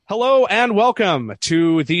Hello and welcome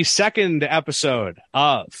to the second episode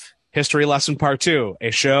of History Lesson Part 2,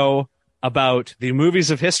 a show about the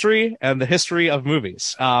movies of history and the history of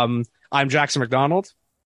movies. I'm Jackson McDonald.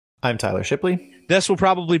 I'm Tyler Shipley. This will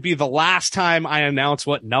probably be the last time I announce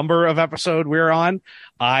what number of episode we're on.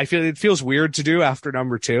 I feel it feels weird to do after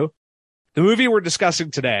number 2. The movie we're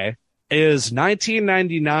discussing today is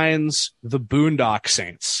 1999's The Boondock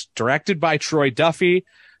Saints, directed by Troy Duffy,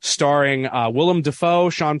 starring Willem Dafoe,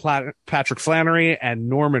 Patrick Flannery, and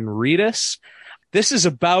Norman Reedus. This is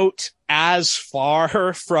about as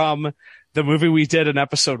far from the movie we did in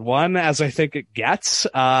episode 1 as I think it gets.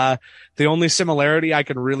 The only similarity I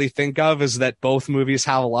can really think of is that both movies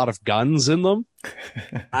have a lot of guns in them.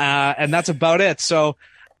 And that's about it. So,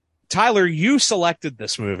 Tyler, you selected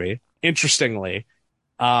this movie, interestingly.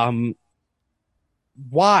 Why?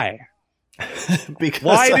 Because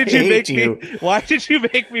why did you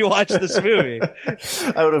make me watch this movie?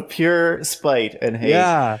 Out of pure spite and hate.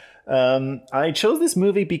 Yeah. I chose this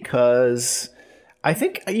movie because I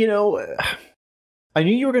think, I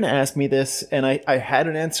knew you were going to ask me this, and I had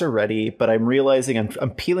an answer ready, but I'm realizing I'm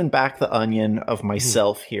peeling back the onion of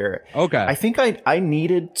myself here. Okay. I think I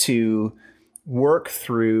needed to work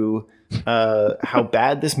through how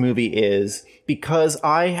bad this movie is because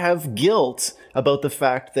I have guilt about the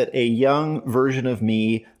fact that a young version of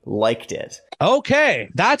me liked it. Okay,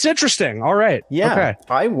 that's interesting. All right. Yeah, okay.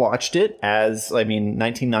 I watched it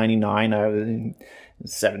 1999. I was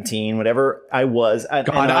 17, whatever I was.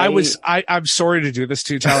 I'm sorry to do this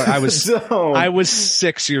to you, Tyler. I was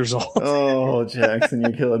 6 years old. Oh, Jackson,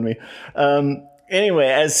 you're killing me. Anyway,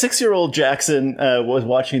 as 6-year-old Jackson was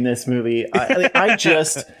watching this movie, I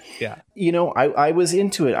just, yeah. I was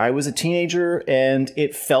into it. I was a teenager, and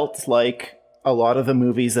it felt like a lot of the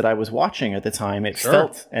movies that I was watching at the time. It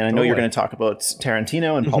felt, and I know you're going to talk about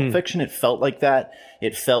Tarantino and Pulp Fiction. It felt like that.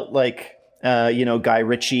 It felt like, Guy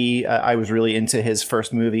Ritchie. I was really into his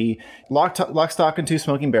first movie, Lock, Stock, and Two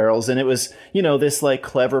Smoking Barrels. And it was, this like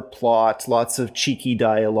clever plot, lots of cheeky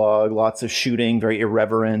dialogue, lots of shooting, very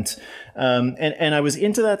irreverent. And I was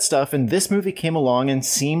into that stuff. And this movie came along and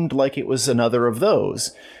seemed like it was another of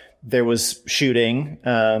those. There was shooting.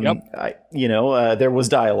 There was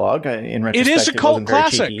dialogue. In retrospect, it is a cult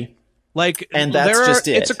classic. And that's just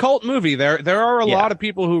it. It's a cult movie. There are a lot of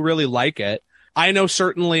people who really like it. I know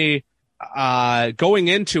certainly going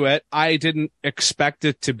into it, I didn't expect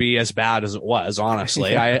it to be as bad as it was,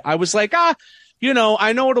 honestly. I was like, I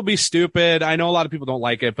know it'll be stupid. I know a lot of people don't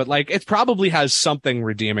like it, but it probably has something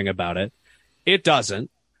redeeming about it. It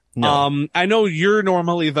doesn't. No. I know you're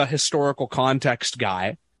normally the historical context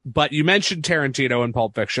guy, but you mentioned Tarantino and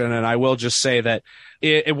Pulp Fiction, and I will just say that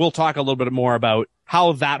it will talk a little bit more about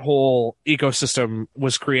how that whole ecosystem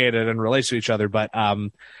was created and relates to each other. But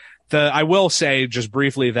I will say just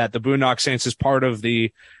briefly that the Boondock Saints is part of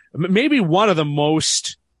maybe one of the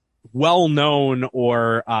most well-known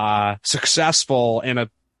or successful in a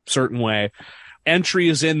certain way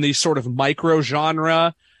entries in the sort of micro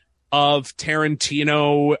genre of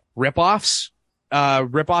Tarantino ripoffs.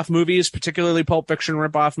 Ripoff movies, particularly Pulp Fiction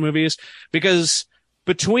ripoff movies, because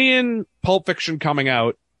between Pulp Fiction coming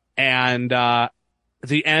out and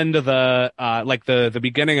the end of the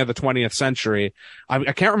beginning of the 20th century,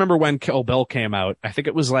 I can't remember when Kill Bill came out. I think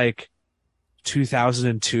it was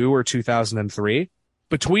 2002 or 2003.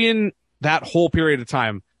 Between that whole period of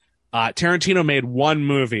time, Tarantino made one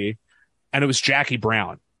movie, and it was Jackie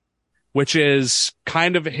Brown, which is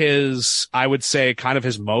kind of his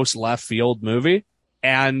most left field movie.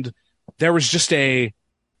 And there was just a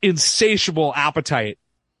insatiable appetite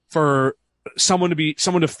for someone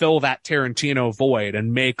to fill that Tarantino void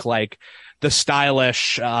and make the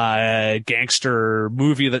stylish, gangster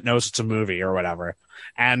movie that knows it's a movie or whatever.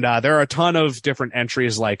 And, there are a ton of different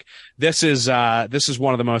entries. This is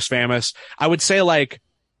one of the most famous. I would say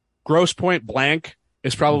Grosse Pointe Blank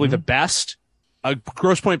is probably the best.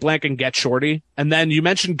 Grosse Pointe Blank and Get Shorty. And then you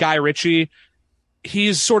mentioned Guy Ritchie.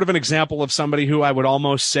 He's sort of an example of somebody who I would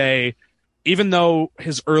almost say, even though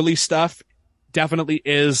his early stuff definitely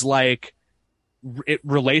is it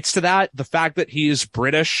relates to that, the fact that he's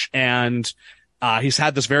British and he's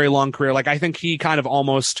had this very long career, I think he kind of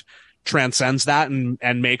almost transcends that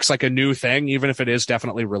and makes a new thing, even if it is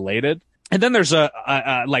definitely related. And then there's a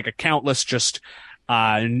countless just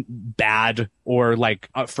bad or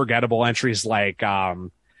forgettable entries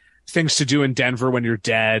Things to Do in Denver When You're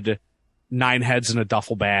Dead, Nine Heads in a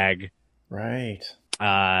Duffel Bag, right?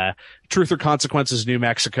 Truth or Consequences, New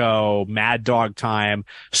Mexico, Mad Dog Time,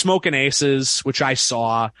 Smokin' Aces, which I've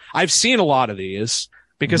seen a lot of these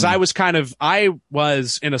because I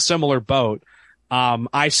was in a similar boat.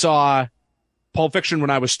 I saw Pulp Fiction when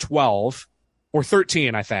I was 12 or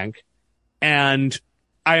 13, I think. And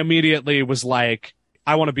I immediately was like,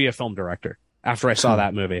 I want to be a film director after I saw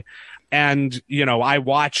that movie. And, you know, I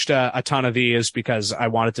watched a ton of these because I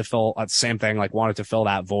wanted to fill same thing, like wanted to fill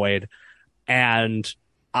that void. And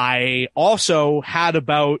I also had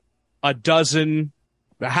about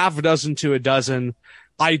half a dozen to a dozen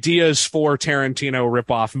ideas for Tarantino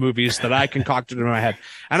ripoff movies that I concocted in my head.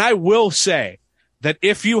 And I will say that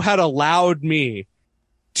if you had allowed me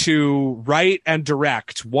to write and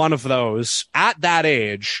direct one of those at that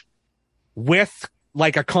age with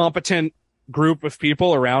like a competent group of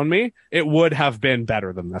people around me, it would have been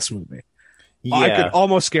better than this movie. Yeah. I could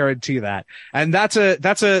almost guarantee that. And that's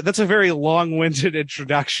a very long-winded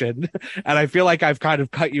introduction. And I feel like I've kind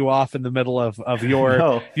of cut you off in the middle of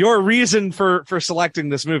your reason for selecting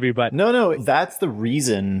this movie. But no, that's the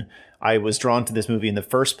reason I was drawn to this movie in the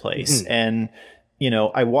first place. Mm-hmm. And, you know,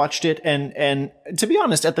 I watched it and to be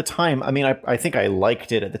honest, at the time, I mean, I think I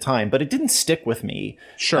liked it at the time, but it didn't stick with me.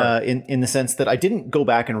 Sure. In the sense that I didn't go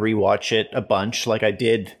back and rewatch it a bunch like I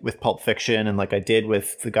did with Pulp Fiction and like I did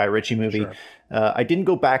with the Guy Ritchie movie. Sure. I didn't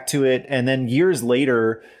go back to it. And then years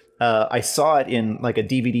later, I saw it in like a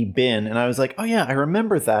DVD bin and I was like, oh yeah, I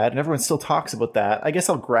remember that. And everyone still talks about that. I guess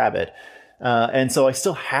I'll grab it. And so I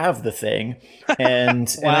still have the thing.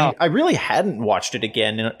 And, wow. And I really hadn't watched it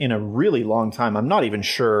again in a really long time. I'm not even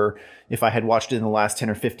sure if I had watched it in the last 10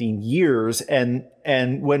 or 15 years. And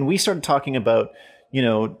when we started talking about, you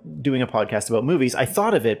know, doing a podcast about movies, I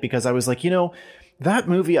thought of it because I was like, you know, that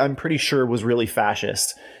movie I'm pretty sure was really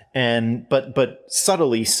fascist. And but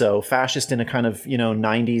subtly so, fascist in a kind of, you know,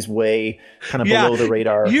 90s way, kind of below the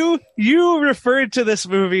radar. You referred to this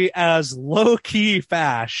movie as low key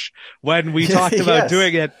fash when we talked about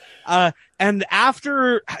doing it. And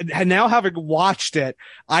now having watched it,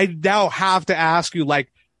 I now have to ask you,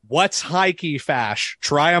 like, what's high key fash?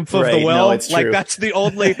 Triumph of the Will? No, it's like true. that's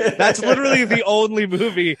literally the only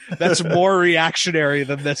movie that's more reactionary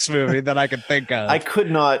than this movie that I can think of.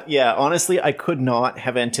 Honestly, I could not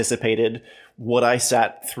have anticipated what I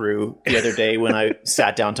sat through the other day when I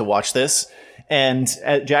sat down to watch this. And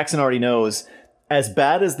Jackson already knows, as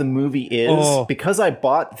bad as the movie is, because I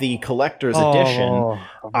bought the collector's edition,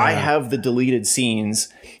 I have the deleted scenes.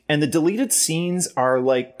 And the deleted scenes are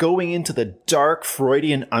like going into the dark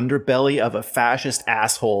Freudian underbelly of a fascist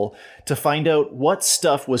asshole to find out what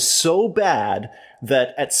stuff was so bad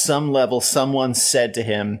that at some level someone said to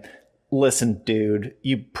him, listen, dude,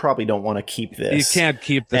 you probably don't want to keep this. You can't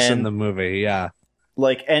keep this in the movie, yeah.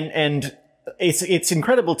 Like, and it's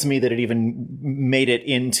incredible to me that it even made it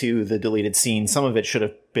into the deleted scene. Some of it should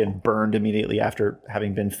have been burned immediately after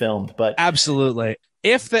having been filmed, but absolutely.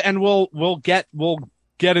 We'll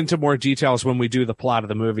get into more details when we do the plot of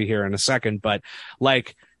the movie here in a second, but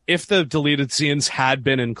like if the deleted scenes had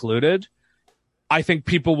been included, I think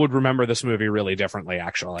people would remember this movie really differently,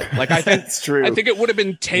 actually. Like I think that's true. I think it would have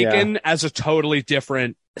been taken as a totally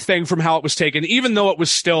different thing from how it was taken, even though it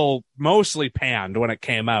was still mostly panned when it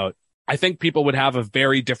came out. I think people would have a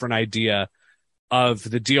very different idea of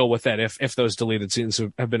the deal with it if those deleted scenes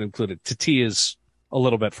have been included, to tease a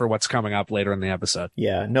little bit for what's coming up later in the episode.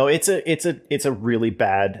 Yeah, no, it's a really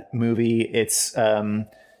bad movie. It's,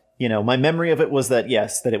 you know, my memory of it was that,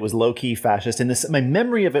 yes, that it was low key fascist. And my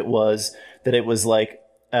memory of it was that it was like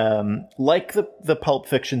the Pulp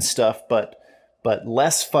Fiction stuff, but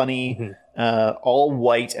less funny, all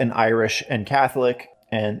white and Irish and Catholic.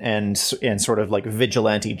 And sort of like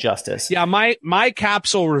vigilante justice. Yeah, my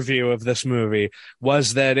capsule review of this movie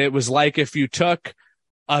was that it was like if you took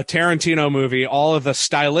a Tarantino movie, all of the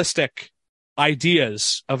stylistic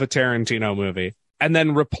ideas of a Tarantino movie, and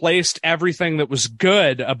then replaced everything that was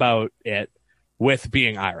good about it with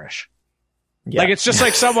being Irish. Yeah. Like it's just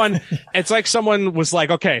like someone was like,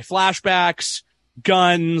 okay, flashbacks,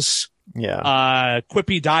 guns,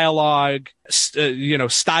 quippy dialogue,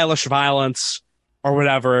 stylish violence, or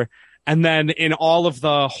whatever. And then in all of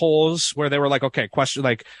the holes where they were like, okay, question,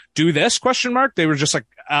 like, do this ? They were just like,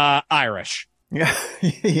 Irish. Yeah.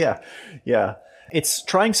 Yeah. It's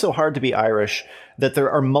trying so hard to be Irish that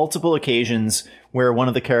there are multiple occasions where one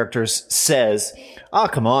of the characters says,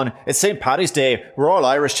 come on, it's St. Paddy's Day. We're all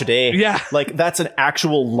Irish today. Yeah. Like that's an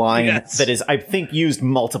actual line that is, I think, used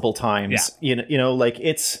multiple times. Yeah. You know, like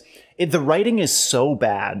the writing is so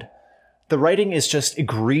bad. The writing is just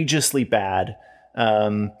egregiously bad.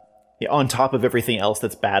 On top of everything else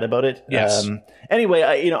that's bad about it. Yes. Anyway,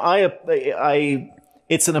 I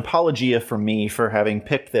it's an apologia for me for having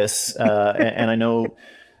picked this, and I know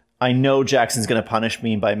I know Jackson's going to punish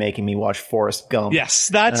me by making me watch Forrest Gump. Yes,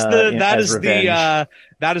 that is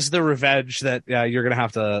the revenge that you're going to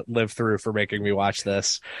have to live through for making me watch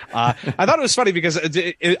this. I thought it was funny because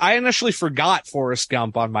I initially forgot Forrest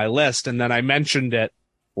Gump on my list, and then I mentioned it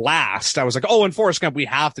last. I was like, oh, and Forrest Gump, we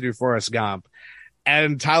have to do Forrest Gump.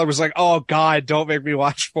 And Tyler was like, oh God, don't make me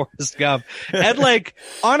watch Forrest Gump. And like,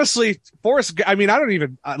 honestly, I mean, I don't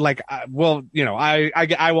even I won't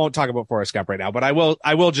talk about Forrest Gump right now, but I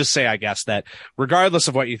will just say, I guess, that regardless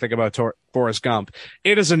of what you think about Forrest Gump,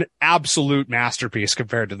 it is an absolute masterpiece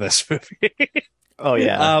compared to this movie. Oh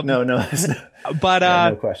yeah. No, but,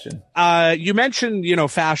 no question. You mentioned,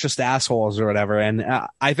 fascist assholes or whatever. And,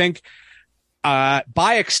 I think,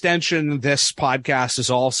 by extension, this podcast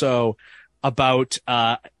is also about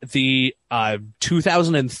the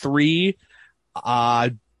 2003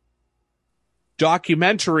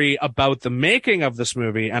 documentary about the making of this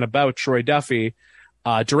movie and about Troy Duffy,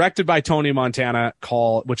 directed by Tony Montana,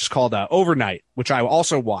 which is called Overnight, which I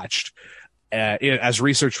also watched as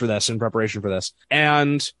research for this, in preparation for this.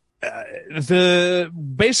 And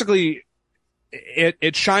basically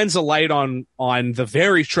it shines a light on the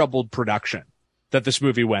very troubled production that this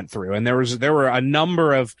movie went through. And there were a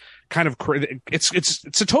number of kind of,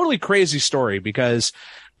 it's a totally crazy story, because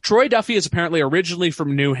Troy Duffy is apparently originally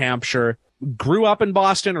from New Hampshire, grew up in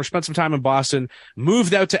Boston or spent some time in Boston,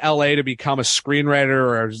 moved out to LA to become a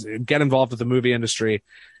screenwriter or get involved with the movie industry.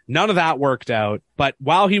 None of that worked out. But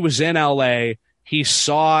while he was in LA, he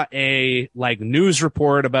saw a news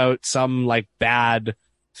report about some bad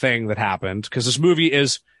thing that happened, because this movie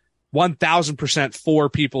is 1000% for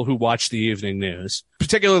people who watch the evening news,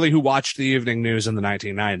 particularly who watched the evening news in the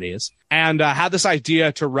 1990s, and had this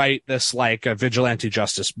idea to write this a vigilante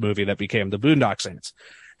justice movie that became the Boondock Saints.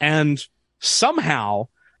 And somehow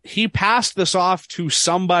he passed this off to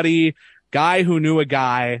somebody, guy who knew a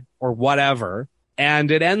guy or whatever, and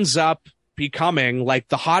it ends up becoming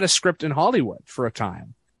the hottest script in Hollywood for a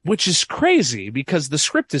time, which is crazy because the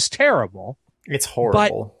script is terrible. It's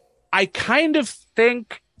horrible. But I kind of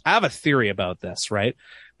think, I have a theory about this, right?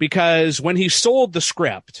 Because when he sold the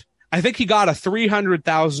script, I think he got a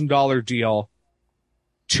 $300,000 deal.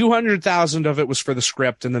 200,000 of it was for the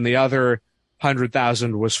script, and then the other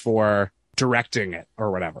 100,000 was for directing it or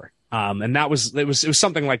whatever. And it was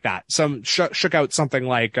something like that. Shook out something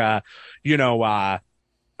like, a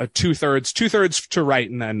 2/3 to write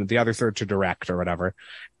and then the other third to direct or whatever.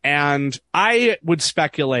 And I would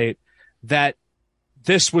speculate that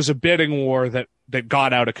this was a bidding war that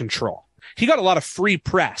got out of control. He got a lot of free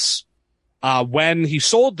press when he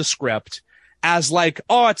sold the script as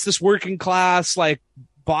it's this working class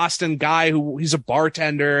Boston guy he's a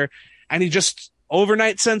bartender, and he just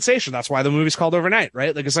overnight sensation. That's why the movie's called Overnight,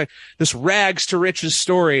 right? It's this rags to riches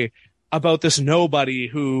story about this nobody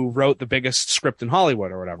who wrote the biggest script in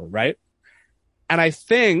Hollywood or whatever, right? And I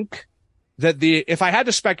think that if I had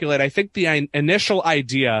to speculate, I think the initial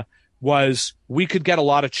idea was we could get a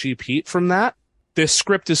lot of cheap heat from that. This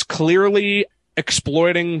script is clearly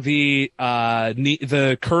exploiting the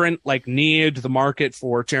current need, the market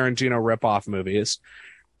for Tarantino ripoff movies.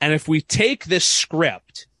 And if we take this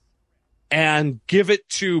script and give it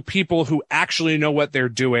to people who actually know what they're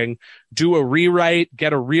doing, do a rewrite,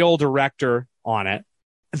 get a real director on it,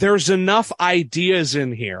 there's enough ideas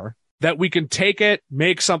in here that we can take it,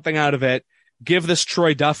 make something out of it, give this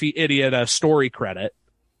Troy Duffy idiot a story credit,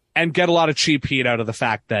 and get a lot of cheap heat out of the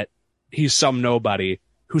fact that he's some nobody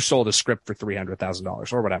who sold a script for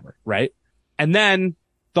 $300,000 or whatever, right? And then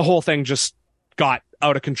the whole thing just got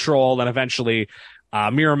out of control, and eventually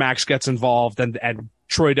Miramax gets involved, and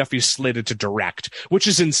Troy Duffy's slated to direct, which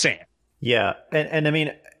is insane. Yeah, and I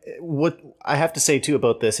mean, what I have to say too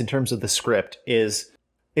about this in terms of the script is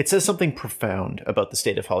it says something profound about the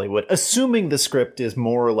state of Hollywood, assuming the script is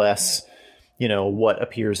more or less, what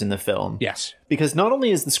appears in the film. Yes. Because not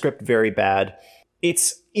only is the script very bad,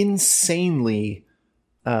 it's insanely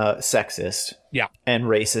sexist, and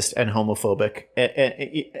racist and homophobic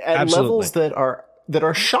at levels that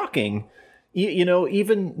are shocking.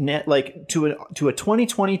 Even to a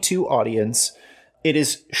 2022 audience, it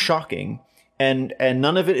is shocking, and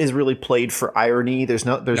none of it is really played for irony. There's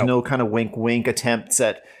no kind of wink attempts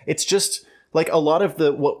at. It's just a lot of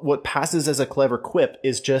the what passes as a clever quip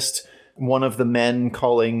is just one of the men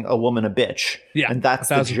calling a woman a bitch. Yeah, and that's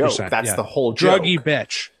the joke. That's the whole joke. Druggy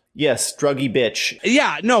bitch. Yes, druggy bitch.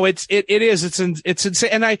 Yeah, no, it is. It's insane.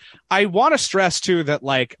 And I want to stress too that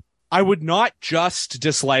I would not just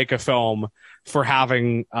dislike a film for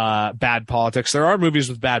having bad politics. There are movies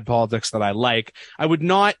with bad politics that I like. I would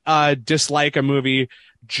not dislike a movie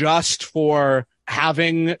just for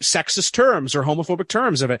having sexist terms or homophobic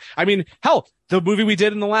terms of it. I mean, hell, the movie we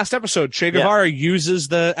did in the last episode, Che Guevara uses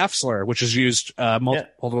the F slur, which is used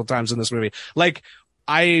multiple times in this movie. Like,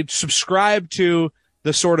 I subscribe to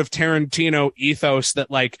the sort of Tarantino ethos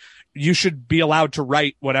that, like, you should be allowed to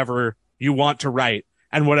write whatever you want to write,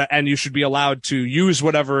 and you should be allowed to use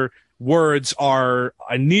whatever words are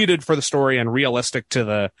needed for the story and realistic to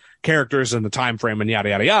the characters and the time frame and yada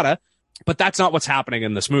yada yada. But that's not what's happening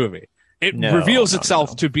in this movie. It reveals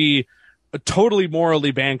itself to be totally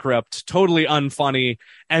morally bankrupt, totally unfunny,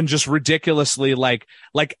 and just ridiculously like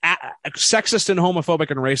sexist and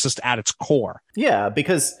homophobic and racist at its core. Yeah,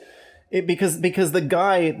 because the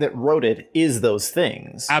guy that wrote it is those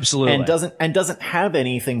things. Absolutely. And doesn't have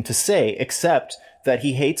anything to say except that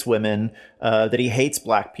he hates women, that he hates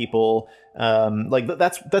black people. Like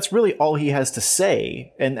that's really all he has to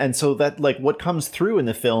say. And so that, like, what comes through in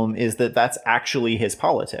the film is that that's actually his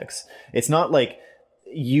politics. It's not like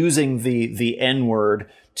using the N-word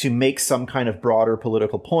to make some kind of broader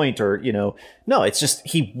political point, or, you know, no, it's just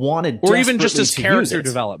he wanted, or even just his character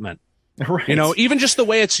development. Right. You know, even just the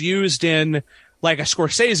way it's used in, like, a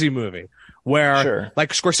Scorsese movie, where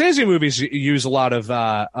like Scorsese movies use a lot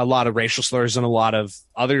of racial slurs and a lot of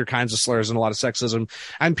other kinds of slurs and a lot of sexism.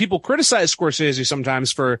 And people criticize Scorsese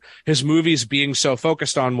sometimes for his movies being so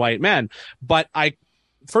focused on white men. But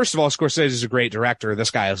first of all, Scorsese is a great director. This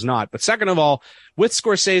guy is not. But second of all, with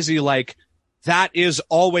Scorsese, like, that is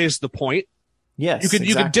always the point. Yes,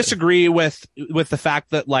 you could disagree with the fact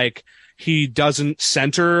that, like, he doesn't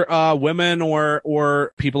center women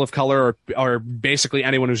or people of color or basically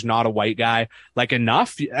anyone who's not a white guy, like,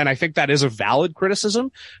 enough. And I think that is a valid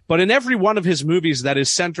criticism. But in every one of his movies that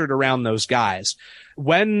is centered around those guys,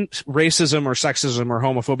 when racism or sexism or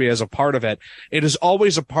homophobia is a part of it, it is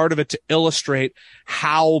always a part of it to illustrate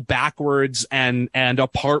how backwards and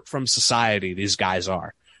apart from society these guys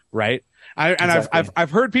are, right?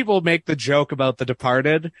 I've heard people make the joke about The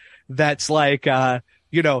Departed that's like,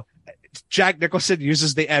 you know, Jack Nicholson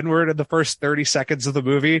uses the N-word in the first 30 seconds of the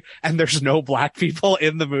movie, and there's no black people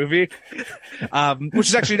in the movie, which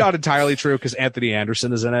is actually not entirely true because Anthony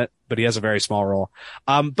Anderson is in it, but he has a very small role.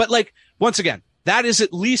 But, like, once again, that is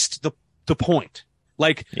at least the point.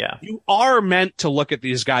 Like, you are meant to look at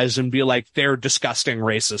these guys and be like, they're disgusting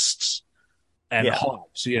racists and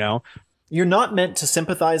hogs, you know? You're not meant to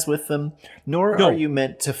sympathize with them, nor are you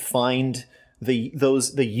meant to find the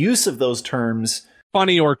use of those terms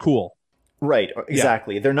funny or cool. Right,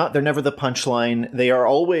 exactly. Yeah. They're never the punchline. They are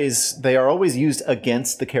always used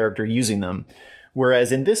against the character using them.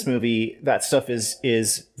 Whereas in this movie, that stuff is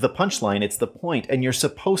the punchline. It's the point, and you're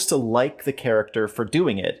supposed to like the character for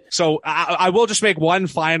doing it. So I will just make one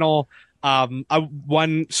final, thing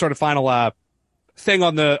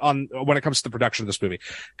on when it comes to the production of this movie,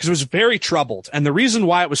 because it was very troubled. And the reason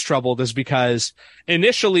why it was troubled is because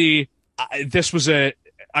initially this was a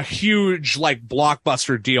huge, like,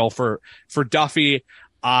 blockbuster deal for Duffy.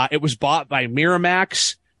 It was bought by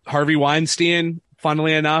Miramax. Harvey Weinstein,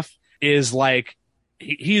 funnily enough, is like,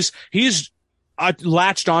 he's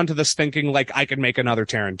latched onto this thinking, like, I can make another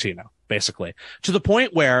Tarantino, basically, to the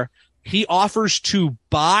point where he offers to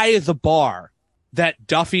buy the bar that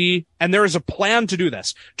Duffy, and there is a plan to do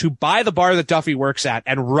this, to buy the bar that Duffy works at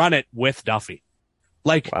and run it with Duffy.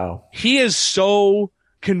 Like, wow. He is so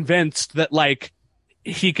convinced that, like,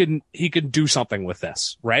 he can do something with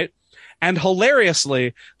this, right? And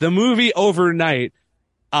hilariously, the movie overnight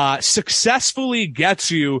successfully gets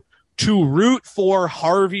you to root for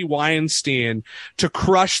Harvey Weinstein to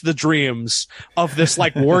crush the dreams of this,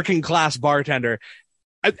 like, working class bartender.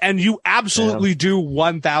 And you absolutely do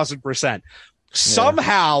 1000%.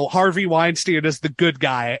 Somehow Harvey Weinstein is the good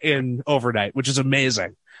guy in Overnight, which is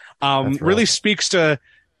amazing. Really speaks to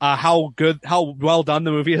how well done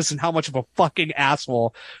the movie is and how much of a fucking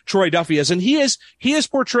asshole Troy Duffy is. And he is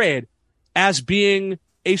portrayed as being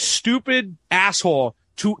a stupid asshole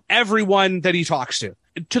to everyone that he talks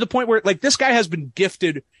to the point where, like, this guy has been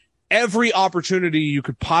gifted every opportunity you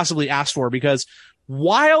could possibly ask for, because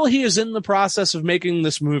while he is in the process of making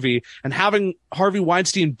this movie and having Harvey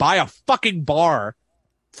Weinstein buy a fucking bar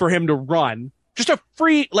for him to run, just a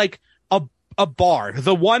free, like, a bar,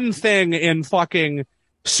 the one thing in fucking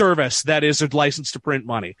service that is a license to print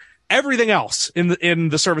money. Everything else in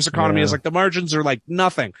the service economy is like, the margins are like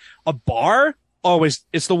nothing. A bar,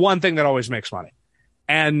 it's the one thing that always makes money.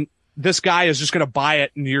 And this guy is just going to buy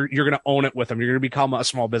it, and you're going to own it with him. You're going to become a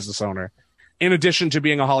small business owner, in addition to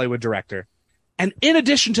being a Hollywood director. And in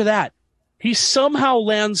addition to that, he somehow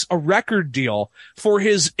lands a record deal for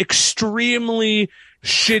his extremely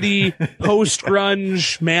shitty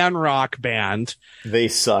post-grunge man rock band. They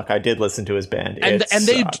suck. I did listen to his band. And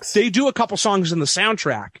they do a couple songs in the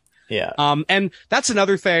soundtrack. Yeah. And that's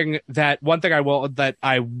another thing that one thing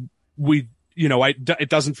it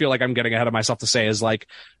doesn't feel like I'm getting ahead of myself to say is like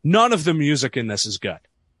none of the music in this is good.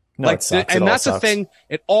 No, like, it sucks. and that's a thing.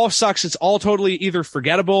 It all sucks. It's all totally either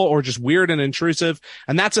forgettable or just weird and intrusive.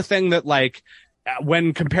 And that's a thing that like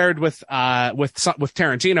when compared with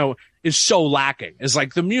Tarantino is so lacking. Is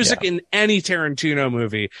like the music in any Tarantino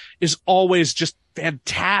movie is always just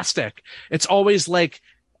fantastic. It's always like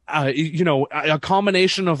a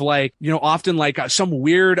combination of like, often like some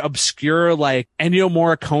weird, obscure, like Ennio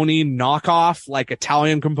Morricone knockoff, like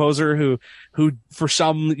Italian composer who for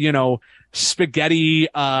some, spaghetti,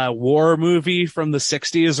 war movie from the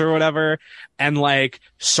 60s or whatever. And like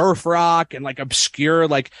surf rock and like obscure,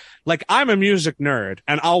 like I'm a music nerd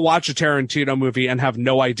and I'll watch a Tarantino movie and have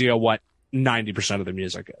no idea what 90% of the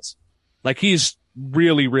music is. Like he's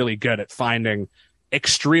really, really good at finding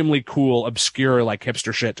extremely cool, obscure, like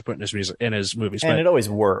hipster shit to put in his movies. And it always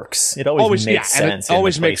works. It always makes sense. It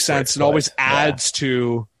always makes sense. It always adds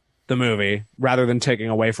to the movie rather than taking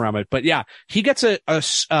away from it. But yeah, he gets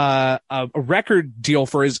a record deal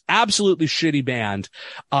for his absolutely shitty band.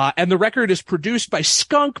 And the record is produced by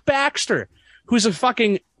Skunk Baxter, who's a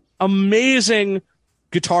fucking amazing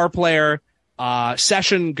guitar player,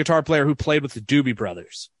 session guitar player who played with the Doobie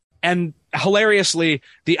Brothers. And hilariously,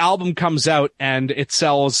 the album comes out and it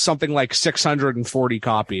sells something like 640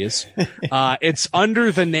 copies. It's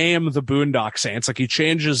under the name The Boondock Saints. Like he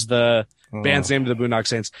changes the band's name to The Boondock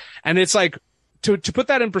Saints. And it's like, to put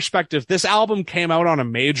that in perspective, this album came out on a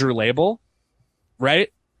major label,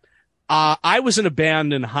 right? I was in a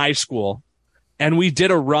band in high school and we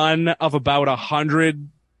did a run of about 100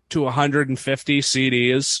 to 150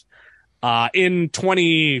 CDs, in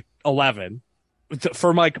 2011.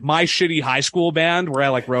 For like my shitty high school band where I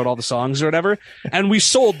like wrote all the songs or whatever. And we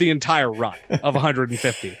sold the entire run of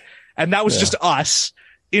 150. And that was just us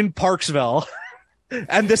in Parksville.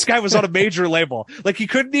 And this guy was on a major label. Like he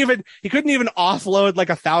couldn't even offload like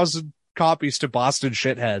 1,000 copies to Boston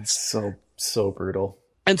shitheads. So brutal.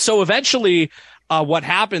 And so eventually, what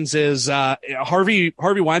happens is, Harvey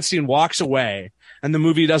Weinstein walks away and the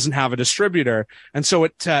movie doesn't have a distributor. And so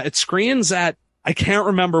it screens at, I can't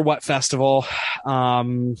remember what festival,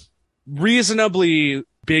 reasonably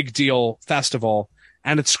big deal festival,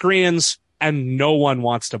 and it screens and no one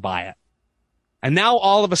wants to buy it. And now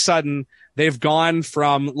all of a sudden they've gone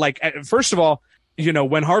from like, first of all,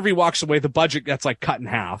 when Harvey walks away, the budget gets like cut in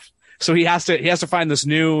half. So he has to find this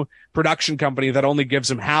new production company that only gives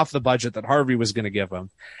him half the budget that Harvey was going to give him.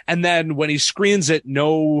 And then when he screens it,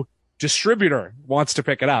 no distributor wants to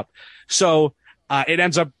pick it up. So, it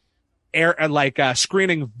ends up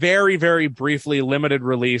screening very, very briefly, limited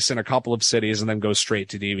release in a couple of cities and then goes straight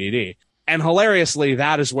to DVD. And hilariously,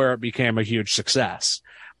 that is where it became a huge success,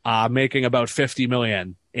 making about 50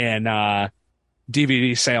 million in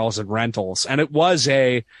DVD sales and rentals. And it was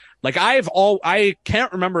I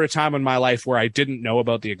can't remember a time in my life where I didn't know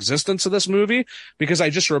about the existence of this movie because I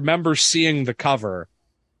just remember seeing the cover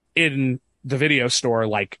in the video store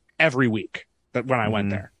like every week when I went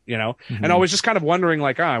there. And I was just kind of wondering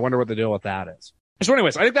like, I wonder what the deal with that is. So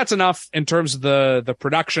anyways, I think that's enough in terms of the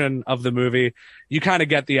production of the movie. You kind of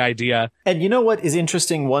get the idea. And you know what is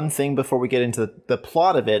interesting? One thing before we get into the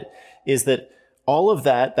plot of it is that all of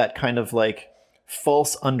that kind of like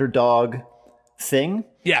false underdog thing.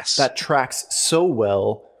 Yes. That tracks so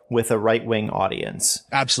well with a right-wing audience.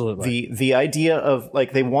 Absolutely. The idea of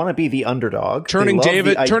like, they want to be the underdog. Turning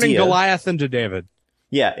Goliath into David.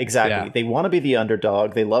 Yeah, exactly. Yeah. They want to be the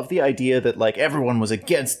underdog. They love the idea that like everyone was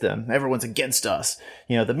against them. Everyone's against us.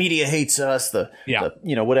 The media hates us,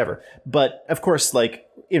 whatever. But of course, like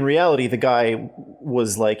in reality, the guy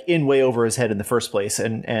was like in way over his head in the first place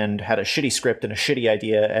and had a shitty script and a shitty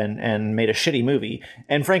idea and made a shitty movie.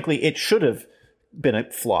 And frankly, it should have been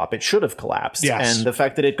a flop. It should have collapsed. Yes. And the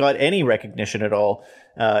fact that it got any recognition at all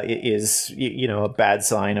is a bad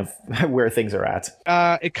sign of where things are at.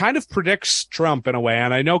 It kind of predicts Trump in a way,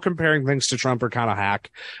 and I know comparing things to Trump are kind of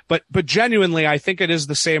hack, but genuinely, I think it is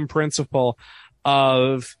the same principle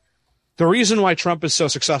of the reason why Trump is so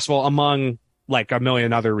successful among like a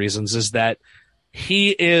million other reasons is that he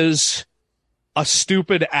is a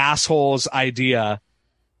stupid asshole's idea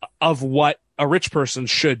of what a rich person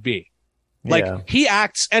should be. Like he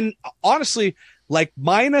acts, and honestly, like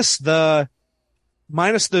minus the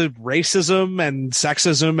racism and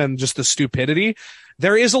sexism and just the stupidity,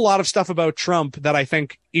 there is a lot of stuff about Trump that I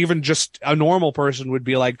think even just a normal person would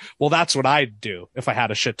be like, well, that's what I'd do if I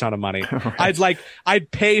had a shit ton of money. Right.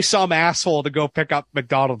 I'd pay some asshole to go pick up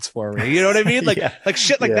McDonald's for me. You know what I mean? Like, like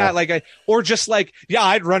shit like that. Like, or just like,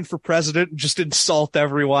 I'd run for president and just insult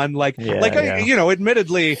everyone. Like, you know,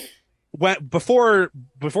 admittedly, before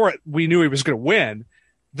we knew he was going to win,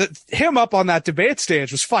 him up on that debate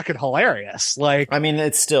stage was fucking hilarious. Like, I mean,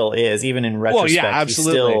 it still is, even in retrospect. Well, yeah,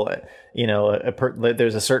 absolutely. He's still, you know,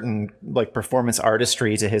 there's a certain like performance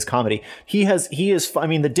artistry to his comedy. I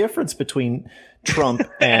mean, the difference between Trump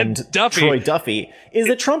and Troy Duffy is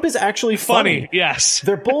that Trump is actually funny. Yes.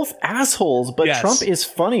 They're both assholes, but Trump is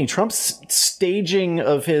funny. Trump's staging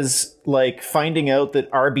of his, like, finding out that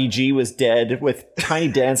RBG was dead with Tiny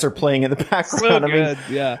Dancer playing in the background. So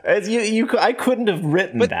good, I couldn't have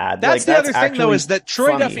written that. That's the other thing, though, is that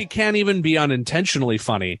Troy Duffy can't even be unintentionally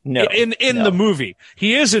funny. No. In the movie.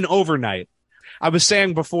 He is an overnight. I was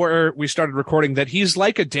saying before we started recording that he's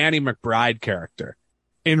like a Danny McBride character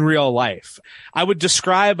in real life. I would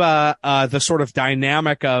describe the sort of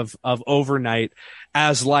dynamic of Overnight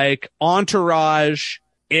as like Entourage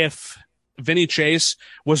if Vinny Chase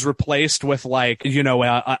was replaced with, like, you know,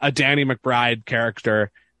 a Danny McBride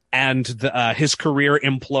character and his career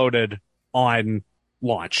imploded on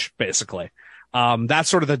launch, basically. That's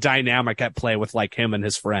sort of the dynamic at play with, like, him and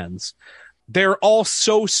his friends. They're all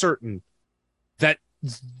so certain that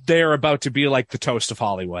they're about to be like the toast of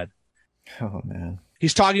Hollywood. Oh, man.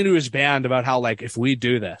 He's talking to his band about how, like, if we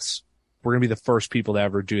do this, we're going to be the first people to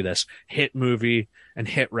ever do this. Hit movie and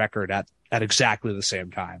hit record at exactly the same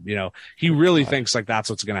time. You know, he really thinks like that's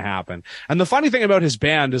what's going to happen. And the funny thing about his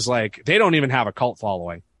band is, like, they don't even have a cult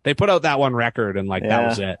following. They put out that one record and, like, that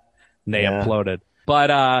was it. And they imploded. But,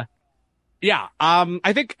 I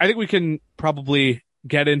think we can probably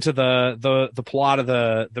get into the plot of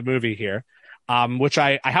the movie here, which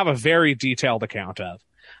I have a very detailed account of.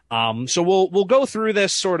 So we'll go through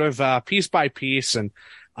this sort of piece by piece and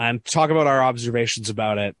talk about our observations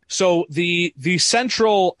about it. So the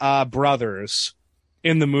central brothers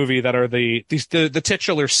in the movie that are the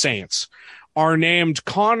titular saints are named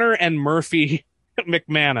Connor and Murphy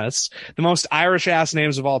McManus, the most Irish ass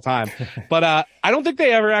names of all time. But I don't think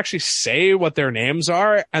they ever actually say what their names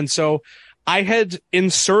are, and so I had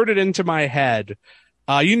inserted into my head.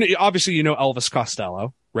 Obviously you know Elvis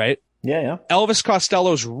Costello, right? Yeah. Elvis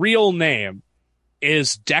Costello's real name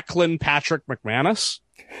is Declan Patrick McManus.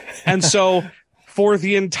 And so for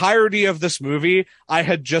the entirety of this movie, I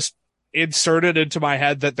had just inserted into my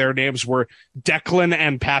head that their names were Declan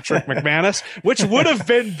and Patrick McManus, which would have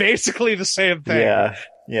been basically the same thing.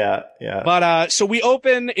 Yeah. But so we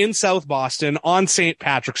open in South Boston on St.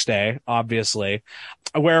 Patrick's Day, obviously,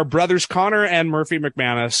 where brothers Connor and Murphy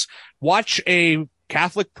McManus watch a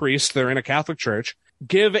Catholic priest, they're in a Catholic church,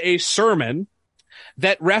 give a sermon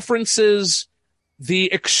that references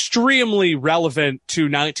the extremely relevant to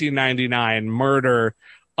 1999 murder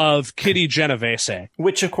of Kitty Genovese.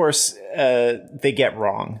 Which, of course, they get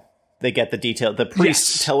wrong. They get the detail. The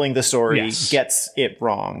priest telling the story gets it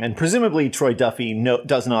wrong. And presumably Troy Duffy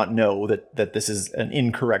does not know that this is an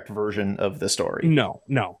incorrect version of the story. No.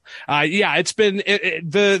 It's been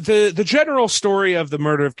the general story of the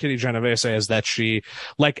murder of Kitty Genovese is that she,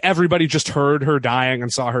 like, everybody just heard her dying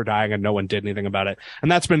and saw her dying and no one did anything about it.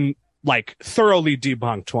 And that's been, like, thoroughly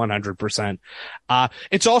debunked 100%.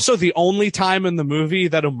 It's also the only time in the movie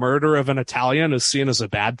that a murder of an Italian is seen as a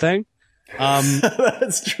bad thing.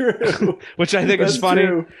 That's true. Which I think is funny.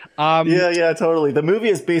 Yeah, totally. The movie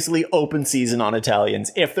is basically open season on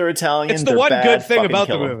Italians. If they're Italian, it's the one good thing about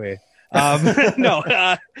the movie.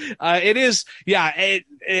 It is. Yeah,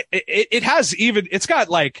 it has even. It's got,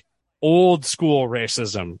 like, old school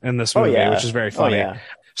racism in this movie, which is very funny.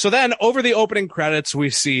 So then, over the opening credits, we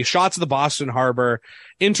see shots of the Boston Harbor,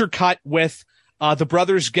 intercut with the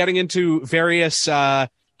brothers getting into various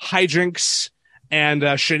hijinks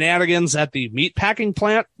and shenanigans at the meatpacking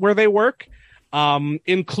plant where they work,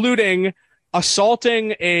 including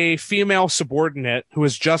assaulting a female subordinate who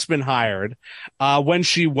has just been hired when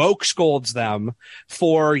she woke scolds them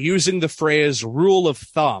for using the phrase rule of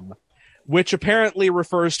thumb, which apparently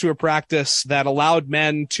refers to a practice that allowed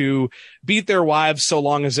men to beat their wives so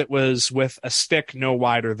long as it was with a stick no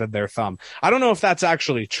wider than their thumb. I don't know if that's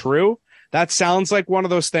actually true. That sounds like one of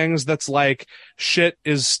those things that's like shit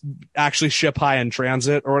is actually ship high in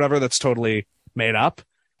transit or whatever. That's totally made up.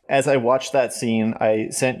 As I watched that scene, I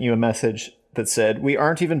sent you a message that said, we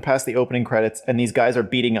aren't even past the opening credits and these guys are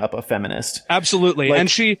beating up a feminist. Absolutely. Like,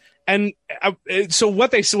 so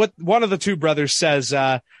what one of the two brothers says,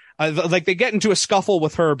 like they get into a scuffle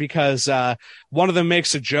with her because one of them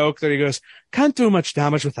makes a joke that he goes, "Can't do much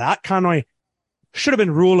damage with that, can I? Should have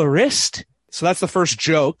been rule of wrist." So that's the first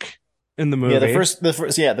joke in the movie.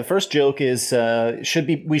 Yeah, the first joke is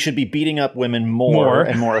we should be beating up women more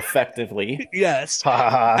and more effectively. Yes.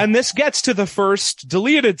 And this gets to the first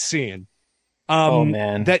deleted scene. Oh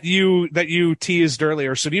man, that you teased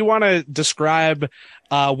earlier. So do you want to describe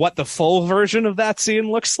what the full version of that scene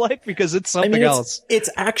looks like? Because it's something else. It's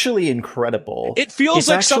actually incredible. It feels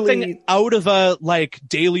like something out of a like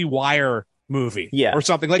Daily Wire movie, yeah, or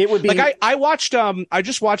something. Like it would be. Like I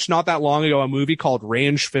just watched not that long ago a movie called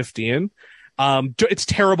Range 15. It's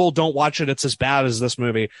terrible. Don't watch it. It's as bad as this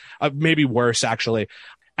movie, maybe worse actually.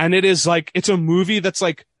 And it is like it's a movie that's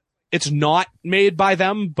like. It's not made by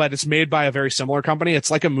them, but it's made by a very similar company. It's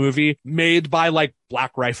like a movie made by like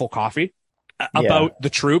Black Rifle Coffee about the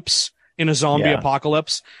troops in a zombie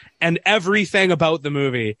apocalypse. And everything about the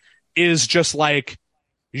movie is just like,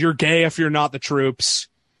 you're gay if you're not the troops.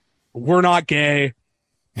 We're not gay.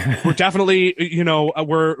 We're definitely,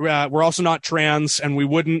 we're also not trans, and we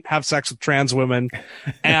wouldn't have sex with trans women.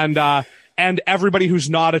 And everybody who's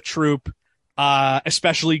not a troop,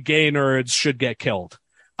 especially gay nerds, should get killed.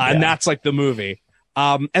 And that's like the movie.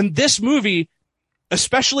 And this movie,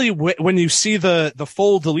 especially when you see the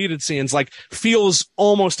full deleted scenes, like feels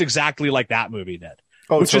almost exactly like that movie did.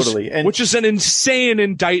 Oh, totally. Which is an insane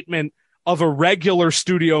indictment of a regular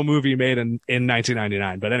studio movie made in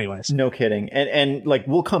 1999. But anyways. No kidding. And like,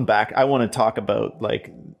 we'll come back. I want to talk about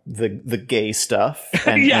like the gay stuff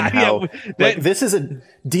and, and how like this is a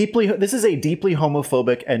deeply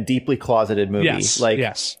homophobic and deeply closeted movie.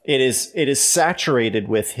 It is saturated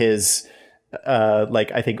with his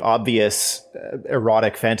like I think obvious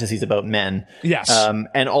erotic fantasies about men. Yes.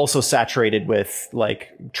 And also saturated with like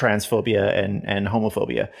transphobia and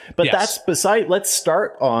homophobia. But that's beside. Let's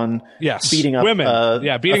start on beating up women.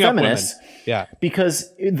 Beating up women. Yeah.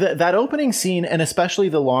 Because that opening scene, and especially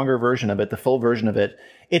the longer version of it, the full version of it,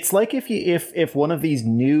 it's like if one of these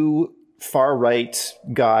new far right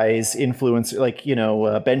guys, influencer, like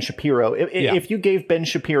Ben Shapiro, if you gave Ben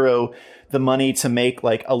Shapiro the money to make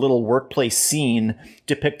like a little workplace scene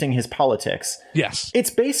depicting his politics, it's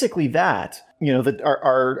basically that.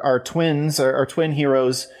 Our twin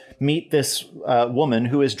heroes meet this woman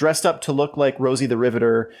who is dressed up to look like Rosie the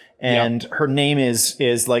Riveter, and her name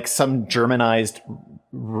is like some Germanized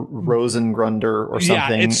Rosengrunder or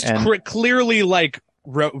something. Yeah, it's clearly like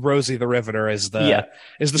Rosie the Riveter is the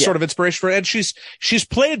sort of inspiration for it. And she's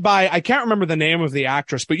played by, I can't remember the name of the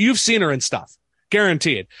actress, but you've seen her in stuff.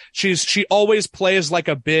 Guaranteed. She always plays like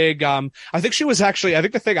a big, I think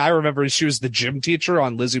the thing I remember is she was the gym teacher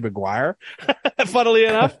on Lizzie McGuire, funnily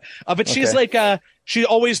enough. But she's like, she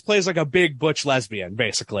always plays like a big butch lesbian,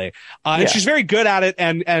 basically. And she's very good at it.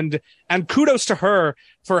 And kudos to her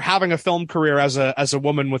for having a film career as a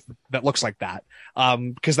woman that looks like that.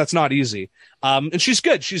 Because that's not easy. And she's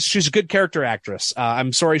good. She's a good character actress.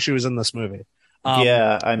 I'm sorry she was in this movie.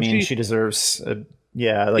 She deserves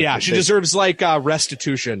she deserves like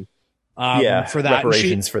restitution for that.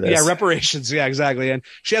 Reparations for this. Yeah, reparations. Yeah, exactly. And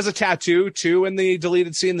she has a tattoo too in the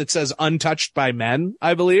deleted scene that says "untouched by men,"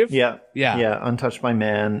 I believe. Yeah, untouched by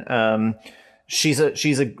man. She's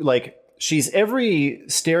every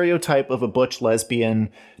stereotype of a butch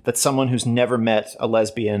lesbian that someone who's never met a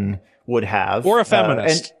lesbian would have, or a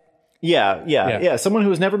feminist. Someone who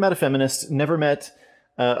has never met a feminist, never met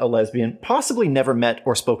a lesbian, possibly never met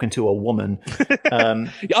or spoken to a woman.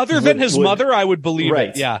 Other than his mother, I would believe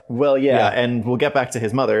it. Yeah. Well, and we'll get back to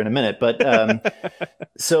his mother in a minute. But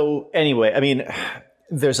so anyway, I mean,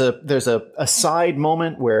 there's a side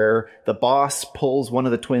moment where the boss pulls one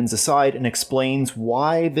of the twins aside and explains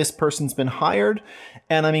why this person's been hired.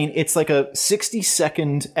 And I mean, it's like a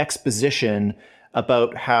 60-second exposition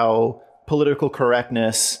about how political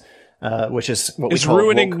correctness, which is what we call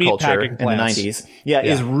ruining woke culture in the 90s.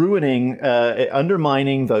 Is ruining,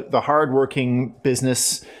 undermining the hardworking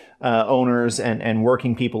business owners and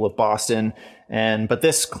working people of Boston. But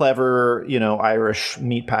this clever, Irish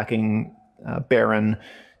meatpacking baron,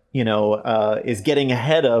 is getting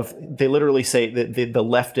ahead of. They literally say that the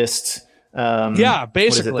leftists.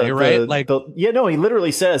 Basically, right? He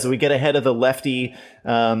literally says we get ahead of the lefty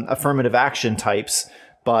affirmative action types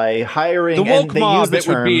by hiring the woke and they mob. Use the it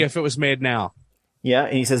term, would be if it was made now. Yeah,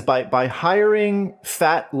 and he says by hiring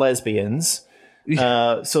fat lesbians,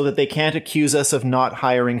 so that they can't accuse us of not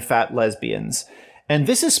hiring fat lesbians. And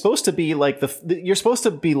this is supposed to be like you're supposed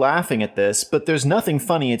to be laughing at this, but there's nothing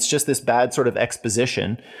funny. It's just this bad sort of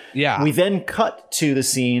exposition. Yeah. We then cut to the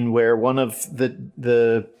scene where one of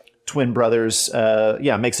the twin brothers,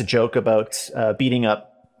 makes a joke about beating up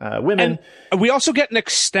women. And we also get an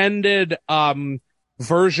extended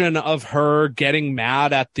version of her getting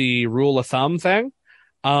mad at the rule of thumb thing,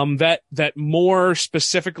 that more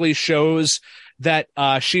specifically shows that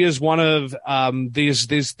she is one of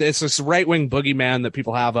this right-wing boogeyman that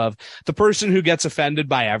people have of the person who gets offended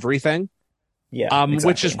by everything. Yeah, exactly.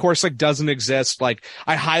 Which of course like doesn't exist. Like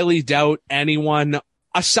I highly doubt anyone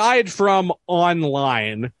aside from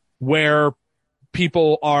online where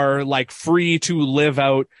people are like free to live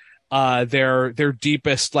out their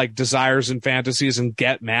deepest like desires and fantasies and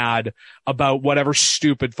get mad about whatever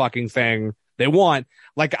stupid fucking thing they want.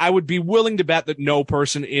 Like I would be willing to bet that no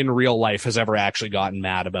person in real life has ever actually gotten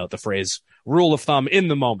mad about the phrase rule of thumb in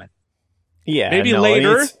the moment. Yeah. Maybe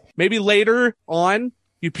later on,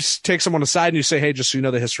 you take someone aside and you say, hey, just so you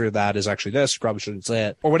know, the history of that is actually this. You probably shouldn't say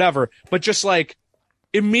it or whatever. But just like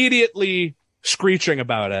immediately screeching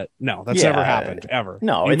about it. No, that's never happened ever.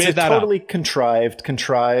 No, it's a totally contrived,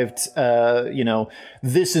 this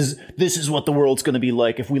is what the world's going to be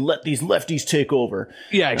like if we let these lefties take over.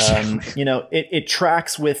 Yeah, exactly. It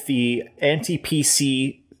tracks with the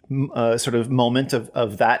anti-PC sort of moment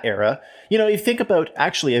of that era. You think about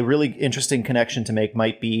actually a really interesting connection to make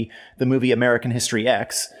might be the movie American History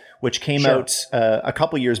X, which came out a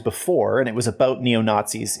couple years before, and it was about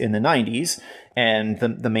neo-Nazis in the 90s. And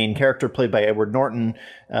the main character, played by Edward Norton,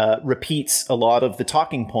 repeats a lot of the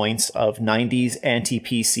talking points of 90s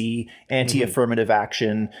anti-PC, anti-affirmative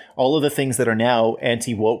action, all of the things that are now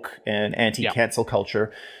anti-woke and anti-cancel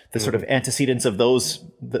culture. The sort of antecedents of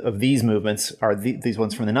these movements are these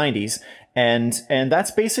ones from the 90s. And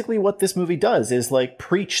that's basically what this movie does, is like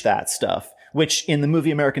preach that stuff, which in the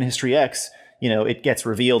movie American History X, it gets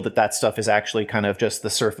revealed that stuff is actually kind of just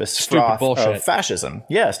the surface froth of fascism.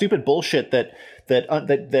 Yeah, stupid bullshit that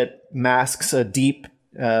masks a deep,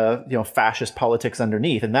 fascist politics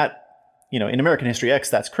underneath. And that, in American History X,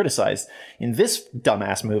 that's criticized. In this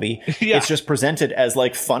dumbass movie, it's just presented as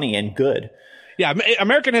like funny and good. Yeah,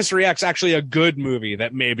 American History X, actually a good movie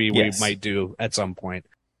that maybe we might do at some point.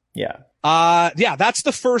 Yeah. That's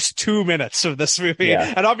the first 2 minutes of this movie.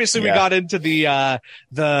 Yeah. And obviously we got into the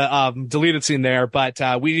deleted scene there, but,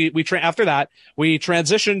 after that, we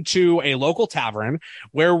transitioned to a local tavern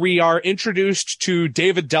where we are introduced to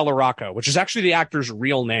David Delarocco, which is actually the actor's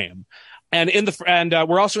real name. And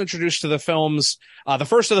we're also introduced to the film's, the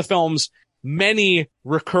first of the film's many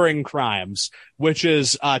recurring crimes, which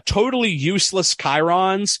is, totally useless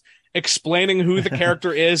chyrons explaining who the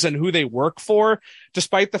character is and who they work for,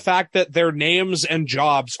 despite the fact that their names and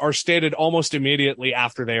jobs are stated almost immediately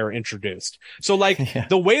after they are introduced. So like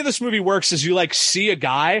the way this movie works is you like see a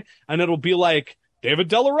guy and it'll be like David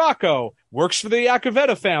Delarocco works for the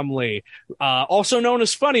Acavetta family, also known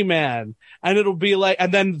as Funny Man. And it'll be like,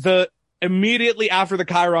 and then immediately after the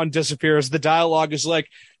chyron disappears, the dialogue is like,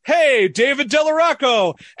 hey, David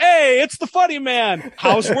Delarocco. Hey, it's the Funny Man.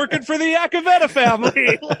 How's working for the Acavetta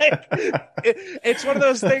family? It's one of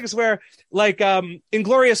those things where, like,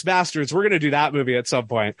 Inglourious Basterds, we're going to do that movie at some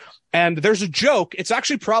point. And there's a joke. It's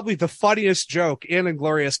actually probably the funniest joke in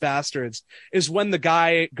Inglourious Basterds is when the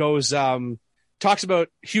guy goes, talks about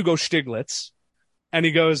Hugo Stiglitz. And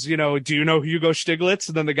he goes, do you know Hugo Stiglitz?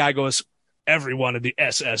 And then the guy goes, everyone in the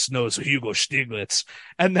SS knows Hugo Stiglitz.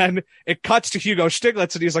 And then it cuts to Hugo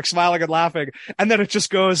Stiglitz and he's like smiling and laughing. And then it just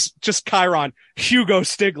goes, chyron, Hugo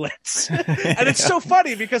Stiglitz. And it's so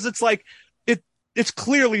funny because it's like, it's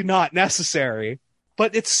clearly not necessary,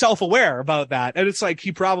 but it's self-aware about that. And it's like,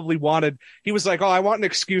 he was like, oh, I want an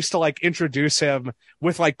excuse to like introduce him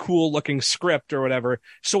with like cool looking script or whatever.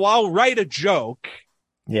 So I'll write a joke.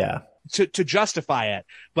 Yeah. To justify it.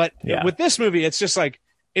 But with this movie, it's just like,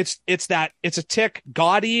 it's a tick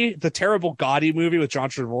Gotti, the terrible Gotti movie with John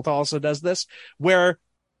Travolta also does this, where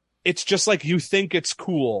it's just like you think it's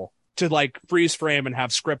cool to like freeze frame and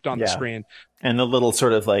have script on the screen. And the little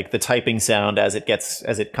sort of like the typing sound as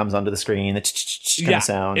it comes onto the screen, the kind of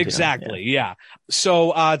sound. Exactly. Yeah.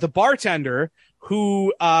 So the bartender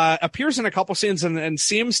who appears in a couple scenes and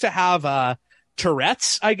seems to have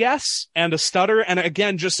Tourette's, I guess, and a stutter. And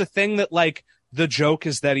again, just a thing that like, the joke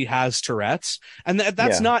is that he has Tourette's, and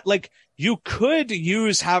that's not like you could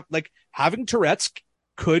having Tourette's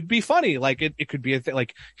could be funny. Like it could be a thing,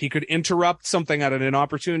 like he could interrupt something at an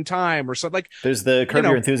inopportune time or something. Like there's the Curb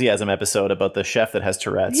Your Enthusiasm episode about the chef that has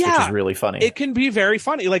Tourette's, which is really funny. It can be very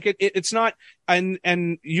funny. Like it's not, and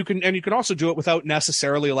you can also do it without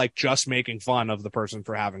necessarily like just making fun of the person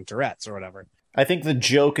for having Tourette's or whatever. I think the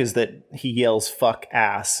joke is that he yells "fuck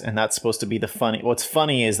ass," and that's supposed to be the funny. What's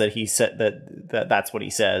funny is that he said that's what he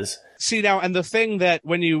says. See now, and the thing that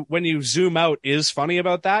when you zoom out is funny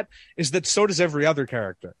about that is that so does every other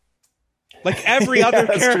character. Like every other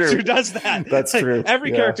character true. does that. That's true.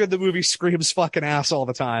 Every character in the movie screams fucking ass all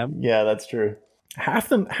the time. Yeah, that's true. Half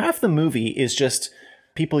the movie is just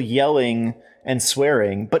people yelling and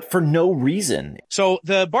swearing, but for no reason. So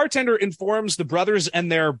the bartender informs the brothers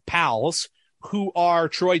and their pals, who are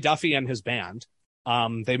Troy Duffy and his band.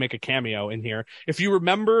 They make a cameo in here. If you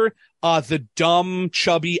remember the dumb,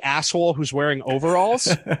 chubby asshole who's wearing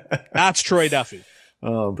overalls, that's Troy Duffy.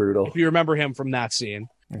 Oh, brutal. If you remember him from that scene.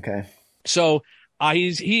 Okay. So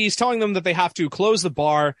he's telling them that they have to close the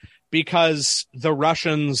bar because the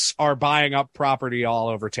Russians are buying up property all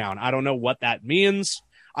over town. I don't know what that means.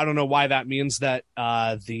 I don't know why that means that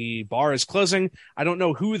the bar is closing. I don't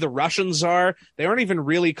know who the Russians are. They aren't even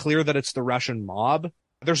really clear that it's the Russian mob.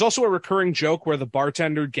 There's also a recurring joke where the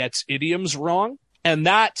bartender gets idioms wrong, and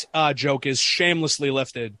that joke is shamelessly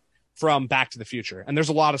lifted from Back to the Future. And there's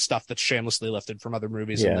a lot of stuff that's shamelessly lifted from other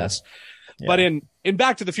movies in this. Yeah. But in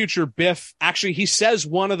Back to the Future, Biff, actually, he says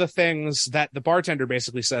one of the things that the bartender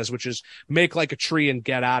basically says, which is make like a tree and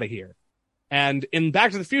get out of here. And in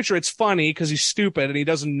Back to the Future, it's funny because he's stupid and he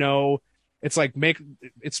doesn't know. It's like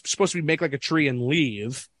it's supposed to be make like a tree and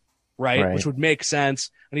leave, right? Which would make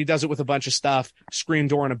sense. And he does it with a bunch of stuff, screen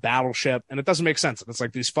door in a battleship, and it doesn't make sense. It's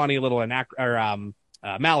like these funny little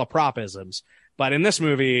malapropisms. But in this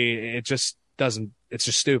movie, it just doesn't. It's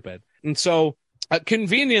just stupid. And so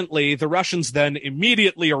conveniently, the Russians then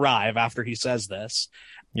immediately arrive after he says this.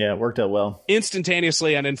 Yeah, it worked out well.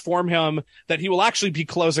 Instantaneously, and inform him that he will actually be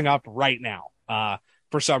closing up right now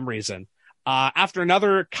for some reason. After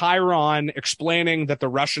another chyron explaining that the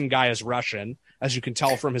Russian guy is Russian, as you can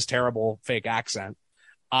tell from his terrible fake accent,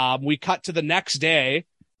 we cut to the next day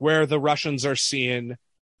where the Russians are seen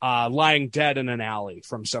lying dead in an alley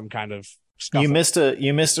from some kind of scuffle.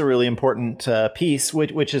 You missed a really important piece,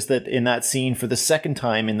 which is that in that scene, for the second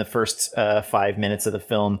time in the first 5 minutes of the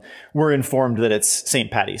film, we're informed that it's St.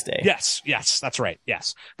 Paddy's Day. Yes, that's right.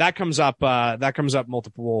 Yes, that comes up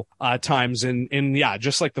multiple times in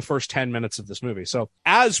just like the first 10 minutes of this movie. So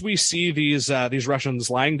as we see these Russians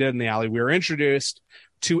lying dead in the alley, we are introduced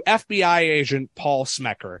to FBI agent Paul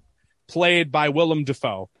Smecker, played by Willem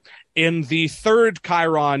Dafoe, in the third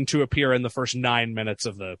chyron to appear in the first 9 minutes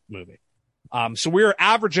of the movie. So we're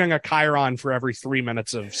averaging a chyron for every 3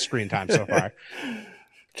 minutes of screen time so far.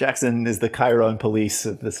 Jackson is the chyron police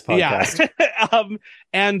of this podcast. Yeah.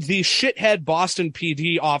 And the shithead Boston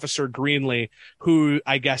PD officer Greenlee, who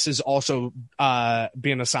I guess is also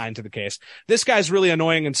being assigned to the case. This guy's really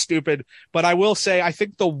annoying and stupid, but I will say I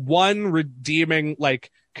think the one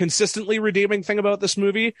consistently redeeming thing about this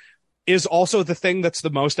movie is also the thing that's the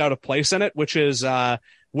most out of place in it, which is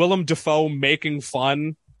Willem Dafoe making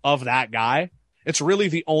fun of that guy. It's really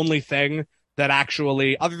the only thing that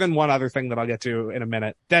actually, other than one other thing that I'll get to in a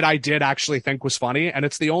minute, that I did actually think was funny. And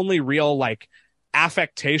it's the only real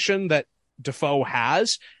affectation that Dafoe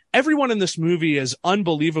has. Everyone in this movie is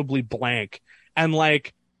unbelievably blank. And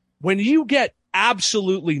when you get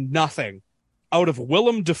absolutely nothing out of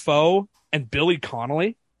Willem Dafoe and Billy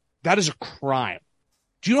Connolly, that is a crime.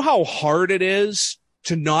 Do you know how hard it is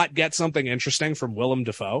to not get something interesting from Willem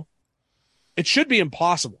Dafoe? It should be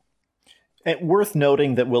impossible. And worth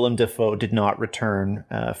noting that Willem Dafoe did not return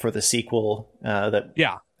for the sequel.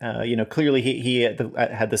 Clearly he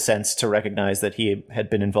had the sense to recognize that he had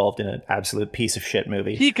been involved in an absolute piece of shit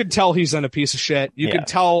movie. He could tell he's in a piece of shit. You could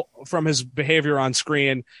tell from his behavior on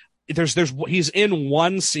screen. He's in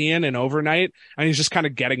one scene in Overnight, and he's just kind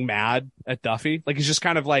of getting mad at Duffy. He's just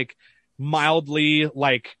kind of mildly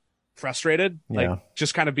frustrated,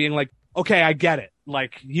 just kind of being like, okay, I get it.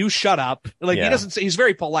 You shut up. He doesn't say, he's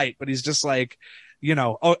very polite, but he's just I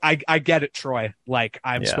get it, Troy.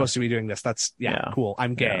 I'm supposed to be doing this. That's cool.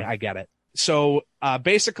 I'm gay. Yeah. I get it. So,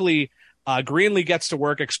 basically, Greenlee gets to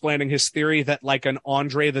work explaining his theory that an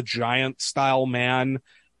Andre the Giant style man,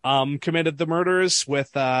 committed the murders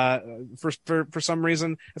with, for some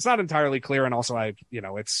reason. It's not entirely clear. And also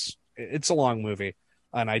it's a long movie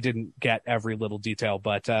and I didn't get every little detail,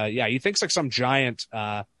 but, he thinks some giant,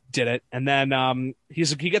 did it, and then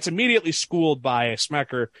he gets immediately schooled by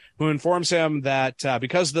Smecker, who informs him that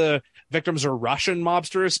because the victims are Russian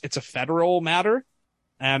mobsters, it's a federal matter,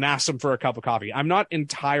 and asks him for a cup of coffee. I'm not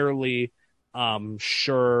entirely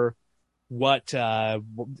sure what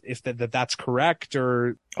if that's correct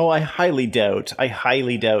or. Oh, I highly doubt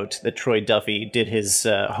that Troy Duffy did his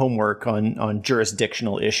homework on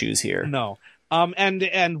jurisdictional issues here. No.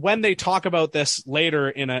 And when they talk about this later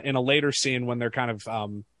in a later scene when they're kind of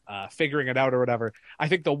figuring it out or whatever, I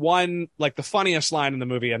think the one the funniest line in the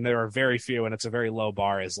movie, and there are very few and it's a very low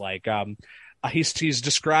bar, is he's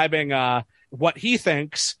describing what he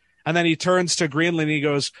thinks And then he turns to Greenland and he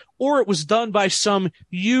goes, or it was done by some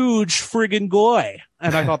huge friggin' guy.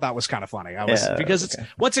 And I thought that was kind of funny. It's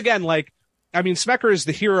once again, like, I mean, Smecker is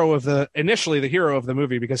initially the hero of the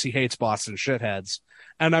movie because he hates Boston shitheads.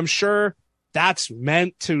 And I'm sure that's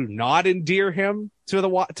meant to not endear him to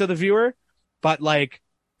the viewer. But like,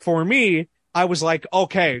 for me, I was like,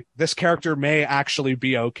 okay, this character may actually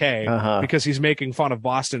be okay because he's making fun of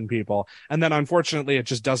Boston people. And then unfortunately, it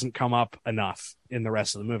just doesn't come up enough in the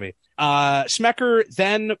rest of the movie. Smecker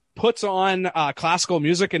then puts on classical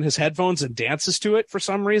music in his headphones and dances to it for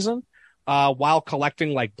some reason while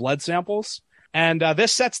collecting like blood samples. And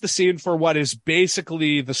this sets the scene for what is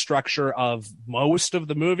basically the structure of most of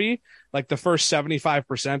the movie, like the first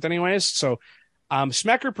 75% anyways. So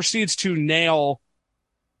Smecker proceeds to nail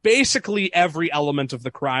basically every element of the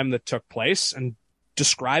crime that took place and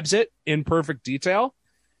describes it in perfect detail.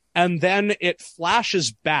 And then it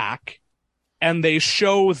flashes back and they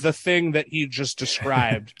show the thing that he just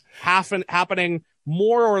described happening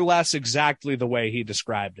more or less exactly the way he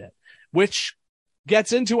described it, which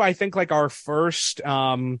gets into, I think, like our first,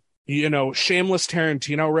 shameless Tarantino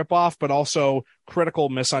ripoff, but also critical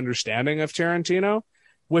misunderstanding of Tarantino,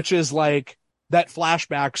 which is like that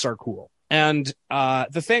flashbacks are cool. And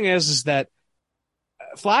the thing is that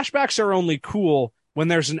flashbacks are only cool when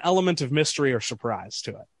there's an element of mystery or surprise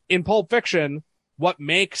to it. In Pulp Fiction, what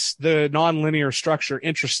makes the nonlinear structure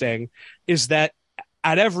interesting is that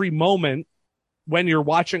at every moment when you're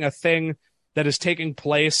watching a thing that is taking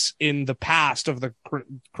place in the past of the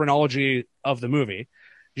chronology of the movie,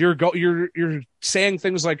 you're saying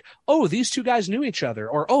things like, oh, these two guys knew each other,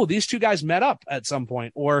 or oh, these two guys met up at some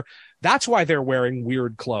point, or that's why they're wearing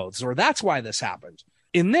weird clothes, or that's why this happened.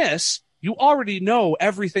 In this, you already know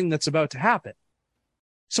everything that's about to happen.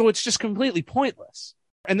 So it's just completely pointless.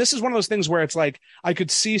 And this is one of those things where it's like, I could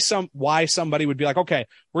see why somebody would be like, okay,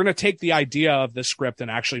 we're going to take the idea of this script and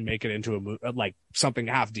actually make it into like something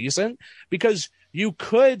half decent, because you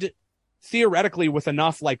could theoretically, with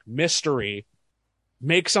enough like mystery,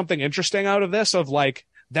 make something interesting out of this, of like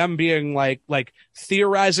them being like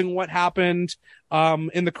theorizing what happened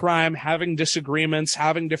in the crime, having disagreements,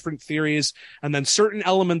 having different theories, and then certain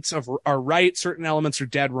elements are right, certain elements are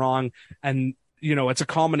dead wrong, and it's a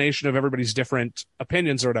combination of everybody's different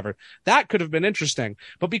opinions or whatever. That could have been interesting.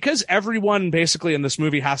 But because everyone basically in this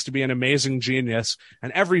movie has to be an amazing genius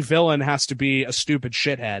and every villain has to be a stupid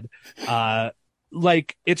shithead,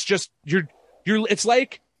 like it's just it's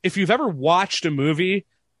like if you've ever watched a movie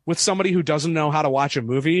with somebody who doesn't know how to watch a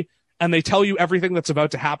movie and they tell you everything that's about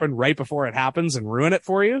to happen right before it happens and ruin it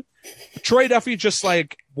for you. Troy Duffy just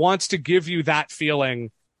like wants to give you that feeling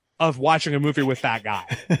of watching a movie with that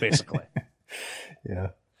guy, basically. Yeah.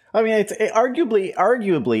 I mean, it's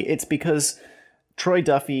arguably it's because Troy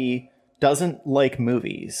Duffy doesn't like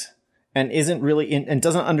movies and isn't really and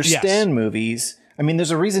doesn't understand movies. I mean,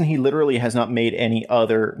 there's a reason he literally has not made any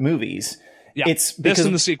other movies. Yeah, it's because, this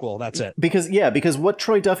and the sequel. That's it. Because what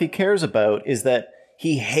Troy Duffy cares about is that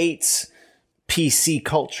he hates PC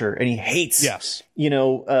culture and he hates,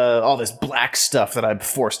 all this black stuff that I'm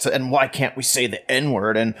forced to. And why can't we say the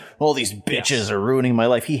N-word? And all these bitches are ruining my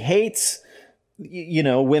life. He hates,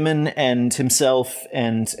 women and himself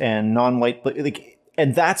and non-white,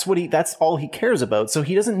 and that's all he cares about. So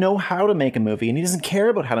he doesn't know how to make a movie, and he doesn't care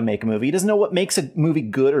about how to make a movie. He doesn't know what makes a movie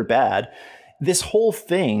good or bad. This whole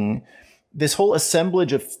thing, this whole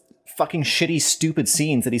assemblage of fucking shitty, stupid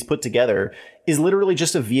scenes that he's put together is literally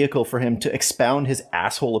just a vehicle for him to expound his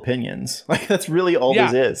asshole opinions. Like, that's really all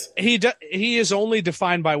this is. He is only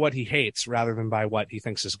defined by what he hates rather than by what he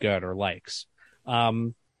thinks is good or likes.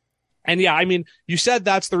 And yeah, I mean, you said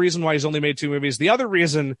that's the reason why he's only made 2 movies. The other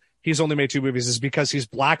reason he's only made 2 movies is because he's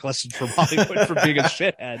blacklisted from Hollywood for being a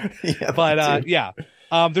shithead.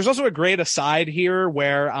 There's also a great aside here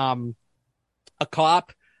where a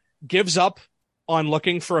cop gives up on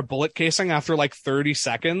looking for a bullet casing after like 30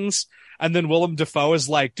 seconds. And then Willem Dafoe is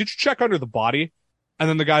like, did you check under the body? And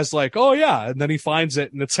then the guy's like, oh yeah. And then he finds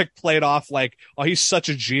it and it's like played off like, oh, he's such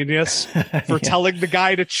a genius for telling the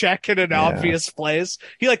guy to check in an obvious place.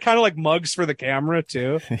 He like kind of like mugs for the camera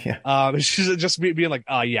too. She's just being like,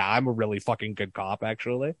 oh yeah, I'm a really fucking good cop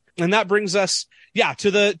actually. And that brings us,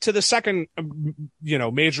 to the second,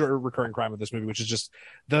 major recurring crime of this movie, which is just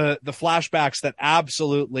the flashbacks that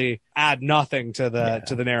absolutely add nothing to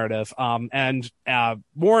the narrative. And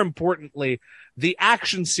more importantly, the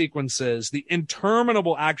action sequences, the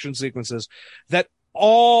interminable action sequences that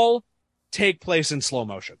all take place in slow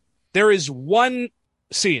motion. There is one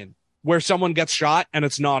scene where someone gets shot and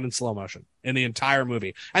it's not in slow motion in the entire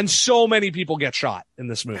movie. And so many people get shot in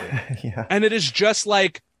this movie. And it is just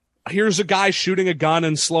like here's a guy shooting a gun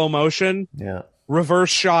in slow motion. Yeah. Reverse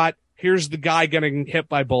shot. Here's the guy getting hit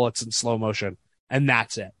by bullets in slow motion. And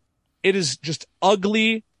that's it. It is just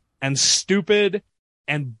ugly and stupid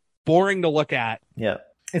and boring to look at. Yeah.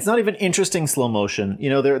 It's not even interesting slow motion.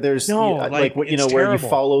 There's like where you terrible.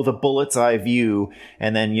 follow the bullet's eye view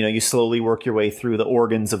and then, you slowly work your way through the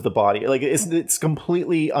organs of the body. Like it's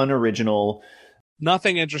completely unoriginal.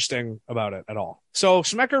 Nothing interesting about it at all. So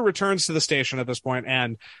Smecker returns to the station at this point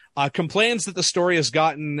and complains that the story has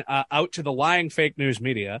gotten out to the lying fake news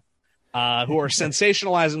media, who are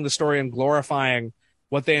sensationalizing the story and glorifying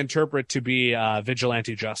what they interpret to be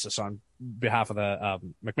vigilante justice on behalf of the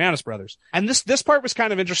McManus brothers. And this part was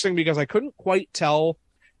kind of interesting because I couldn't quite tell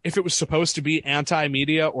if it was supposed to be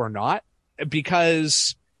anti-media or not,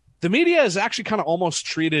 because the media is actually kind of almost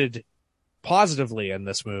treated positively in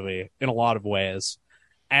this movie in a lot of ways.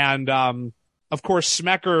 And of course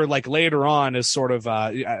Smecker, like later on, is sort of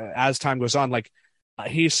as time goes on, like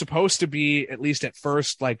he's supposed to be, at least at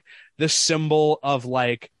first, like this symbol of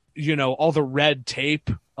like, all the red tape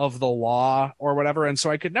of the law or whatever. And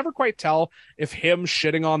so I could never quite tell if him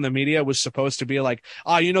shitting on the media was supposed to be like,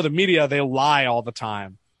 the media, they lie all the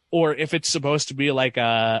time, or if it's supposed to be like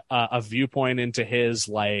a viewpoint into his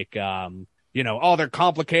like, they're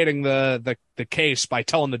complicating the case by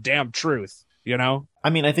telling the damn truth, I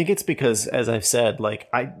mean, I think it's because, as I've said, like,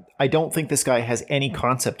 I don't think this guy has any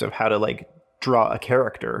concept of how to like draw a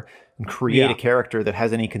character and create a character that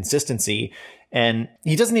has any consistency. And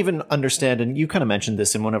he doesn't even understand, and you kind of mentioned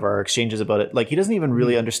this in one of our exchanges about it, like he doesn't even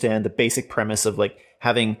really understand the basic premise of like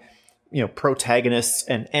having, protagonists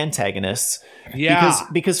and antagonists. Yeah.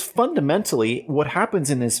 Because fundamentally what happens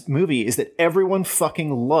in this movie is that everyone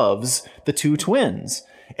fucking loves the two twins.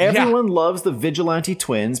 Everyone loves the vigilante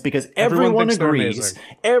twins because everyone agrees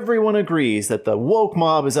that the woke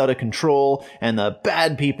mob is out of control and the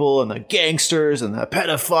bad people and the gangsters and the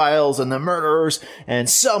pedophiles and the murderers, and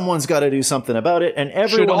someone's got to do something about it, and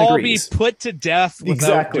everyone agrees. Should all be put to death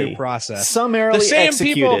without due process. Summarily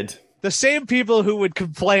executed. The same people who would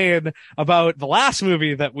complain about the last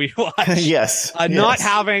movie that we watched. Not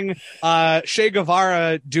having Che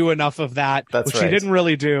Guevara do enough of that, which he didn't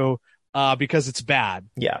really do. Because it's bad.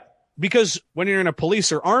 Yeah. Because when you're in a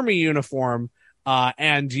police or army uniform,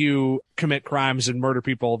 and you commit crimes and murder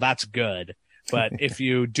people, that's good. But if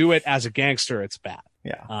you do it as a gangster, it's bad.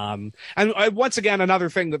 Yeah. And once again, another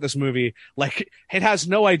thing that this movie, like, it has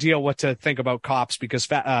no idea what to think about cops because,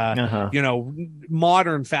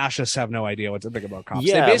 modern fascists have no idea what to think about cops.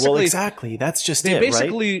 Yeah, well, exactly. That's just they it,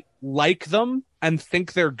 basically right? like them and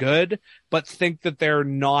think they're good, but think that they're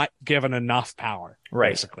not given enough power,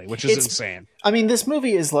 basically, which is insane. I mean, this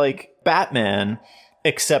movie is like Batman,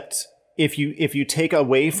 except if you take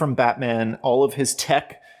away from Batman all of his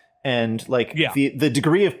tech and like the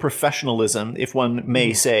degree of professionalism, if one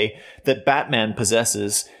may say, that Batman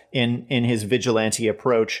possesses in his vigilante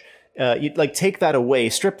approach, you like take that away,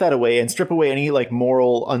 strip that away, and strip away any like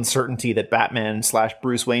moral uncertainty that Batman /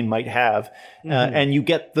 Bruce Wayne might have, and you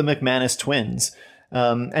get the McManus twins,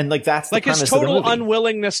 and like that's the like his total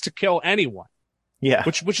unwillingness to kill anyone. Yeah,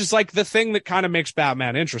 which is like the thing that kind of makes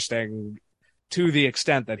Batman interesting, to the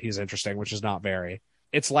extent that he's interesting, which is not very.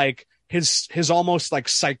 It's like his almost like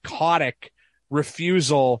psychotic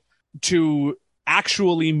refusal to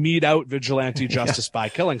actually mete out vigilante justice by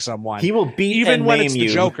killing someone. He will beat even and when maim it's you.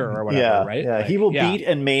 the Joker or whatever, right? Yeah, like, he will beat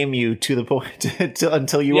and maim you to the point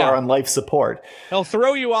until you are on life support. He'll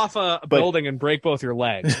throw you off a building and break both your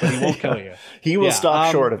legs, but he won't kill you. He will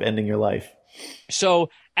stop short of ending your life. So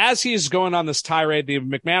as he's going on this tirade, the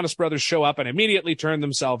McManus brothers show up and immediately turn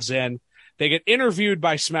themselves in. They get interviewed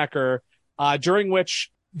by Smecker, during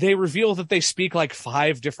which they reveal that they speak like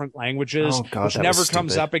 5 different languages, which never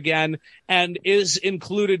comes up again, and is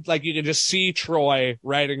included. Like, you can just see Troy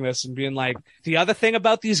writing this and being like, the other thing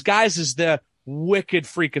about these guys is they're wicked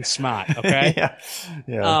freaking smart. Okay.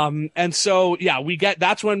 And so,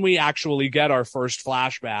 that's when we actually get our first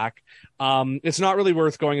flashback. It's not really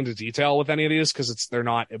worth going into detail with any of these because they're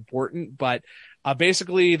not important, but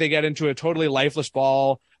basically they get into a totally lifeless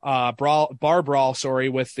bar brawl,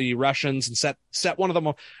 with the Russians, and set one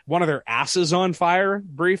of their asses on fire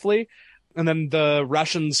briefly. And then the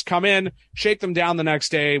Russians come in, shake them down the next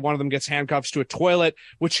day. One of them gets handcuffs to a toilet,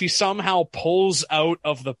 which he somehow pulls out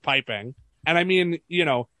of the piping. And I mean,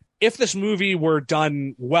 if this movie were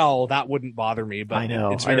done well, that wouldn't bother me. But I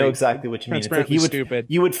know exactly what you mean. It's like stupid.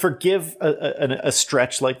 You would forgive a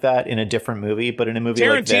stretch like that in a different movie, but in a movie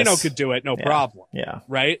like this, Tarantino could do it, no problem. Yeah,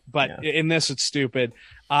 right. But in this, it's stupid.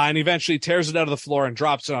 And eventually tears it out of the floor and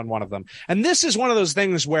drops it on one of them. And this is one of those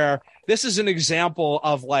things where this is an example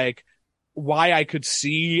of like why I could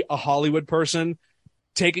see a Hollywood person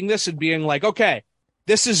taking this and being like, okay,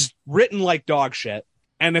 this is written like dog shit.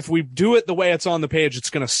 And if we do it the way it's on the page, it's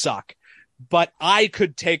going to suck. But I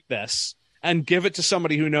could take this and give it to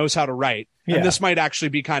somebody who knows how to write. And this might actually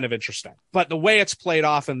be kind of interesting. But the way it's played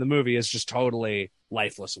off in the movie is just totally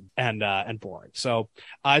lifeless and boring. So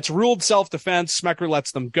it's ruled self-defense. Smecker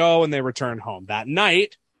lets them go and they return home. That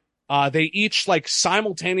night, they each like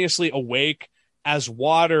simultaneously awake as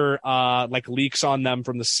water like leaks on them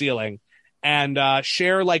from the ceiling and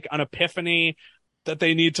share like an epiphany that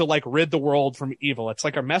they need to like rid the world from evil. It's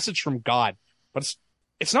like a message from God, but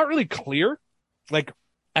it's not really clear. Like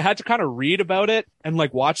I had to kind of read about it and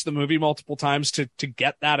like watch the movie multiple times to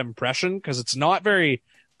get that impression, because it's not very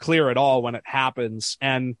clear at all when it happens.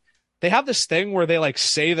 And they have this thing where they like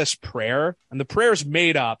say this prayer, and the prayer's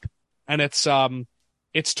made up, and it's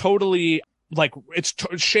totally like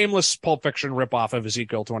shameless Pulp Fiction ripoff of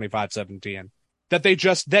Ezekiel 25:17. That they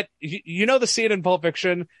just, that, you know, the scene in Pulp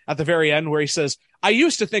Fiction at the very end where he says, I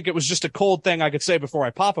used to think it was just a cold thing I could say before I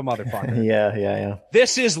pop a motherfucker. Yeah.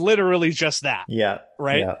 This is literally just that. Yeah.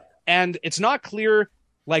 Right. Yeah. And it's not clear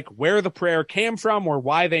like where the prayer came from or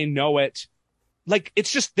why they know it. Like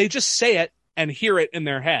it's just, they just say it and hear it in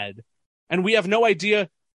their head. And we have no idea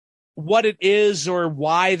what it is or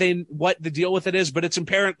why what the deal with it is, but it's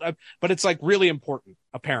apparent, but it's like really important,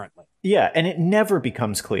 apparently. Yeah. And it never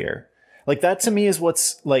becomes clear. Like that to me is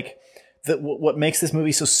what's like what makes this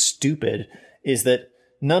movie so stupid, is that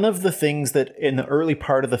none of the things that in the early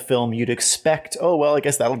part of the film you'd expect, oh, well, I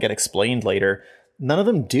guess that'll get explained later. None of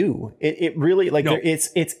them do. It really like no.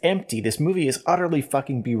 It's empty. This movie is utterly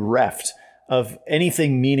fucking bereft of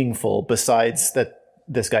anything meaningful besides that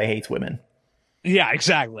this guy hates women. Yeah,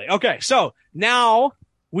 exactly. Okay. So now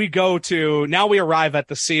we arrive at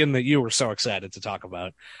the scene that you were so excited to talk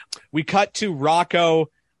about. We cut to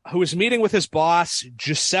Rocco, who is meeting with his boss,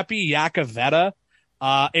 Giuseppe Iacovetta,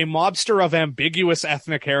 a mobster of ambiguous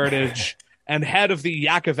ethnic heritage and head of the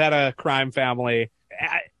Iacovetta crime family.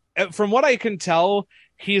 From what I can tell,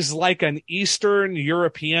 he's like an Eastern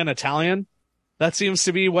European Italian. That seems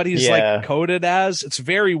to be what he's like coded as. It's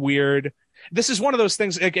very weird. This is one of those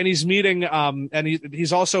things, like, and he's meeting, and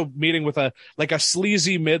he's also meeting with a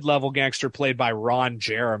sleazy mid-level gangster played by Ron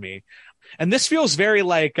Jeremy. And this feels very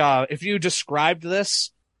like, if you described this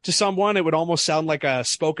to someone, it would almost sound like a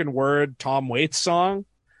spoken word Tom Waits song.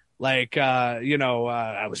 Like,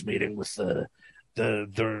 I was meeting with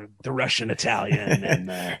the Russian Italian and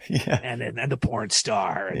and the porn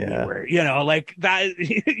star. And we were, like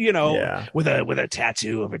that, with a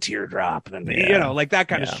tattoo of a teardrop and, like that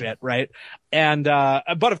kind of shit. Right. And,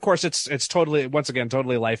 but of course it's totally, once again,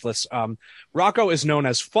 totally lifeless. Rocco is known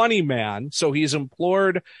as Funny Man. So he's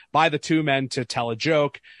implored by the two men to tell a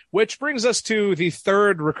joke, which brings us to the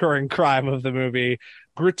third recurring crime of the movie,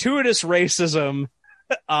 gratuitous racism.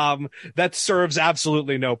 That serves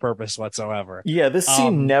absolutely no purpose whatsoever. Yeah, this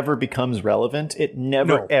scene never becomes relevant. It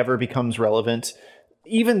never ever becomes relevant.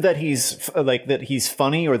 Even that he's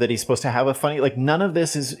funny or that he's supposed to have a funny, like none of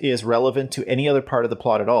this is relevant to any other part of the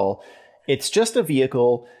plot at all. It's just a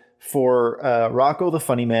vehicle for Rocco the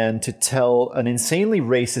Funny Man to tell an insanely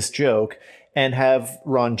racist joke and have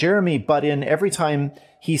Ron Jeremy butt in every time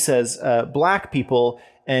he says black people.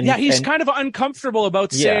 And he's kind of uncomfortable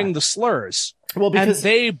about saying the slurs. Well, because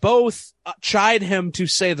they both chide him to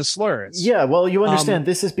say the slurs. Yeah, well, you understand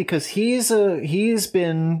this is because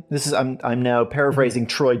I'm now paraphrasing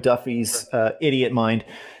Troy Duffy's idiot mind.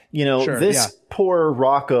 Poor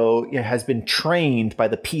Rocco has been trained by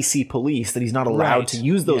the PC police that he's not allowed to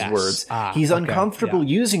use those words. He's uncomfortable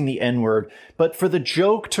using the N-word, but for the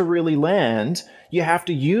joke to really land, you have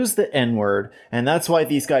to use the N-word, and that's why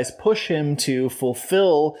these guys push him to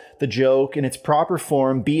fulfill the joke in its proper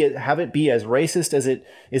form, have it be as racist as it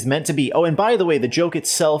is meant to be. Oh, and by the way, the joke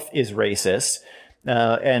itself is racist.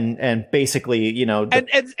 And basically, so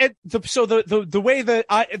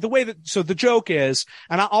the joke is,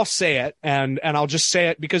 and I'll say it, and I'll just say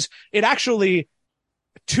it because it actually,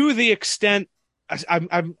 to the extent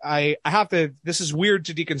I have to, this is weird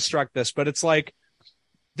to deconstruct this, but it's like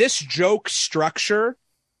this joke structure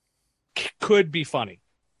could be funny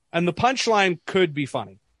and the punchline could be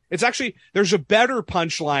funny. It's actually, there's a better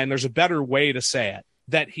punchline. There's a better way to say it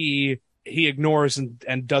that he ignores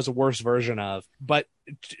and does a worse version of. But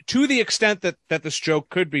to the extent that this joke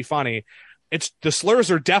could be funny, the slurs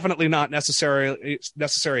are definitely not necessary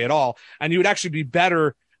at all. And you would actually be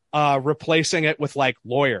better replacing it with like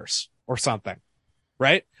lawyers or something,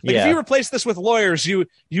 right? Like if you replace this with lawyers, you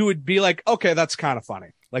would be like, okay, that's kind of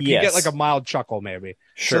funny. Like you get like a mild chuckle maybe.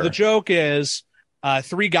 Sure. So the joke is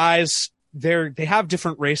three guys they have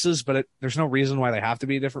different races, but there's no reason why they have to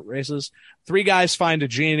be different races. 3 guys find a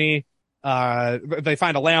genie. They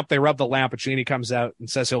find a lamp. They rub the lamp. A genie comes out and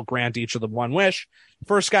says he'll grant each of them one wish.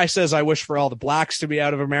 First guy says, I wish for all the blacks to be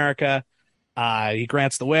out of America. He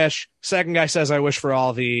grants the wish. Second guy says, I wish for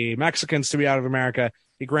all the Mexicans to be out of America.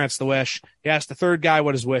 He grants the wish. He asks the third guy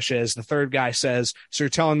what his wish is. The third guy says, so you're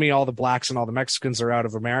telling me all the blacks and all the Mexicans are out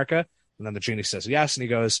of America? And then the genie says yes. And he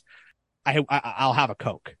goes, I'll have a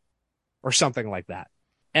Coke or something like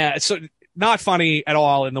that. So not funny at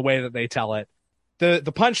all in the way that they tell it. The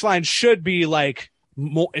punchline should be like,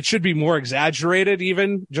 it should be more exaggerated,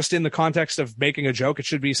 even just in the context of making a joke. It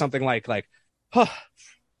should be something like,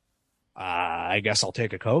 I guess I'll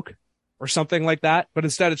take a Coke or something like that. But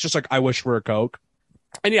instead it's just like, I wish for a Coke.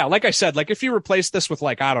 And yeah, like I said, like if you replace this with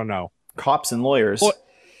like, I don't know, cops and lawyers,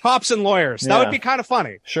 that would be kind of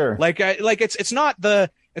funny. Sure. Like it's not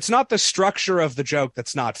the structure of the joke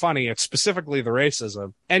that's not funny. It's specifically the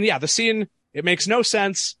racism. And yeah, the scene, it makes no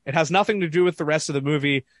sense. It has nothing to do with the rest of the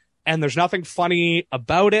movie, and there's nothing funny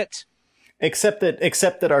about it. Except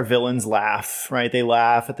that our villains laugh, right? They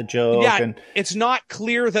laugh at the joke. Yeah, and it's not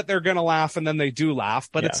clear that they're going to laugh, and then they do laugh,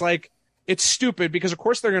 but it's like, it's stupid because of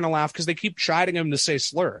course they're going to laugh because they keep chiding him to say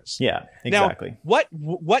slurs. Yeah, exactly. Now,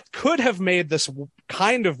 what could have made this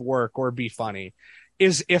kind of work or be funny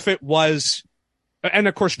is if it was, and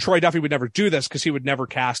of course Troy Duffy would never do this because he would never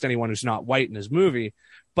cast anyone who's not white in his movie.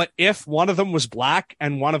 But if one of them was black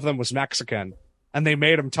and one of them was Mexican and they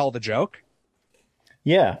made him tell the joke,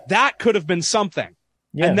 yeah, that could have been something.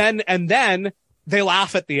 Yeah. And then they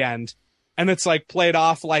laugh at the end and it's like played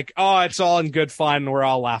off like, oh, it's all in good fun. We're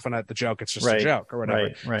all laughing at the joke. It's just a joke or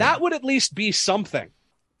whatever. Right. That would at least be something.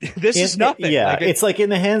 This is nothing. Yeah. It's like in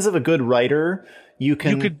the hands of a good writer, you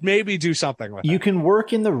could maybe do something with it. You can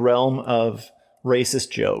work in the realm of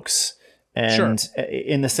racist jokes. And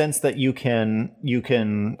in the sense that you can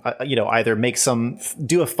either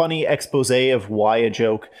do a funny expose of why a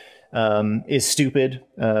joke is stupid.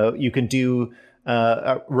 You can do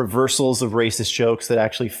reversals of racist jokes that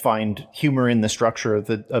actually find humor in the structure of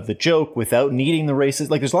the joke without needing the racist.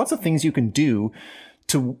 Like there's lots of things you can do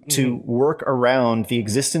to work around the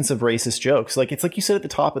existence of racist jokes. Like it's like you said at the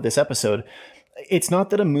top of this episode, it's not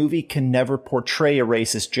that a movie can never portray a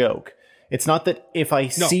racist joke. It's not that if I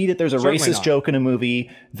see that there's a racist joke in a movie,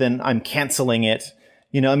 then I'm canceling it.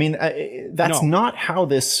 You know, I mean, that's not how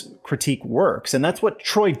this critique works. And that's what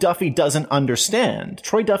Troy Duffy doesn't understand.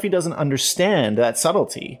 Troy Duffy doesn't understand that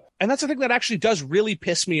subtlety. And that's the thing that actually does really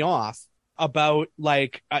piss me off about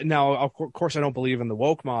like, now, of course, I don't believe in the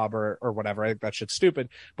woke mob or whatever. I think that shit's stupid.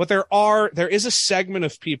 But there is a segment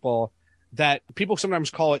of people that people sometimes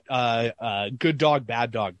call it good dog,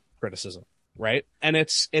 bad dog criticism. Right. And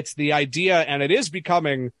it's the idea, and it is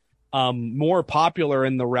becoming more popular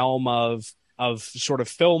in the realm of sort of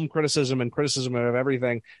film criticism and criticism of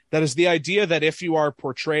everything. That is the idea that if you are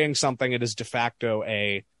portraying something, it is de facto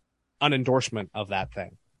an endorsement of that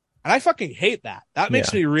thing. And I fucking hate that. That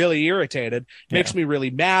makes me really irritated. Makes me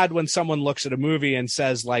really mad when someone looks at a movie and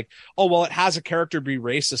says like, oh, well, it has a character be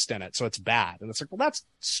racist in it, so it's bad. And it's like, well, that's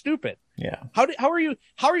stupid. Yeah. How are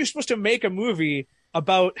you supposed to make a movie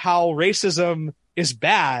about how racism is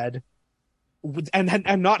bad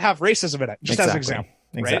and not have racism in it, just as an example.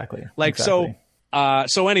 Right? Exactly. Like,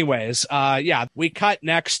 so anyways, we cut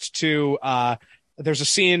next to, there's a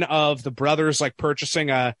scene of the brothers like purchasing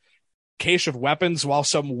a cache of weapons while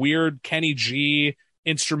some weird Kenny G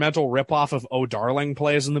instrumental ripoff of Oh Darling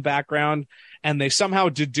plays in the background. And they somehow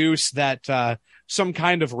deduce that, some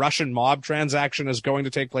kind of Russian mob transaction is going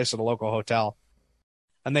to take place at a local hotel.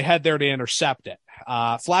 And they head there to intercept it.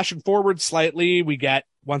 Flashing forward slightly, we get,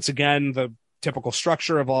 once again, the typical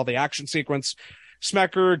structure of all the action sequence.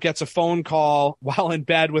 Smecker gets a phone call while in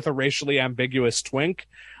bed with a racially ambiguous twink.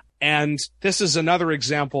 And this is another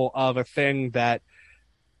example of a thing that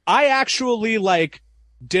I actually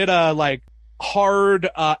did a hard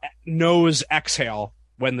nose exhale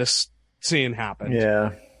when this scene happened.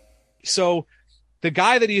 Yeah. So the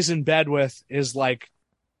guy that he's in bed with is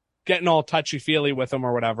getting all touchy-feely with him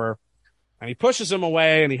or whatever. And he pushes him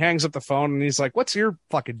away and he hangs up the phone and he's like, what's your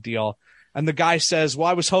fucking deal? And the guy says, well,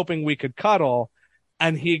 I was hoping we could cuddle.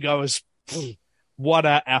 And he goes, what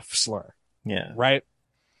a F slur. Yeah. Right.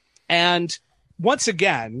 And once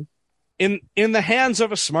again, in the hands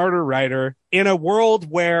of a smarter writer, in a world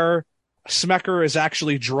where Smecker is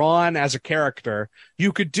actually drawn as a character,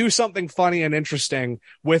 you could do something funny and interesting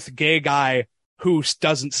with gay guy who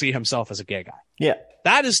doesn't see himself as a gay guy. Yeah.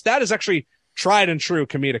 That is actually tried and true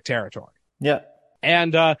comedic territory. Yeah.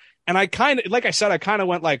 And I kind of, like I said, I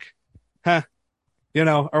went like, huh,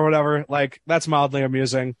 or whatever. Like, that's mildly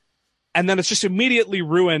amusing. And then it's just immediately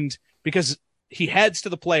ruined because he heads to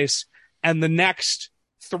the place and the next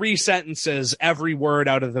 3 sentences, every word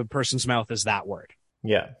out of the person's mouth is that word.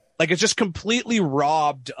 Yeah. Like it's just completely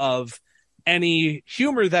robbed of any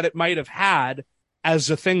humor that it might have had as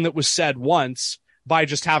a thing that was said once by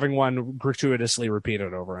just having one gratuitously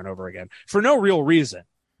repeated over and over again for no real reason,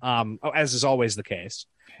 as is always the case.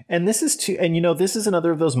 And this is this is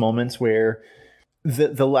another of those moments where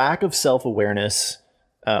the lack of self-awareness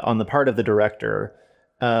on the part of the director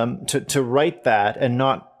to write that and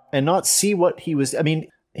not see what he was. I mean,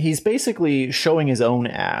 he's basically showing his own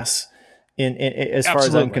ass in as far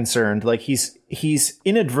as I'm concerned. Like he's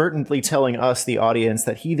inadvertently telling us, the audience,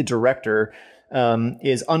 that he, the director,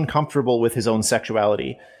 is uncomfortable with his own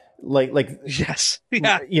sexuality. Like yes,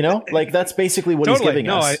 yeah, like that's basically what he's giving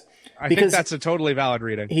us. I think that's a totally valid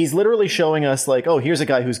reading. He's literally showing us like, oh, here's a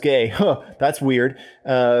guy who's gay. Huh, that's weird.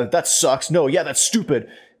 That sucks. No, yeah, that's stupid.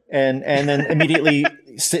 And then immediately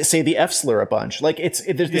say the F slur a bunch. Like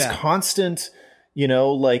there's this constant,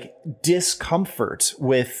 like discomfort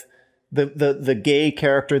with the gay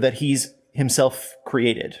character that he's himself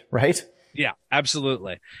created. Right. Yeah,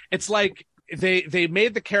 absolutely. It's like they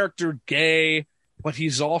made the character gay, but he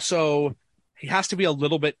has to be a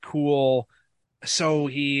little bit cool. So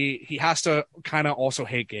he has to kind of also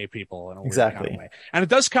hate gay people in a weird kind of way. And it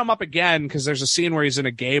does come up again because there's a scene where he's in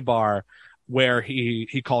a gay bar where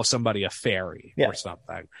he calls somebody a fairy or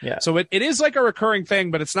something. Yeah. So it is like a recurring thing,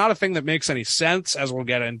 but it's not a thing that makes any sense, as we'll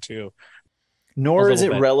get into. Nor is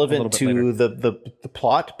it relevant to the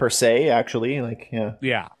plot per se, actually.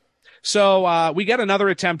 Yeah. So we get another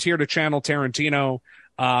attempt here to channel Tarantino.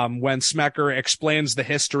 When Smecker explains the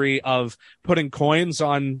history of putting coins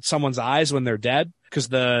on someone's eyes when they're dead, because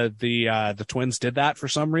the twins did that for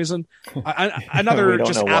some reason. Another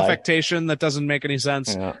just affectation that doesn't make any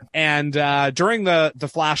sense. Yeah. And during the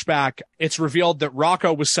flashback, it's revealed that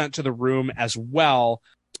Rocco was sent to the room as well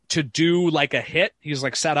to do like a hit. He's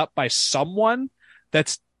like set up by someone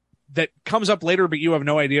that comes up later, but you have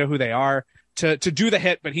no idea who they are to do the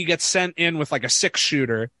hit. But he gets sent in with like a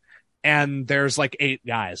 6-shooter. And there's like 8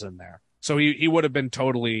 guys in there. So he would have been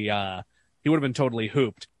totally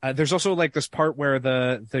hooped. There's also like this part where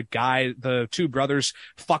the 2 brothers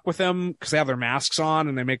fuck with him because they have their masks on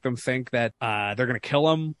and they make them think that they're going to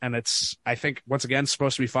kill him. And it's, I think, once again,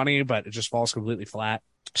 supposed to be funny, but it just falls completely flat.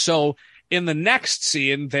 So in the next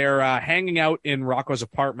scene, they're hanging out in Rocco's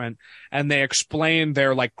apartment and they explain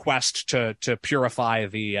their like quest to purify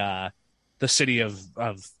the city of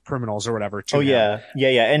criminals or whatever. Yeah.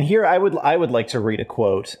 And here I would like to read a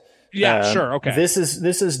quote. Yeah, sure. Okay. This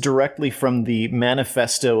is directly from the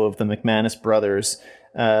manifesto of the McManus brothers.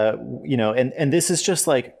 And this is just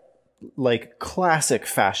like classic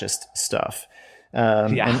fascist stuff.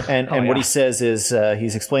 What he says is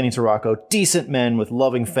he's explaining to Rocco, decent men with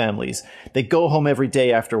loving families. They go home every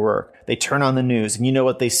day after work. They turn on the news, and you know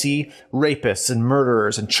what they see? Rapists and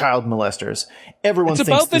murderers and child molesters. Everyone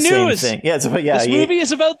thinks the same thing. Yeah, this movie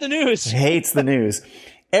is about the news. Hates the news.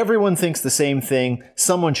 Everyone thinks the same thing.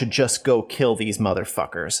 Someone should just go kill these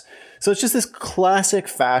motherfuckers. So it's just this classic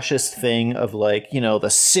fascist thing of like, the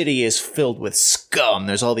city is filled with scum.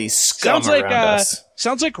 There's all these scum around us.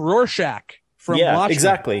 Sounds like Rorschach. From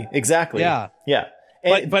Watchmen. Exactly. Yeah.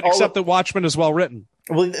 But except that Watchmen is well written.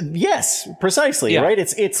 Well, yes, precisely. Yeah. Right.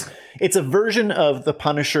 It's a version of the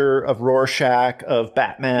Punisher, of Rorschach, of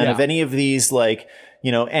Batman, of any of these like,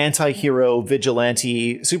 anti-hero,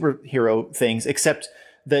 vigilante, superhero things, except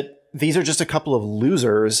that these are just a couple of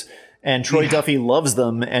losers. And Troy Duffy loves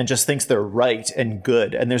them and just thinks they're right and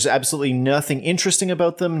good. And there's absolutely nothing interesting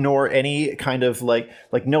about them, nor any kind of like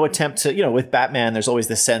no attempt to, with Batman, there's always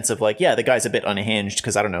this sense of like, the guy's a bit unhinged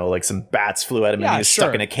because I don't know, like some bats flew at him and he was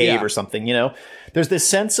stuck in a cave or something, There's this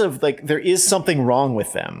sense of like, there is something wrong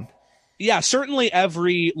with them. Yeah, certainly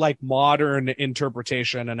every like modern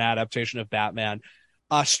interpretation and adaptation of Batman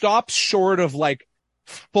stops short of like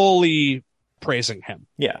fully praising him.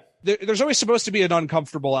 Yeah. There's always supposed to be an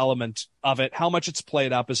uncomfortable element of it. How much it's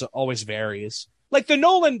played up is always varies. Like the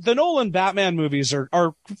Nolan Batman movies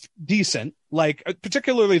are decent. Like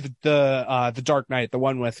particularly the Dark Knight, the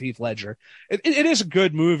one with Heath Ledger. It is a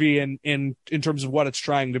good movie in terms of what it's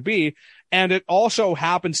trying to be, and it also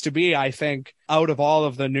happens to be, I think, out of all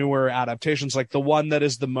of the newer adaptations, like the one that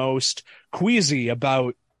is the most queasy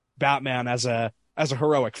about Batman as a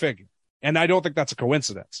heroic figure. And I don't think that's a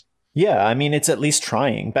coincidence. Yeah, I mean, it's at least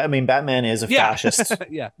trying. I mean, Batman is a fascist.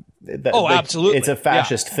 Yeah. Absolutely. It's a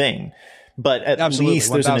fascist thing. But at least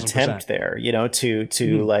there's 1000%. An attempt there,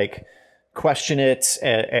 to like question it,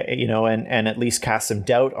 and at least cast some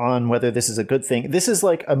doubt on whether this is a good thing. This is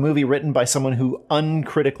like a movie written by someone who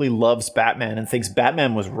uncritically loves Batman and thinks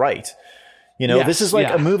Batman was right. Yes, this is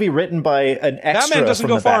like a movie written by an extra. Batman doesn't from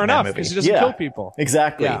go the far Batman enough movie. because he doesn't kill people.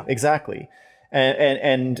 Exactly.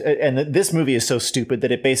 And this movie is so stupid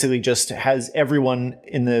that it basically just has everyone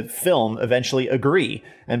in the film eventually agree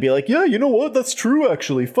and be like, yeah, you know what? That's true.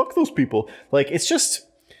 Actually, fuck those people. Like, it's just,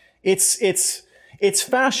 it's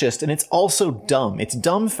fascist, and it's also dumb. It's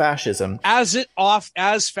dumb fascism, as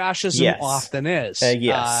fascism often is.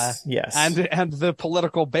 Yes, and the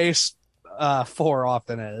political base for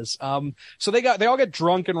often is. So they all get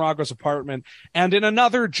drunk in Rocco's apartment, and in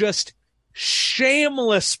another just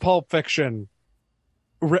shameless Pulp Fiction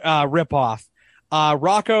ripoff,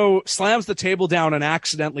 Rocco slams the table down and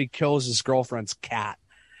accidentally kills his girlfriend's cat.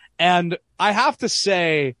 And I have to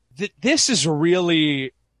say that this is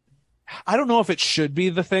really, I don't know if it should be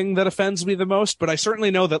the thing that offends me the most, but I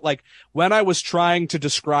certainly know that, like, when I was trying to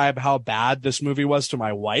describe how bad this movie was to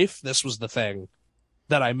my wife, this was the thing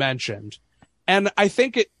that I mentioned. And I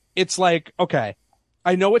think it's like, okay,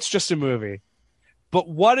 I know it's just a movie, but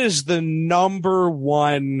what is the number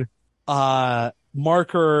one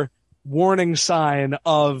marker warning sign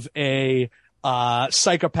of a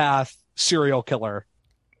psychopath serial killer?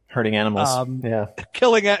 Hurting animals.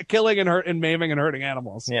 Killing and maiming and hurting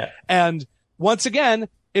animals. Yeah. And once again,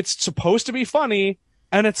 it's supposed to be funny,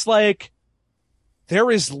 and it's like,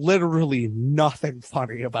 there is literally nothing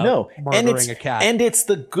funny about murdering a cat. And it's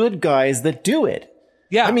the good guys that do it.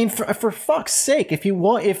 Yeah. I mean, for fuck's sake,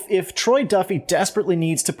 if Troy Duffy desperately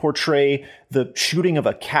needs to portray the shooting of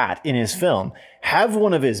a cat in his film, have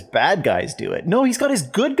one of his bad guys do it. No, he's got his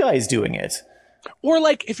good guys doing it. Or,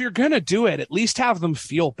 like, if you're gonna do it, at least have them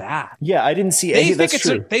feel bad. Yeah, I didn't see any. That's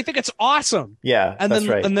true. They think it's awesome. Yeah, and that's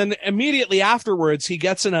right. And then immediately afterwards, he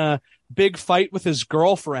gets in a big fight with his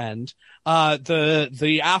girlfriend.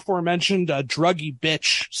 The aforementioned druggy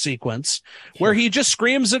bitch sequence, where he just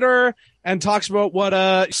screams at her and talks about what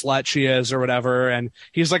a slut she is or whatever. And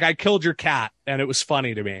he's like, I killed your cat, and it was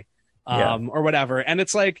funny to me. Or whatever. And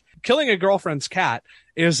it's like, killing a girlfriend's cat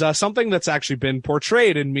is something that's actually been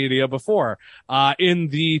portrayed in media before. In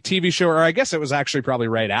the TV show, or I guess it was actually probably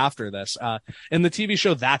right after this, in the TV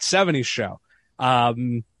show That 70s Show,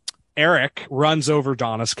 Eric runs over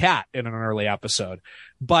Donna's cat in an early episode.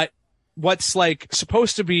 But what's, like,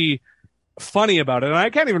 supposed to be funny about it, and I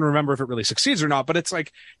can't even remember if it really succeeds or not, but it's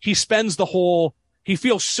like, he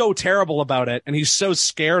feels so terrible about it, and he's so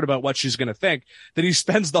scared about what she's going to think, that he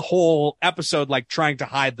spends the whole episode, like, trying to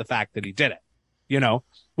hide the fact that he did it,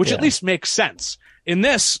 which at least makes sense. In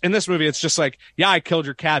this movie, it's just like, yeah, I killed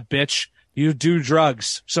your cat, bitch. You do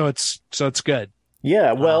drugs. So it's good.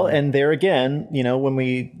 Yeah. Well, and there again,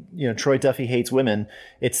 when Troy Duffy hates women,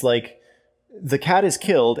 it's like, the cat is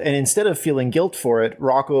killed, and instead of feeling guilt for it,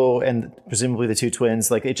 Rocco and presumably the two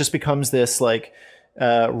twins, like, it just becomes this, like,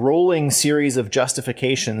 rolling series of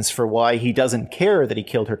justifications for why he doesn't care that he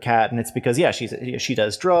killed her cat. And it's because, she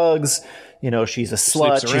does drugs, she's a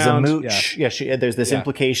slut, she's a mooch. There's this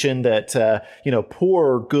implication that,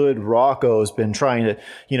 poor good Rocco's been trying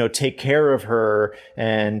to, take care of her,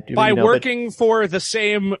 and by working for the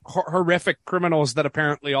same horrific criminals that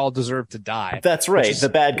apparently all deserve to die. That's right. The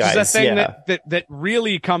bad guys. Which is a thing that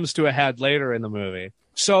really comes to a head later in the movie.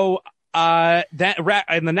 So, in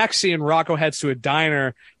the next scene, Rocco heads to a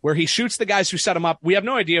diner where he shoots the guys who set him up. We have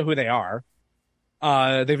no idea who they are.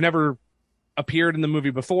 They've never appeared in the movie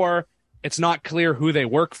before. It's not clear who they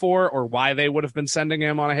work for or why they would have been sending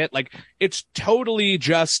him on a hit. Like, it's totally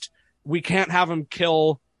just, we can't have him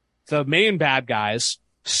kill the main bad guys,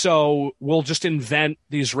 so we'll just invent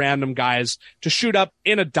these random guys to shoot up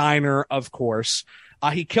in a diner, of course.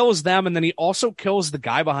 He kills them, and then he also kills the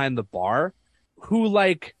guy behind the bar who,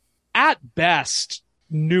 like, at best,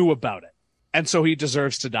 knew about it. And so he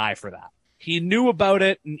deserves to die for that. He knew about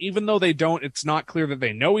it, and even though it's not clear that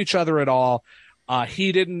they know each other at all,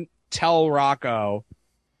 he didn't tell Rocco,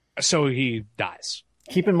 so he dies.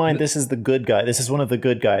 Keep in mind, this is the good guy. This is one of the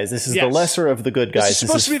good guys. This is the lesser of the good guys.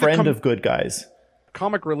 This is friend of good guys.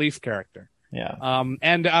 Comic relief character. Yeah.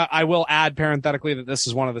 And I will add parenthetically that this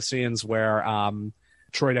is one of the scenes where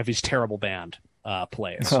Troy Duffy's terrible band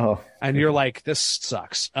plays. And you're like, this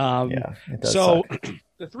sucks. Yeah, it does so suck.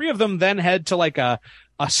 The three of them then head to, like, a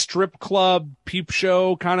strip club, peep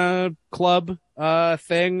show kind of club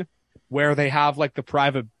thing, where they have, like, the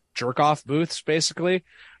private jerk-off booths, basically,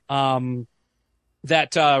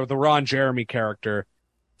 that the Ron Jeremy character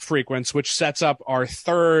frequents, which sets up our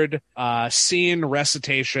third scene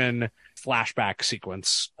recitation flashback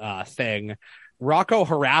sequence thing. Rocco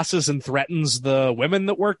harasses and threatens the women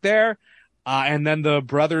that work there, And then the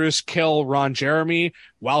brothers kill Ron Jeremy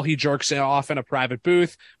while he jerks off in a private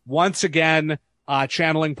booth. Once again,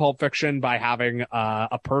 channeling Pulp Fiction by having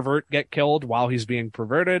a pervert get killed while he's being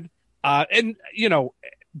perverted. And, you know,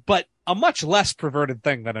 but a much less perverted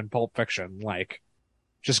thing than in Pulp Fiction, like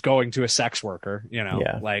just going to a sex worker, you know,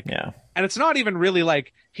 and it's not even really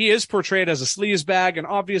like he is portrayed as a sleazebag. And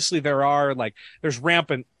obviously there's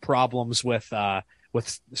rampant problems with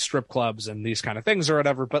strip clubs and these kind of things or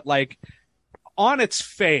whatever. But like on its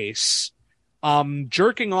face,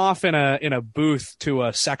 jerking off in a booth to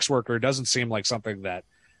a sex worker doesn't seem like something that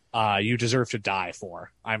you deserve to die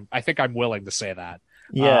for. I think I'm willing to say that.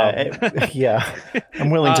 Yeah, I'm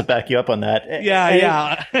willing to back you up on that.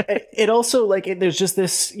 It also there's just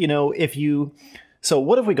this, you know, so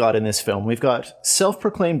what have we got in this film? We've got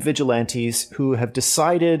self-proclaimed vigilantes who have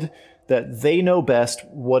decided that they know best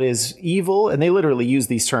what is evil, and they literally use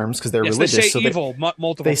these terms because they're religious. They say evil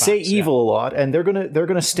multiple times. They say evil a lot, and they're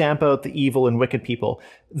gonna stamp out the evil and wicked people.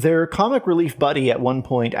 Their comic relief buddy at one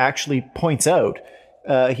point actually points out,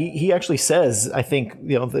 he actually says, I think,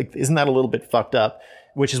 you know, isn't that a little bit fucked up?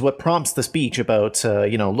 Which is what prompts the speech about,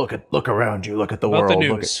 you know, look around you, look at the world. The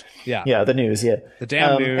news. The news. Yeah, the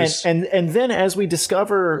damn news. And then as we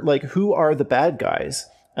discover like who are the bad guys,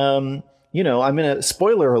 you know, I'm gonna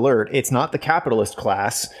spoiler alert. It's not the capitalist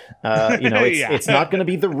class. You know, it's not going to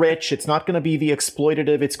be the rich. It's not going to be the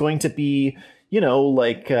exploitative. It's going to be, you know,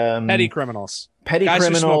 like petty criminals. Petty guys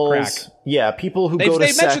criminals. Who smoke crack. Yeah, people who go to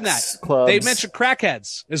sex clubs. They mentioned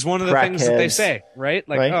crackheads is one of the things that they say, right?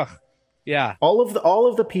 Like, right? Ugh. Yeah. All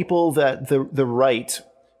of the people that the right,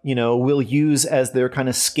 you know, will use as their kind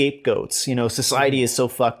of scapegoats. You know, society is so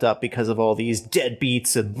fucked up because of all these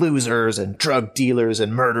deadbeats and losers and drug dealers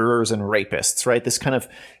and murderers and rapists, right? This kind of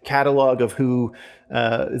catalog of who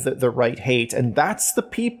the right hate. And that's the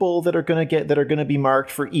people that are going to be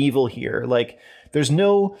marked for evil here. Like,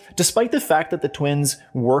 despite the fact that the twins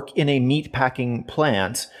work in a meatpacking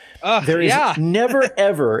plant, there is never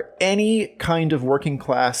ever any kind of working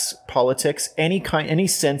class politics, any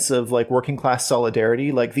sense of like working class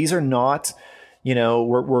solidarity. Like, these are not, you know,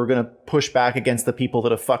 we're going to push back against the people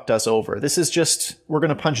that have fucked us over. This is just, we're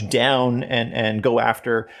going to punch down and go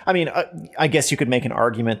after. I mean, I guess you could make an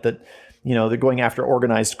argument that, you know, they're going after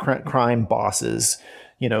organized crime bosses,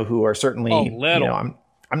 you know, who are certainly, you know,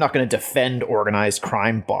 I'm not going to defend organized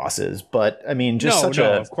crime bosses, but I mean, just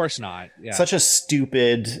of course not. Yeah. Such a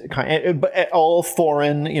stupid kind, but all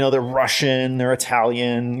foreign, you know, they're Russian, they're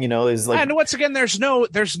Italian, you know, is like, and once again, there's no,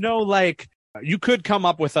 like, you could come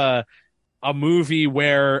up with a movie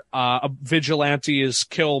where vigilantes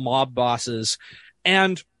kill mob bosses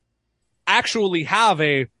and actually have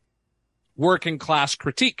a working class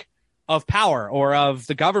critique of power or of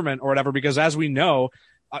the government or whatever, because as we know,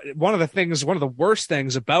 one of the worst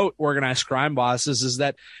things about organized crime bosses is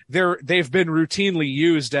that they've been routinely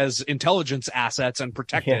used as intelligence assets and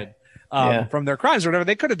protected from their crimes or whatever.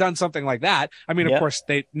 They could have done something like that. I mean, of course,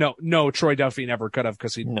 Troy Duffy never could have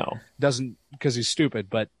because he's stupid.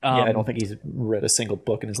 But I don't think he's read a single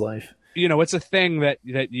book in his life. You know, it's a thing that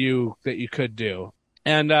you could do.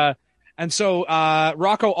 And so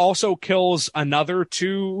Rocco also kills another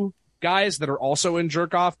two guys that are also in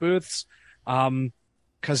jerk off booths.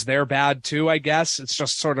 Because they're bad too, I guess. It's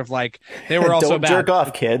just sort of like they were also don't bad. Jerk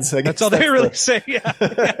off, kids. That's all they really say. Yeah.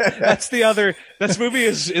 That's the other. This movie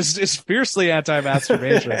is fiercely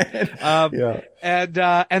anti-masturbation.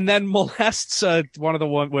 And then molests one of the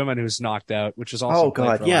women who's knocked out, which is also. Oh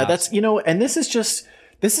god, yeah. That's, you know, and this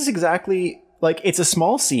is exactly like, it's a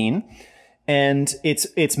small scene. And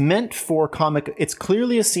it's meant for comic. It's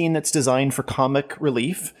clearly a scene that's designed for comic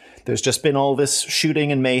relief. There's just been all this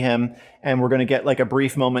shooting and mayhem, and we're going to get like a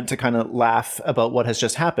brief moment to kind of laugh about what has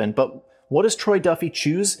just happened. But what does Troy Duffy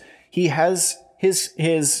choose? He has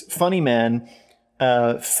his funny man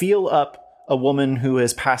feel up a woman who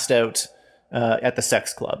has passed out at the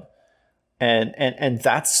sex club. And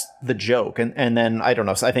that's the joke. And then, I don't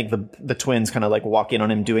know, so I think the twins kind of like walk in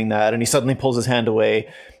on him doing that, and he suddenly pulls his hand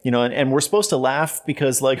away, you know, and we're supposed to laugh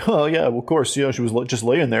because like, oh yeah, well, of course, yeah, she was just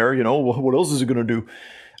laying there, you know, what else is he going to do?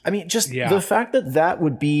 I mean, just the fact that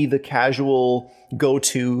would be the casual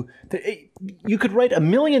go-to, you could write a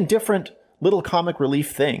million different little comic relief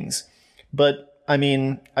things, but I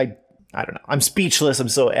mean, I don't know. I'm speechless. I'm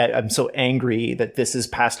so angry that this is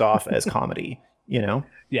passed off as comedy, you know?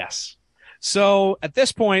 Yes. So at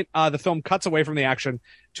this point, the film cuts away from the action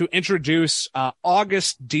to introduce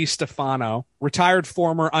August DiStefano, retired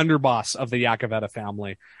former underboss of the Iacovetta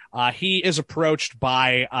family. He is approached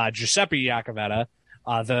by Giuseppe Iacovetta,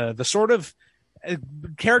 the sort of a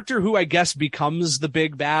character who I guess becomes the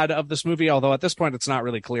big bad of this movie, although at this point it's not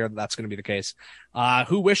really clear that that's going to be the case,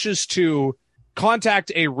 who wishes to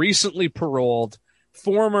contact a recently paroled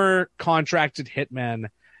former contracted hitman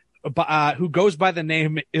who goes by the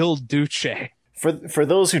name Il Duce. For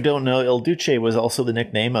those who don't know, Il Duce was also the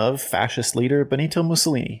nickname of fascist leader Benito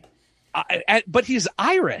Mussolini. But he's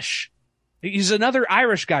Irish. He's another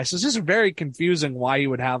Irish guy, so this is very confusing why he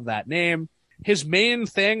would have that name. His main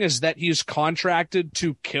thing is that he's contracted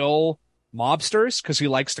to kill mobsters because he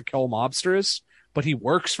likes to kill mobsters, but he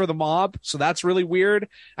works for the mob. So that's really weird.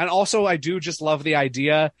 And also I do just love the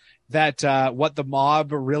idea that what the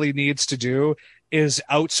mob really needs to do is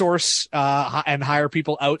outsource and hire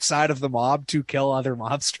people outside of the mob to kill other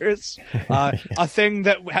mobsters. A thing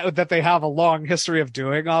that they have a long history of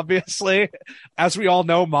doing, obviously. As we all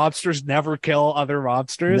know, mobsters never kill other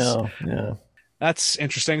mobsters. No. That's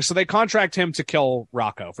interesting. So they contract him to kill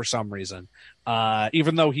Rocco for some reason,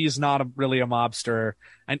 even though he's not really a mobster,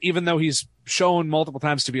 and even though he's shown multiple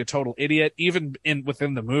times to be a total idiot, even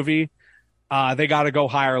within the movie, they got to go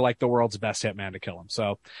hire like the world's best hitman to kill him.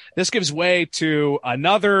 So this gives way to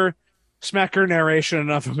another Smecker narration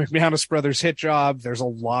of a McManus Brothers hit job. There's a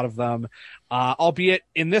lot of them, albeit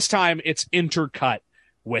in this time it's intercut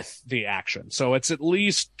with the action, so it's at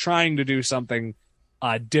least trying to do something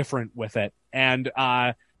different with it. And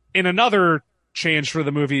in another change for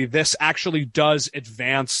the movie, this actually does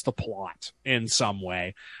advance the plot in some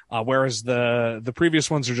way, whereas the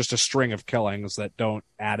previous ones are just a string of killings that don't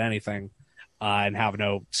add anything and have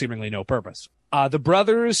seemingly no purpose. The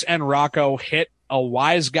brothers and Rocco hit a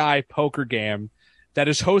wise guy poker game that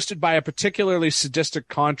is hosted by a particularly sadistic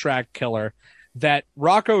contract killer that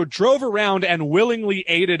Rocco drove around and willingly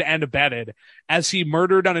aided and abetted as he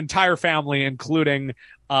murdered an entire family, including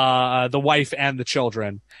the wife and the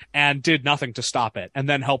children, and did nothing to stop it, and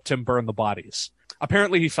then helped him burn the bodies.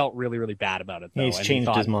 Apparently he felt really, really bad about it, though. He's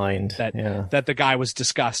changed his mind. That the guy was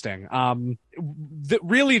disgusting.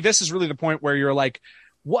 Really, this is really the point where you're like,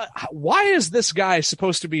 why is this guy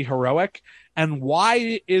supposed to be heroic? And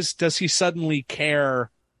why does he suddenly care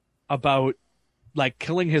about like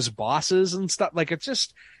killing his bosses and stuff? Like,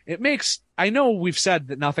 I know we've said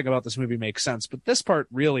that nothing about this movie makes sense, but this part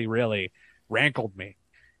really, really rankled me.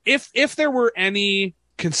 If there were any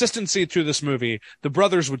consistency through this movie, the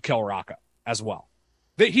brothers would kill Rocco as well.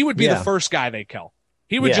 He would be the first guy they kill.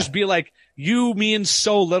 He would just be like, you mean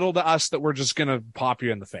so little to us that we're just going to pop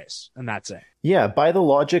you in the face. And that's it. Yeah. By the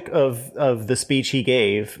logic of the speech he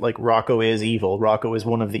gave, like, Rocco is evil. Rocco is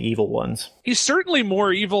one of the evil ones. He's certainly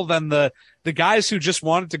more evil than the guys who just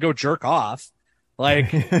wanted to go jerk off.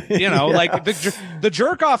 Like, like the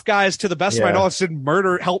jerk off guys, to the best of my knowledge,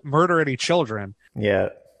 didn't help murder any children. Yeah.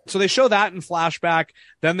 So they show that in flashback.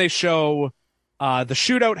 Then they show the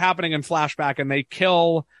shootout happening in flashback, and they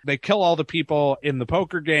kill all the people in the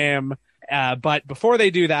poker game. But before they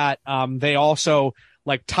do that, they also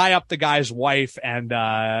like tie up the guy's wife and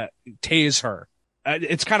tase her.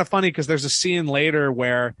 It's kind of funny because there's a scene later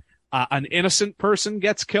where an innocent person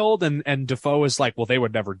gets killed, and Defoe is like, well, they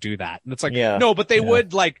would never do that. And it's like, no, but they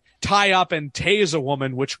would like tie up and tase a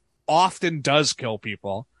woman, which often does kill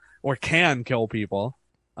people or can kill people.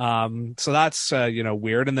 So that's,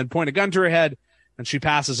 weird. And then point a gun to her head and she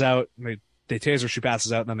passes out. They tase her, she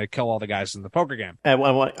passes out, and then they kill all the guys in the poker game. I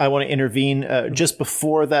want to intervene just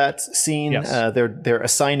before that scene. Yes. They're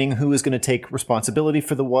assigning who is going to take responsibility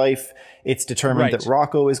for the wife. It's determined that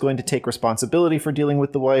Rocco is going to take responsibility for dealing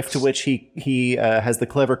with the wife, to which he has the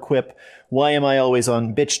clever quip, "Why am I always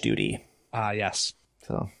on bitch duty?" Yes.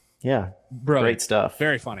 So, yeah. Brilliant. Great stuff.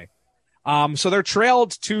 Very funny. So they're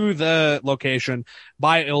trailed to the location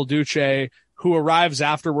by Il Duce, who arrives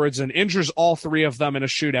afterwards and injures all three of them in a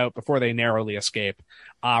shootout before they narrowly escape.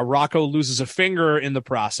 Rocco loses a finger in the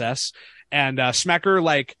process, and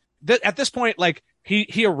Smecker, at this point,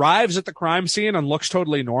 he arrives at the crime scene and looks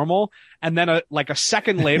totally normal, and then a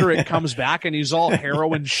second later it comes back and he's all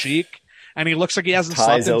heroin chic, and he looks like he hasn't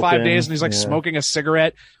slept in 5 days, and he's smoking a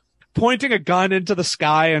cigarette, pointing a gun into the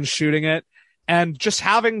sky and shooting it, and just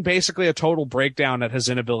having basically a total breakdown at his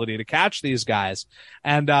inability to catch these guys.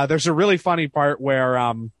 And there's a really funny part where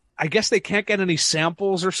I guess they can't get any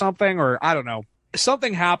samples or something, or I don't know.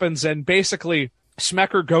 Something happens, and basically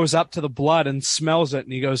Smecker goes up to the blood and smells it,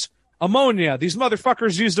 and he goes, "Ammonia. These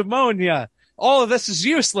motherfuckers used ammonia. All of this is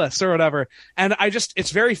useless," or whatever. And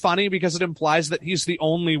it's very funny because it implies that he's the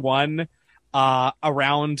only one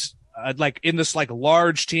around in this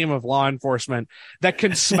large team of law enforcement that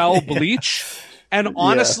can smell bleach. And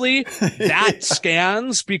honestly, that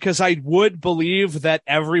scans because I would believe that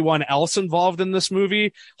everyone else involved in this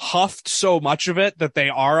movie huffed so much of it that they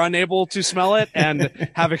are unable to smell it and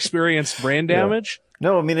have experienced brain damage.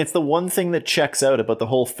 No, I mean, it's the one thing that checks out about the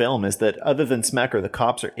whole film is that other than Smecker, the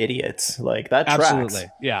cops are idiots. Like, that tracks. Absolutely.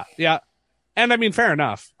 Yeah. Yeah. And I mean, fair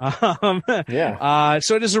enough. So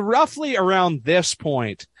it is roughly around this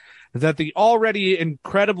point that the already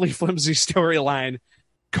incredibly flimsy storyline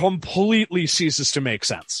completely ceases to make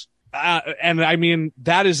sense. And I mean,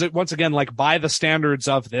 that is, once again, like by the standards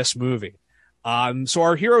of this movie. So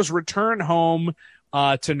our heroes return home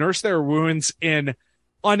to nurse their wounds in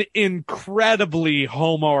an incredibly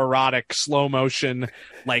homoerotic slow motion,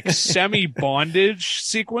 like semi-bondage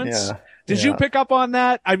sequence. Yeah. Did you pick up on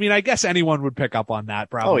that? I mean, I guess anyone would pick up on that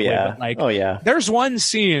probably. But there's one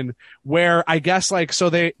scene where I guess like, so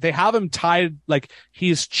they have him tied, like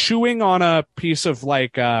he's chewing on a piece of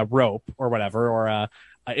like rope or whatever, or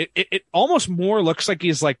it almost more looks like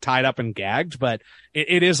he's like tied up and gagged, but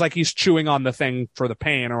it is like he's chewing on the thing for the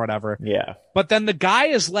pain or whatever. Yeah. But then the guy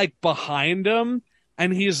is like behind him.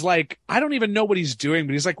 And he's like, I don't even know what he's doing,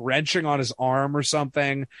 but he's like wrenching on his arm or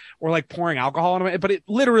something, or like pouring alcohol on him. But it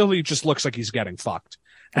literally just looks like he's getting fucked.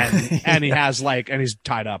 And, and he has like, and he's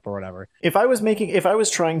tied up or whatever. If I was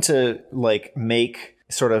trying to like make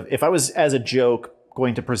sort of, if I was as a joke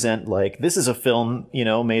going to present like, this is a film, you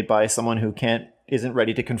know, made by someone who isn't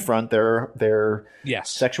ready to confront their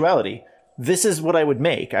sexuality. This is what I would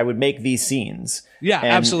make. I would make these scenes. Yeah,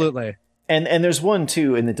 absolutely. And there's one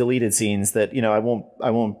too in the deleted scenes that, you know, I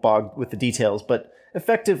won't bog with the details, but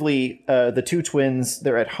effectively the two twins,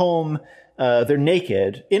 they're at home, they're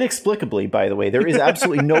naked, inexplicably, by the way. There is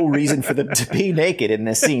absolutely no reason for them to be naked in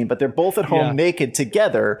this scene, but they're both at home naked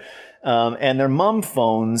together, and their mom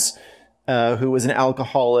phones, who was an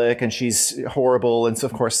alcoholic, and she's horrible. And so,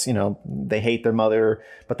 of course, you know, they hate their mother,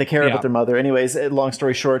 but they care about their mother. Anyways, long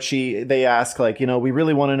story short, they ask, like, you know, we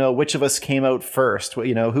really want to know which of us came out first,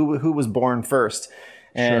 you know, who was born first.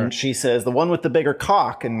 And she says, the one with the bigger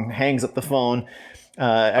cock, and hangs up the phone.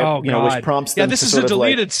 Which prompts them. This is a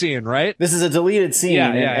deleted scene, right? This is a deleted scene,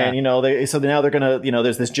 and you know, now they're gonna, you know,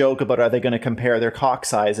 there's this joke about, are they going to compare their cock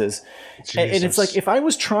sizes? And it's like, if I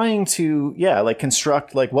was trying to, like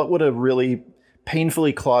construct, like, what would a really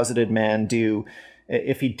painfully closeted man do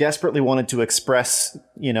if he desperately wanted to express,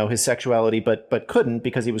 you know, his sexuality, but couldn't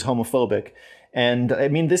because he was homophobic? And I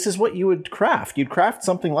mean, this is what you would craft. You'd craft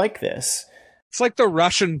something like this. It's like the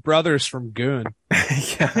Russian brothers from Goon.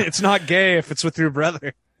 It's not gay if it's with your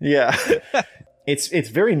brother. Yeah. It's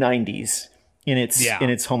very 90s in its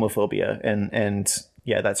homophobia and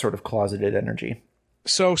that sort of closeted energy.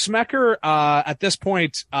 So Smecker at this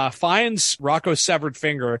point finds Rocco's severed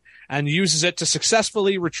finger and uses it to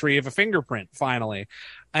successfully retrieve a fingerprint finally.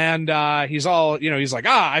 And he's all, you know, he's like,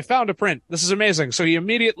 I found a print. This is amazing. So he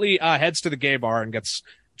immediately heads to the gay bar and gets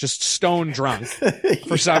just stone drunk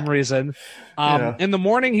for some reason. In the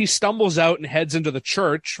morning, he stumbles out and heads into the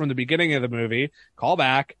church from the beginning of the movie, call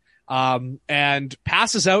back, and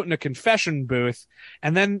passes out in a confession booth.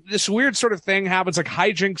 And then this weird sort of thing happens, like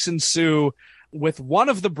hijinks ensue with one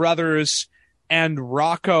of the brothers and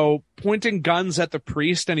Rocco pointing guns at the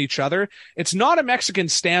priest and each other. It's not a Mexican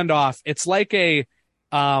standoff. It's like a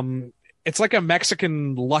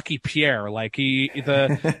Mexican Lucky Pierre. Like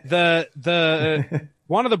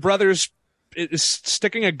one of the brothers is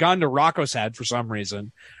sticking a gun to Rocco's head for some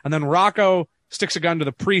reason. And then Rocco sticks a gun to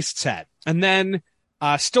the priest's head. And then,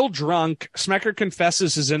 still drunk, Smecker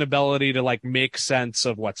confesses his inability to like make sense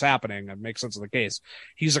of what's happening and make sense of the case.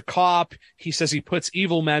 He's a cop. He says he puts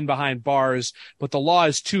evil men behind bars, but the law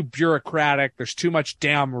is too bureaucratic. There's too much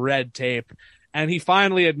damn red tape. And he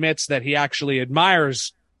finally admits that he actually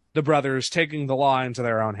admires the brothers taking the law into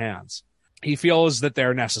their own hands. He feels that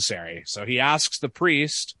they're necessary. So he asks the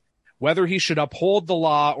priest whether he should uphold the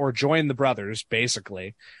law or join the brothers,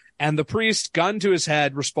 basically. And the priest, gun to his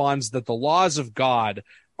head, responds that the laws of God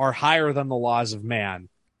are higher than the laws of man.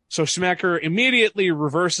 So Smecker immediately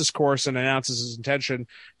reverses course and announces his intention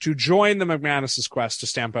to join the McManus's quest to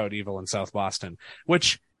stamp out evil in South Boston,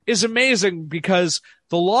 which is amazing because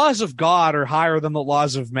the laws of God are higher than the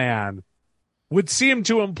laws of man would seem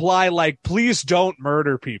to imply, like, please don't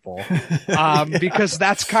murder people. Because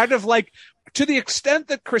that's kind of like, to the extent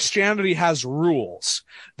that Christianity has rules,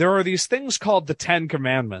 there are these things called the Ten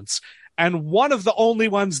Commandments. And one of the only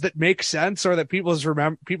ones that make sense or that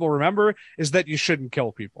people remember is that you shouldn't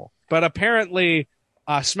kill people. But apparently,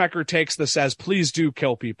 Smecker takes this as, please do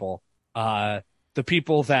kill people. The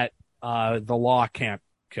people that the law can't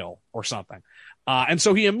kill or something. And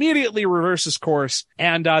so he immediately reverses course,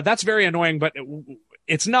 and that's very annoying. But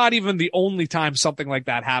it's not even the only time something like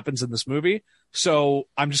that happens in this movie. So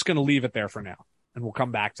I'm just going to leave it there for now, and we'll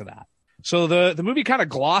come back to that. So the movie kind of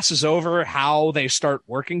glosses over how they start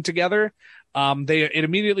working together. It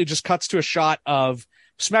immediately just cuts to a shot of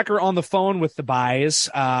Smecker on the phone with the Bays,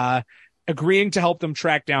 agreeing to help them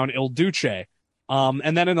track down Il Duce.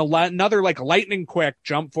 And then in another like lightning quick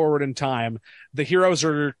jump forward in time, the heroes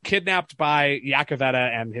are kidnapped by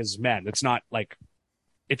Iacovetta and his men. It's not like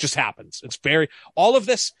it just happens. It's all of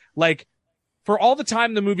this, like, for all the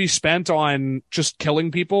time the movie spent on just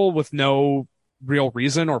killing people with no real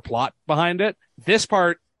reason or plot behind it, this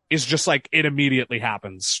part is just like it immediately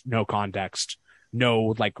happens. No context,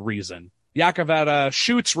 no like reason. Iacovetta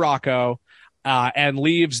shoots Rocco and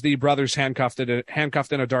leaves the brothers handcuffed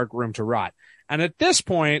in a dark room to rot. And at this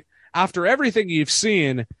point, after everything you've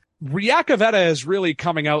seen, Iacovetta is really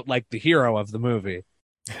coming out like the hero of the movie.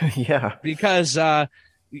 Yeah. Because I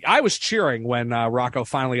was cheering when Rocco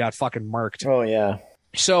finally got fucking murked. Oh, yeah.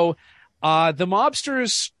 So the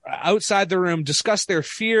mobsters outside the room discuss their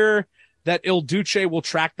fear that Il Duce will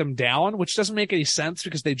track them down, which doesn't make any sense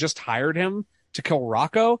because they just hired him to kill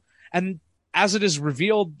Rocco. And as it is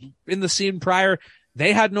revealed in the scene prior,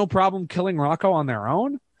 they had no problem killing Rocco on their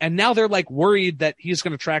own. And now they're like worried that he's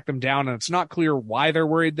going to track them down. And it's not clear why they're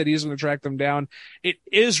worried that he's going to track them down. It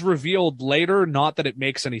is revealed later, not that it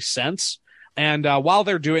makes any sense. And while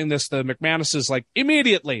they're doing this, the McManuses like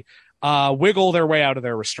immediately wiggle their way out of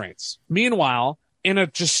their restraints. Meanwhile, in a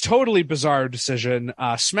just totally bizarre decision,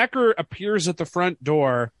 Smecker appears at the front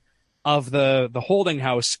door of the holding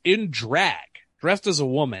house in drag, dressed as a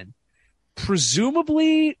woman,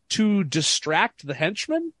 presumably to distract the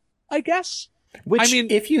henchmen, I guess. Which, I mean,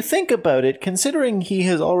 if you think about it, considering he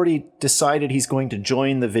has already decided he's going to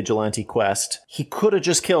join the vigilante quest, he could have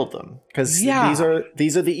just killed them because these are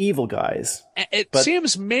the evil guys. It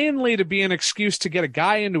seems mainly to be an excuse to get a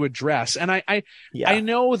guy into a dress, and I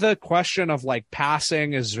know the question of like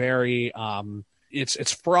passing is very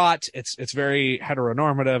it's fraught. It's very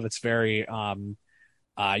heteronormative. It's very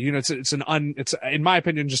it's in my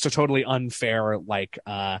opinion just a totally unfair like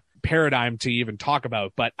paradigm to even talk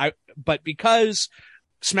about, but because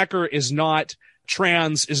Smecker is not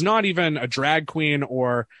trans, is not even a drag queen,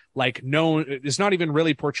 or like known, is not even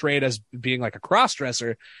really portrayed as being like a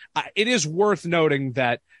cross-dresser, it is worth noting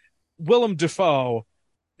that Willem Dafoe,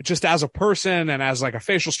 just as a person and as like a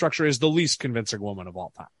facial structure, is the least convincing woman of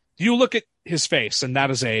all time. You look at his face, and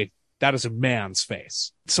that is a man's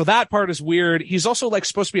face. So that part is weird. He's also like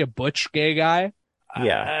supposed to be a butch gay guy.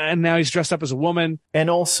 Yeah. And now he's dressed up as a woman. And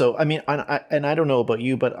also, I mean, I don't know about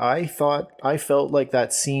you, but I felt like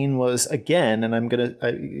that scene was, again, and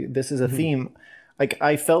this is a theme. Like,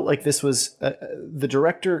 I felt like this was, the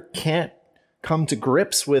director can't come to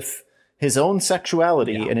grips with his own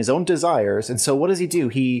sexuality and his own desires. And so what does he do?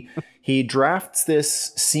 He drafts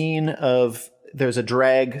this scene of, there's a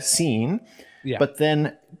drag scene, but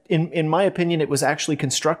then in my opinion, it was actually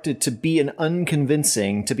constructed to be an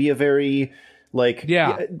unconvincing, to be a very, like,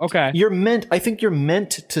 okay. I think you're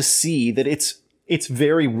meant to see that it's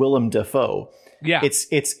very Willem Dafoe. Yeah.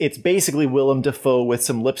 It's basically Willem Dafoe with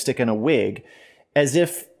some lipstick and a wig, as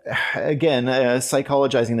if, again,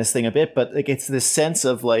 psychologizing this thing a bit, but like it's this sense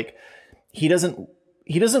of like, he doesn't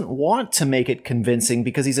want to make it convincing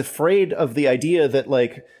because he's afraid of the idea that,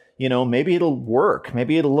 like, you know, maybe it'll work,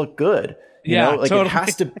 maybe it'll look good. You know, like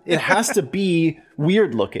totally. it has to be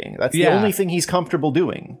weird looking. That's the only thing he's comfortable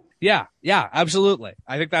doing. Yeah, absolutely.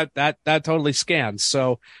 I think that totally scans.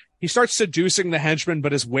 So he starts seducing the henchman,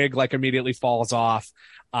 but his wig like immediately falls off.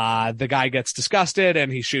 The guy gets disgusted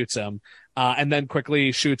and he shoots him, and then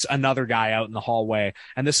quickly shoots another guy out in the hallway.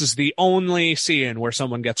 And this is the only scene where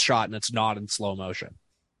someone gets shot and it's not in slow motion.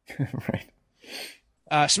 Right.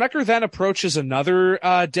 Smecker then approaches another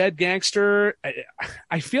dead gangster.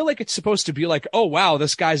 I feel like it's supposed to be like, oh wow,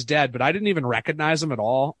 this guy's dead, but I didn't even recognize him at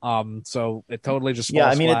all. So it totally just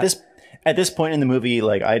falls flat. At this point in the movie,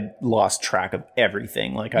 like, I lost track of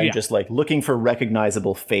everything. Like, I'm just like looking for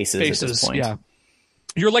recognizable faces at this point. Yeah,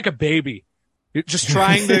 you're like a baby. You're just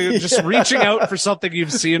trying to just reaching out for something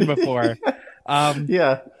you've seen before. And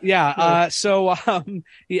then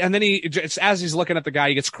as he's looking at the guy,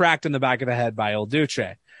 he gets cracked in the back of the head by Il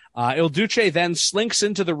Duce. Il Duce then slinks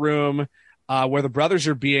into the room where the brothers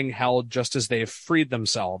are being held just as they've freed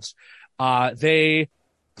themselves. They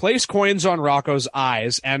place coins on Rocco's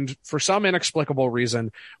eyes and, for some inexplicable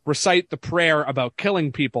reason, recite the prayer about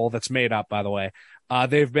killing people that's made up, by the way.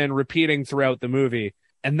 They've been repeating throughout the movie,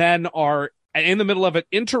 and then are in the middle of it,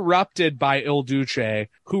 interrupted by Il Duce,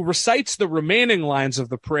 who recites the remaining lines of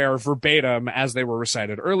the prayer verbatim as they were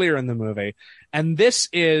recited earlier in the movie. And this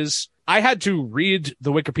is, I had to read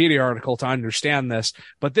the Wikipedia article to understand this,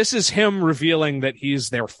 but this is him revealing that he's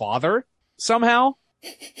their father somehow.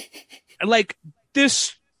 Like,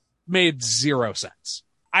 this made zero sense.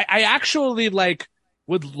 I actually, like,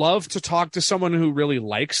 would love to talk to someone who really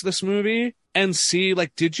likes this movie and see,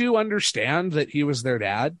 like, did you understand that he was their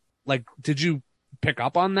dad? Like, did you pick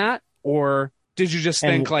up on that? Or did you just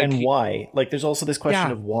think, like... And why? Like, there's also this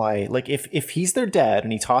question of why. Like, if he's their dad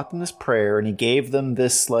and he taught them this prayer and he gave them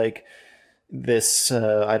this, like, this,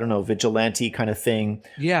 I don't know, vigilante kind of thing,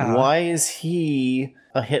 why is he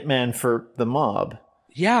a hitman for the mob?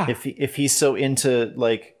 Yeah. If he's so into,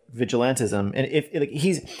 like, vigilantism, and if like,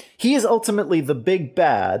 he is ultimately the big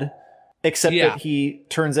bad, except that he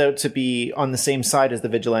turns out to be on the same side as the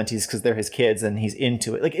vigilantes because they're his kids and he's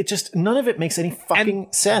into it. Like, it just, none of it makes any fucking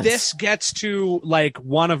sense. This gets to, like,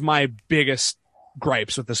 one of my biggest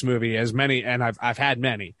gripes with this movie, as many, and I've had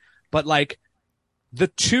many, but, like, the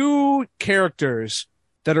two characters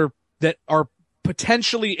that are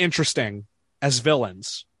potentially interesting as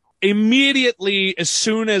villains, immediately, as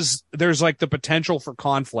soon as there's, like, the potential for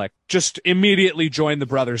conflict, just immediately join the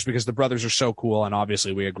brothers because the brothers are so cool, and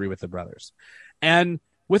obviously we agree with the brothers. And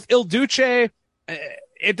with Il Duce,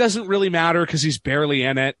 it doesn't really matter because he's barely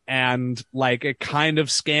in it, and, like, it kind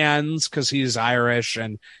of scans because he's Irish,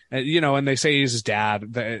 and you know, and they say he's his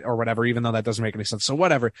dad or whatever, even though that doesn't make any sense, so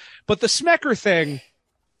whatever. But the Smecker thing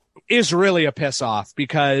is really a piss off,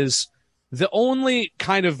 because the only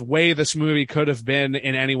kind of way this movie could have been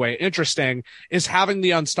in any way interesting is having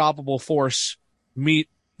the unstoppable force meet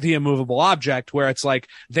the immovable object, where it's like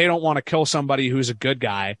they don't want to kill somebody who's a good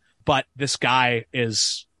guy, but this guy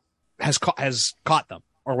has caught them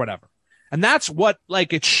or whatever. And that's what,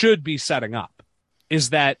 like, it should be setting up,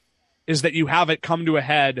 is that you have it come to a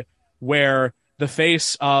head where the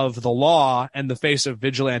face of the law and the face of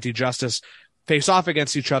vigilante justice face off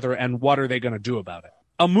against each other, and what are they going to do about it?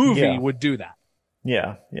 A movie would do that.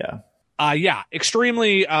 Yeah.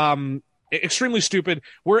 Extremely stupid.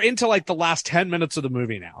 We're into, like, the last 10 minutes of the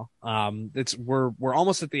movie now. We're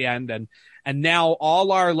almost at the end, and now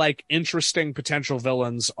all our, like, interesting potential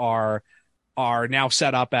villains are now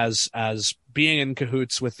set up as being in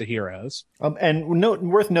cahoots with the heroes. And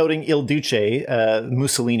worth noting, Il Duce,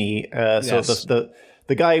 Mussolini. So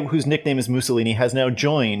the guy whose nickname is Mussolini has now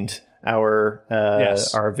joined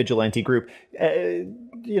our vigilante group.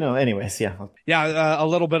 Anyways, a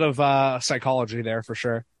little bit of psychology there for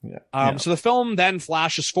sure. So the film then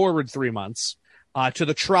flashes forward 3 months to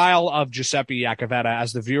the trial of Giuseppe Iacovetta,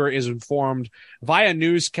 as the viewer is informed via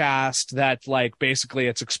newscast that, like, basically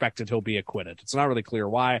it's expected he'll be acquitted. It's not really clear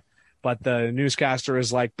why, but the newscaster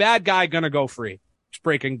is like, bad guy gonna go free. It's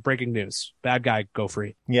breaking news. Bad guy go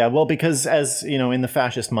free. Yeah, well, because, as you know, in the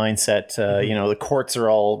fascist mindset, the courts are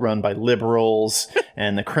all run by liberals,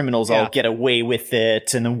 and the criminals all get away with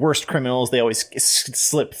it, and the worst criminals, they always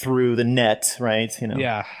slip through the net, right?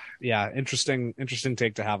 Yeah. Interesting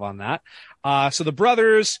take to have on that. So the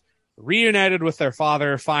brothers, reunited with their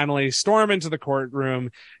father, finally storm into the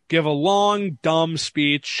courtroom, give a long, dumb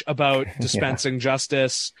speech about dispensing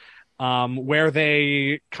justice. Where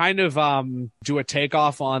they kind of do a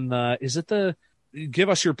takeoff on the give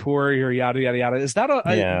us your poor, your yada yada yada. Is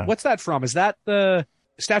that what's that from? Is that the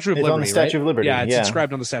Statue of Liberty? On the Statue of Liberty. Yeah, it's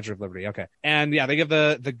inscribed on the Statue of Liberty. Okay, and they give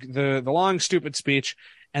the long stupid speech,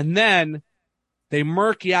 and then they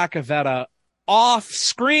murk Iacovetta off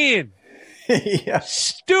screen.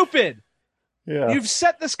 Stupid. Yeah, you've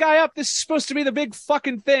set this guy up. This is supposed to be the big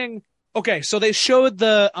fucking thing. Okay, so they showed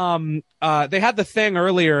they had the thing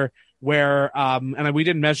earlier where, and we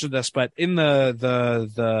didn't mention this, but in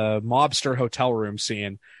the mobster hotel room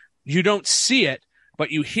scene, you don't see it, but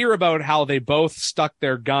you hear about how they both stuck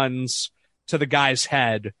their guns to the guy's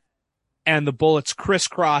head and the bullets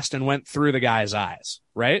crisscrossed and went through the guy's eyes,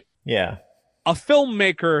 right? Yeah. A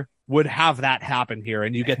filmmaker would have that happen here,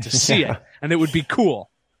 and you get to see it, and it would be cool.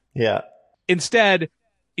 Yeah. Instead,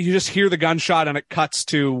 you just hear the gunshot and it cuts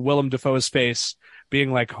to Willem Dafoe's face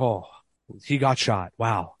being like, oh, he got shot.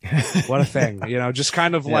 Wow. What a thing. Just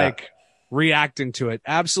kind of like reacting to it.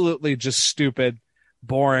 Absolutely just stupid,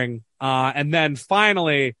 boring. And then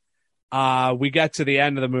finally, we get to the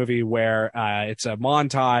end of the movie where it's a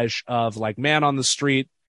montage of, like, man on the street,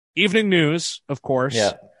 evening news, of course,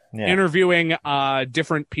 interviewing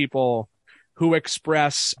different people who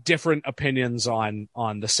express different opinions on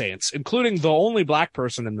the Saints, including the only black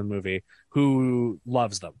person in the movie who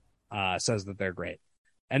loves them, says that they're great.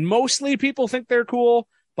 And mostly people think they're cool,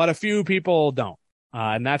 but a few people don't.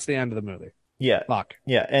 And that's the end of the movie. Yeah. Fuck.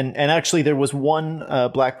 Yeah. And actually, there was one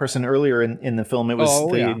black person earlier in the film. It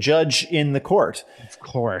was the judge in the court. Of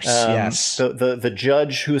course. Yes. The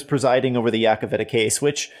judge who was presiding over the Yakavetta case,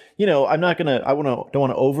 which, I'm not going to, don't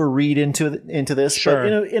want to overread into this, Sure.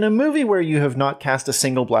 but in a movie where you have not cast a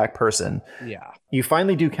single black person. Yeah. You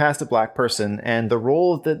finally do cast a black person, and the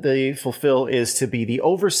role that they fulfill is to be the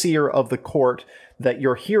overseer of the court that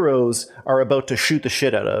your heroes are about to shoot the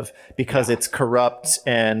shit out of because it's corrupt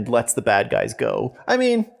and lets the bad guys go. I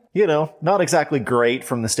mean, not exactly great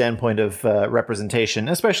from the standpoint of representation,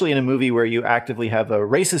 especially in a movie where you actively have a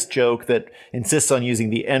racist joke that insists on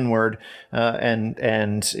using the N-word and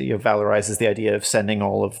valorizes the idea of sending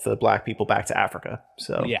all of the black people back to Africa.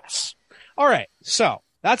 So yes. All right. So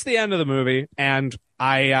that's the end of the movie. And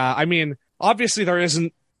I mean, obviously there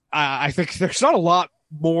isn't, I think there's not a lot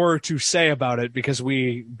more to say about it because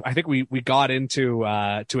I think we got into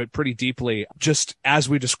it pretty deeply just as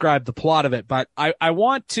we described the plot of it. But I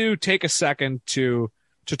want to take a second to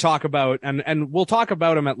talk about, and we'll talk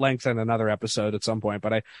about him at length in another episode at some point,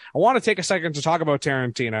 but I want to take a second to talk about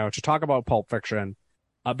Tarantino, to talk about Pulp Fiction,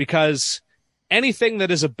 because anything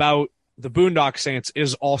that is about the Boondock Saints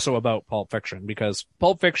is also about Pulp Fiction, because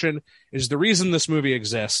Pulp Fiction is the reason this movie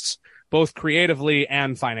exists, both creatively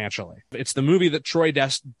and financially. It's the movie that Troy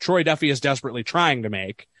Duffy is desperately trying to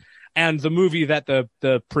make, and the movie that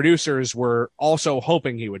the producers were also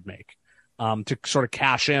hoping he would make, to sort of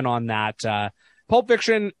cash in on that. Pulp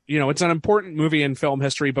Fiction, it's an important movie in film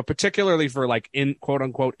history, but particularly for like in quote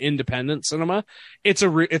unquote independent cinema, it's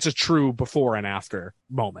a true before and after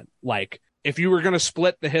moment. Like, if you were going to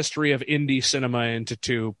split the history of indie cinema into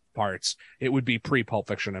two parts, it would be pre-Pulp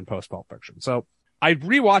Fiction and post-Pulp Fiction. So I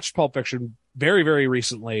rewatched Pulp Fiction very, very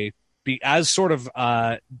recently as sort of,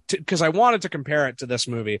 because I wanted to compare it to this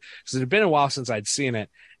movie because it had been a while since I'd seen it,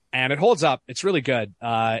 and it holds up. It's really good.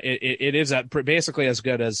 It is basically as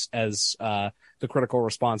good as the critical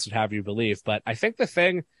response would have you believe. But I think the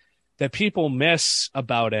thing that people miss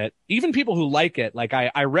about it, even people who like it, like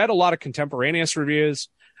I read a lot of contemporaneous reviews.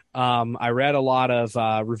 I read a lot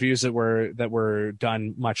of reviews that were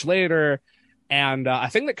done much later. And a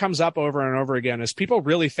thing that comes up over and over again is people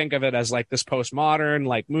really think of it as like this postmodern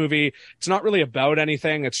like movie. It's not really about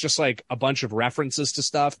anything. It's just like a bunch of references to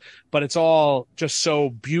stuff, but it's all just so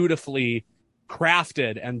beautifully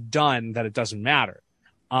crafted and done that it doesn't matter.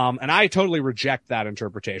 And I totally reject that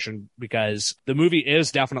interpretation because the movie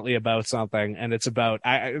is definitely about something, and it's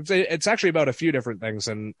actually about a few different things.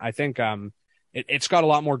 And I think, it's got a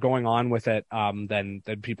lot more going on with it than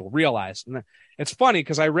people realize. And it's funny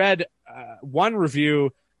because I read one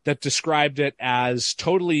review that described it as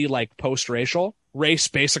totally like post-racial. Race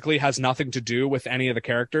basically has nothing to do with any of the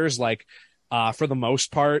characters. Like for the most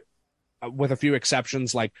part, with a few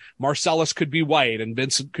exceptions, like Marcellus could be white and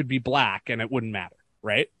Vincent could be black, and it wouldn't matter,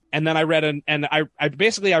 right? And then I read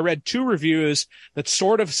I read two reviews that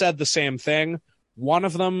sort of said the same thing. One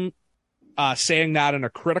of them saying that in a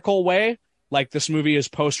critical way. Like, this movie is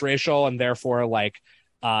post-racial and therefore, like,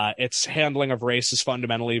 its handling of race is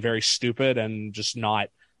fundamentally very stupid and just not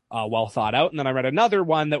well thought out. And then I read another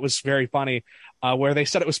one that was very funny, where they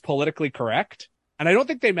said it was politically correct. And I don't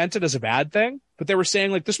think they meant it as a bad thing, but they were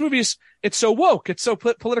saying, like, this movie's, it's so woke, it's so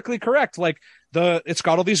politically correct. Like, it's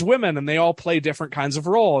got all these women and they all play different kinds of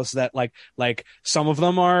roles that like some of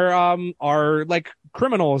them are like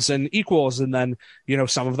criminals and equals. And then,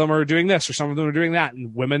 some of them are doing this or some of them are doing that.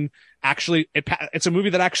 And women actually, it's a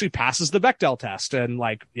movie that actually passes the Bechdel test and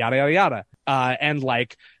like yada, yada, yada. And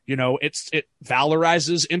like, it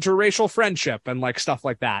valorizes interracial friendship and like stuff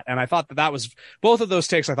like that. And I thought that was, both of those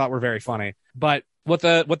takes I thought were very funny. But what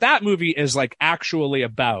that movie is like actually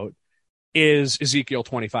about is Ezekiel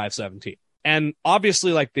 25:17. And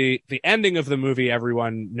obviously, like the ending of the movie,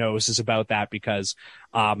 everyone knows is about that because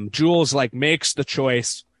Jules like makes the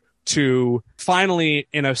choice to finally,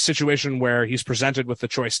 in a situation where he's presented with the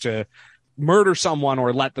choice to murder someone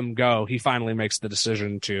or let them go, he finally makes the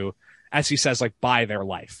decision to, as he says, like buy their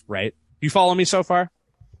life. Right? You follow me so far?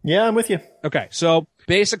 Yeah, I'm with you. Okay, so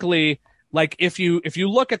basically, like if you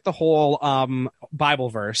look at the whole Bible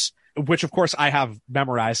verse, which of course I have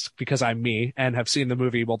memorized because I'm me and have seen the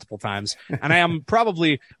movie multiple times. And I am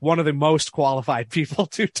probably one of the most qualified people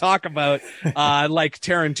to talk about like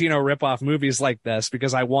Tarantino ripoff movies like this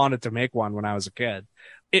because I wanted to make one when I was a kid.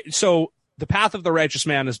 So the path of the righteous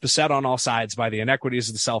man is beset on all sides by the inequities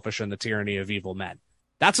of the selfish and the tyranny of evil men.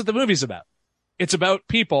 That's what the movie's about. It's about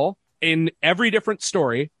people in every different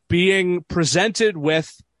story being presented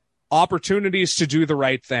with opportunities to do the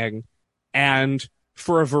right thing and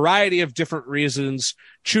for a variety of different reasons,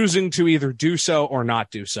 choosing to either do so or not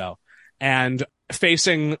do so. And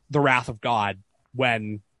facing the wrath of God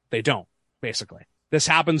when they don't, basically. This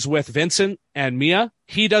happens with Vincent and Mia.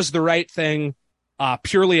 He does the right thing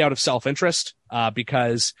purely out of self-interest,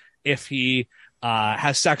 because if he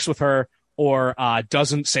has sex with her or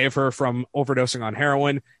doesn't save her from overdosing on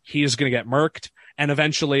heroin, he's going to get murked. And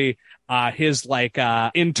eventually his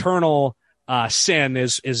internal sin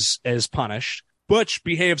is punished. Butch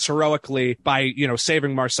behaves heroically by,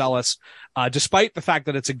 saving Marcellus, despite the fact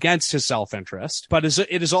that it's against his self-interest. But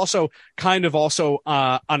it is also kind of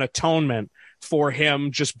an atonement for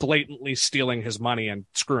him just blatantly stealing his money and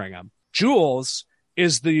screwing him. Jules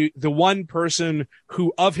is the one person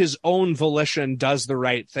who, of his own volition, does the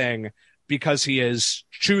right thing because he is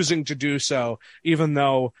choosing to do so, even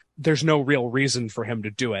though there's no real reason for him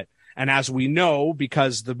to do it. And as we know,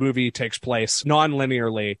 because the movie takes place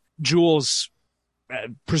non-linearly, Jules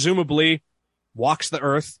presumably walks the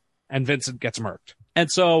earth and Vincent gets murked. And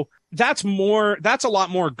so that's a lot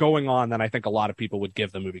more going on than I think a lot of people would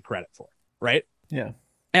give the movie credit for, right? Yeah.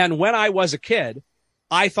 And when I was a kid,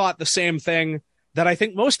 I thought the same thing that I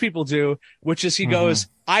think most people do, which is he goes,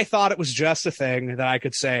 I thought it was just a thing that I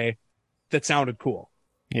could say that sounded cool.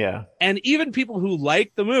 Yeah. And even people who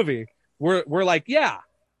like the movie were like, yeah.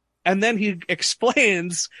 And then he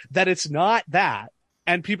explains that it's not that.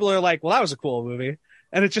 And people are like, well, that was a cool movie.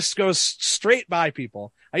 And it just goes straight by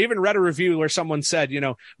people. I even read a review where someone said,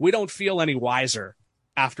 we don't feel any wiser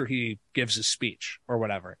after he gives his speech or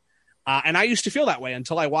whatever. And I used to feel that way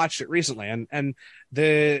until I watched it recently. And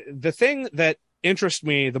the thing that interests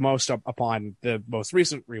me the most upon the most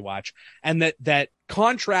recent rewatch, and that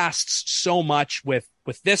contrasts so much with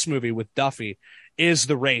this movie, with Duffy, is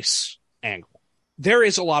the race angle. There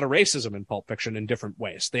is a lot of racism in Pulp Fiction in different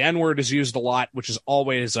ways. The N-word is used a lot, which is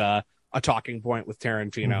always a talking point with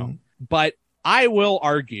Tarantino. But I will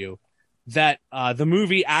argue that the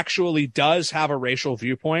movie actually does have a racial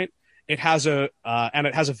viewpoint. It has a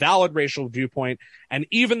valid racial viewpoint, and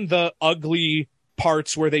even the ugly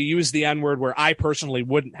parts where they use the N-word, where I personally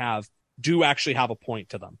wouldn't have, do actually have a point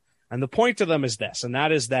to them. And the point to them is this, and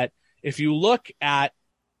that is that if you look at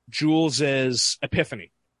Jules's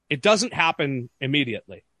epiphany, it doesn't happen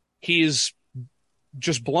immediately. He's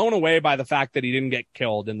just blown away by the fact that he didn't get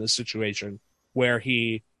killed in this situation where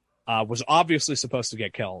he was obviously supposed to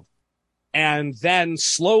get killed. And then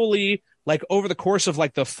slowly, over the course of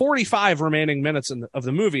the 45 remaining minutes of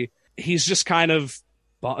the movie, he's just kind of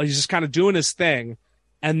doing his thing.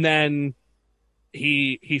 And then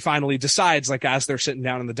he finally decides, as they're sitting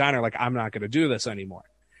down in the diner, I'm not going to do this anymore.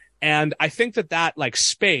 And I think that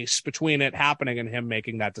space between it happening and him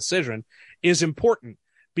making that decision is important,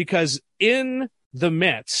 because in the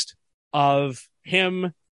midst of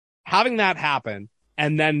him having that happen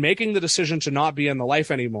and then making the decision to not be in the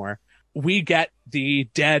life anymore, we get the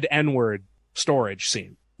dead N-word storage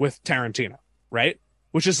scene with Tarantino, right?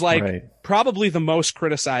 Which is probably the most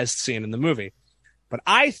criticized scene in the movie. But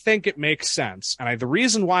I think it makes sense. And the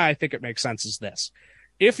reason why I think it makes sense is this.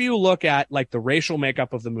 If you look at the racial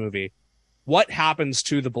makeup of the movie, what happens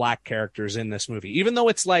to the black characters in this movie, even though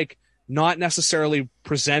it's not necessarily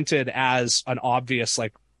presented as an obvious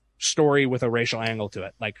story with a racial angle to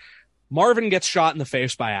it. Marvin gets shot in the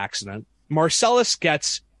face by accident. Marcellus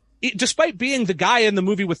gets, despite being the guy in the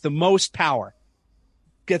movie with the most power,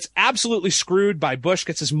 gets absolutely screwed by Bush,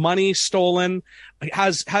 gets his money stolen,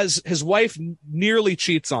 has his wife nearly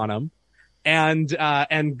cheats on him, and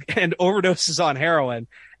overdoses on heroin,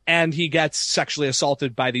 and he gets sexually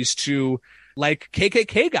assaulted by these two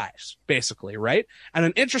KKK guys, basically, right? And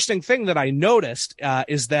an interesting thing that I noticed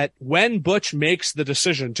is that when Butch makes the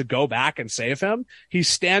decision to go back and save him, he's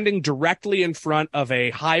standing directly in front of a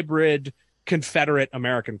hybrid Confederate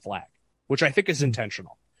American flag, which I think is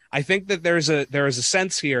intentional. I think that there is a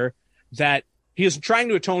sense here that he is trying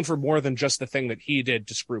to atone for more than just the thing that he did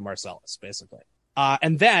to screw Marcellus, basically.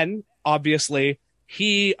 And then, obviously,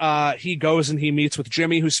 he goes and he meets with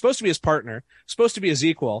Jimmy, who's supposed to be his partner, supposed to be his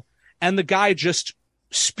equal, and the guy just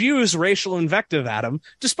spews racial invective at him,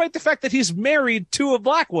 despite the fact that he's married to a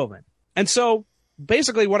black woman. And so,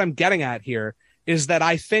 basically, what I'm getting at here is that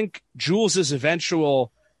I think Jules's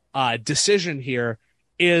eventual decision here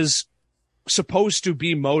is supposed to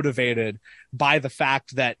be motivated by the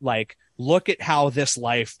fact that, look at how this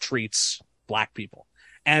life treats black people.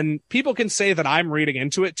 And people can say that I'm reading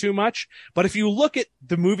into it too much, but if you look at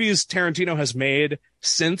the movies Tarantino has made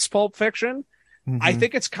since Pulp Fiction, I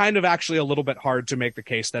think it's kind of actually a little bit hard to make the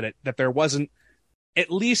case that there wasn't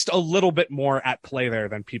at least a little bit more at play there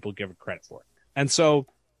than people give it credit for. And so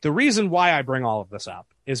the reason why I bring all of this up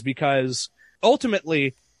is because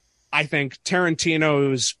ultimately I think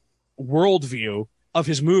Tarantino's worldview of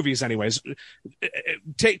his movies anyways.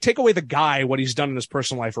 Take away the guy, what he's done in his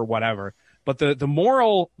personal life or whatever, but the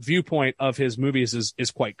moral viewpoint of his movies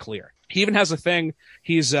is quite clear. He even has a thing.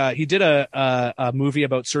 He did a movie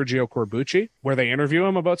about Sergio Corbucci where they interview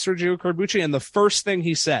him about Sergio Corbucci, and the first thing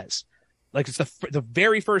he says, like it's the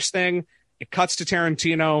very first thing, it cuts to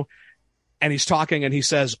Tarantino and he's talking and he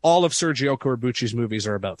says all of Sergio Corbucci's movies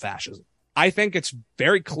are about fascism. I think it's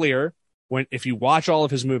very clear if you watch all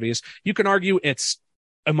of his movies. You can argue it's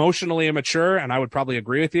emotionally immature, and I would probably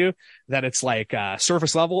agree with you that it's like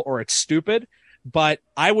surface level or it's stupid. But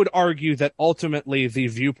I would argue that ultimately the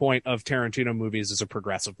viewpoint of Tarantino movies is a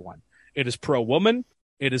progressive one. It is pro-woman.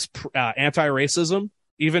 It is anti-racism.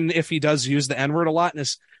 Even if he does use the N-word a lot in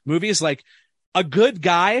his movies, like a good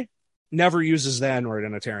guy never uses the N-word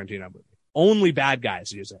in a Tarantino movie. Only bad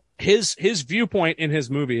guys use it. His viewpoint in his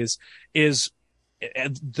movies is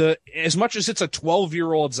as much as it's a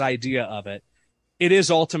 12-year-old's idea of it, it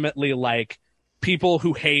is ultimately like people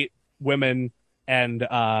who hate women and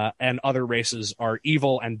other races are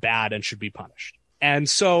evil and bad and should be punished. And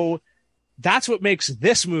so that's what makes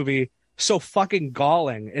this movie so fucking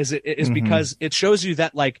galling is because it shows you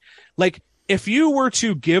that like if you were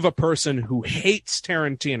to give a person who hates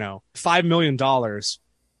Tarantino $5 million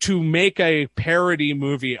to make a parody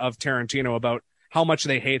movie of Tarantino about how much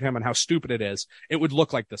they hate him and how stupid it is, it would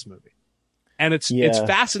look like this movie. And it's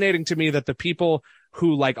fascinating to me that the people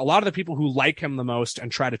who like a lot of the people who like him the most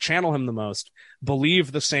and try to channel him the most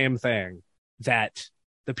believe the same thing that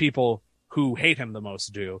the people who hate him the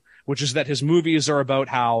most do, which is that his movies are about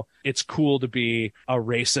how it's cool to be a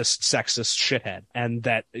racist, sexist shithead, and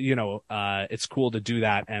that, it's cool to do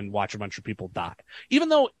that and watch a bunch of people die. Even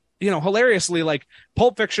though, hilariously, like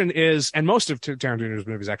Pulp Fiction is, and most of Tarantino's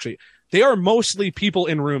movies actually, they are mostly people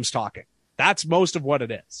in rooms talking. That's most of what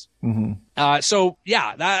it is. Mm-hmm. So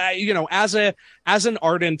yeah, as an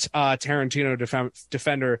ardent Tarantino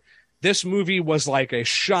defender, this movie was like a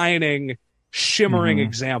shining, shimmering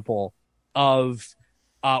example of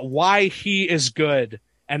why he is good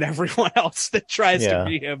and everyone else that tries to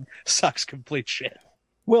be him sucks complete shit.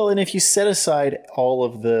 Well, and if you set aside all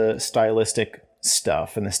of the stylistic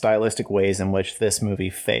stuff and the stylistic ways in which this movie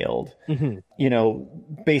failed,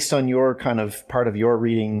 based on your kind of part of your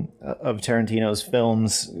reading of Tarantino's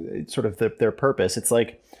films, sort of their purpose, it's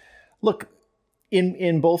like, look,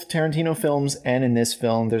 in both Tarantino films and in this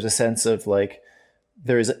film, there's a sense of like,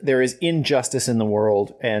 there is injustice in the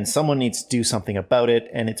world and someone needs to do something about it.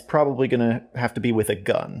 And it's probably going to have to be with a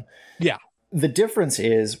gun. Yeah. The difference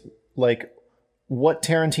is like, what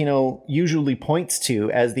Tarantino usually points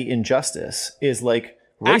to as the injustice is like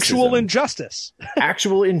racism. Actual injustice,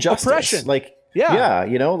 oppression. Like,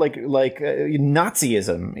 like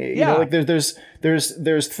Nazism. Like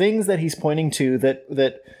there's things that he's pointing to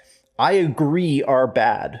that I agree are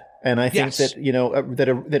bad, and I think that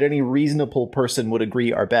that any reasonable person would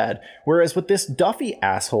agree are bad. Whereas what this Duffy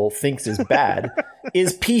asshole thinks is bad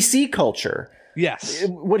is PC culture. Yes,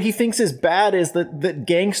 what he thinks is bad is that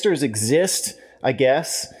gangsters exist, I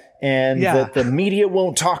guess, and that the media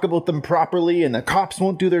won't talk about them properly and the cops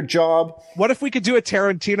won't do their job. What if we could do a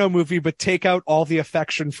Tarantino movie but take out all the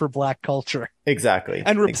affection for black culture? Exactly.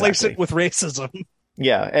 And replace it with racism.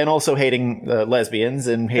 Yeah, and also hating lesbians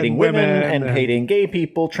and hating women and hating gay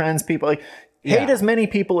people, trans people. Like, hate as many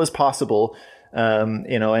people as possible,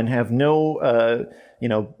 and have no...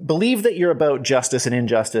 believe that you're about justice and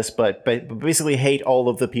injustice, but basically hate all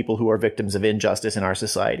of the people who are victims of injustice in our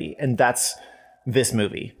society. And that's this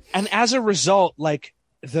movie. And as a result, like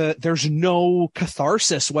there's no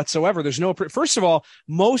catharsis whatsoever. There's no, first of all,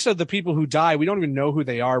 most of the people who die, we don't even know who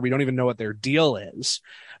they are. We don't even know what their deal is.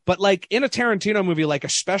 But like in a Tarantino movie, like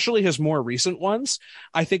especially his more recent ones,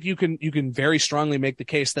 I think you can very strongly make the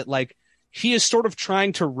case that like he is sort of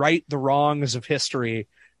trying to right the wrongs of history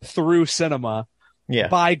through cinema. Yeah.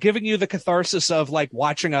 By giving you the catharsis of like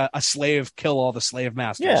watching a slave kill all the slave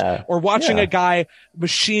masters, or watching a guy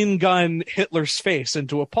machine gun Hitler's face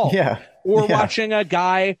into a pulp, or watching a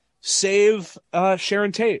guy save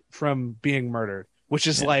Sharon Tate from being murdered, which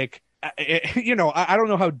is like, I don't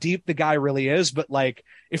know how deep the guy really is, but like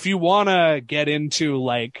if you want to get into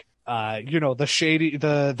like the shady,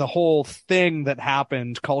 the whole thing that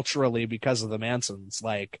happened culturally because of the Mansons,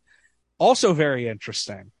 like also very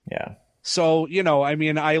interesting. Yeah. So,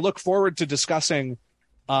 I look forward to discussing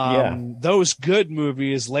those good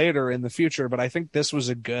movies later in the future, but I think this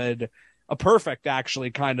was a perfect,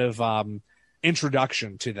 actually, kind of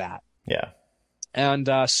introduction to that. Yeah. And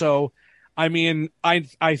so, I think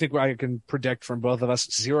I can predict from both of us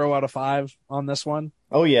 0 out of 5 on this one.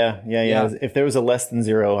 Oh, yeah. If there was a less than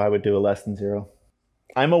 0, I would do a less than 0.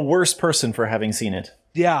 I'm a worse person for having seen it.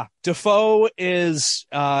 Yeah, Defoe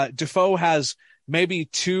has maybe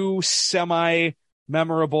two semi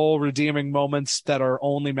memorable redeeming moments that are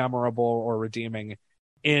only memorable or redeeming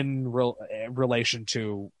in relation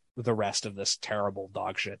to the rest of this terrible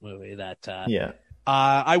dog shit movie that Yeah.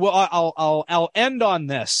 I'll end on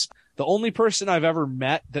this. The only person I've ever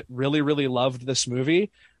met that really, really loved this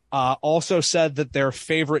movie also said that their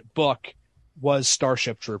favorite book was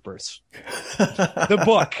Starship Troopers. The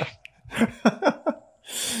book.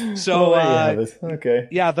 So, okay.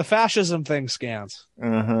 Yeah, the fascism thing scans.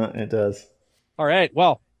 It does. All right.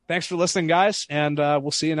 Well, thanks for listening, guys, and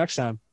we'll see you next time.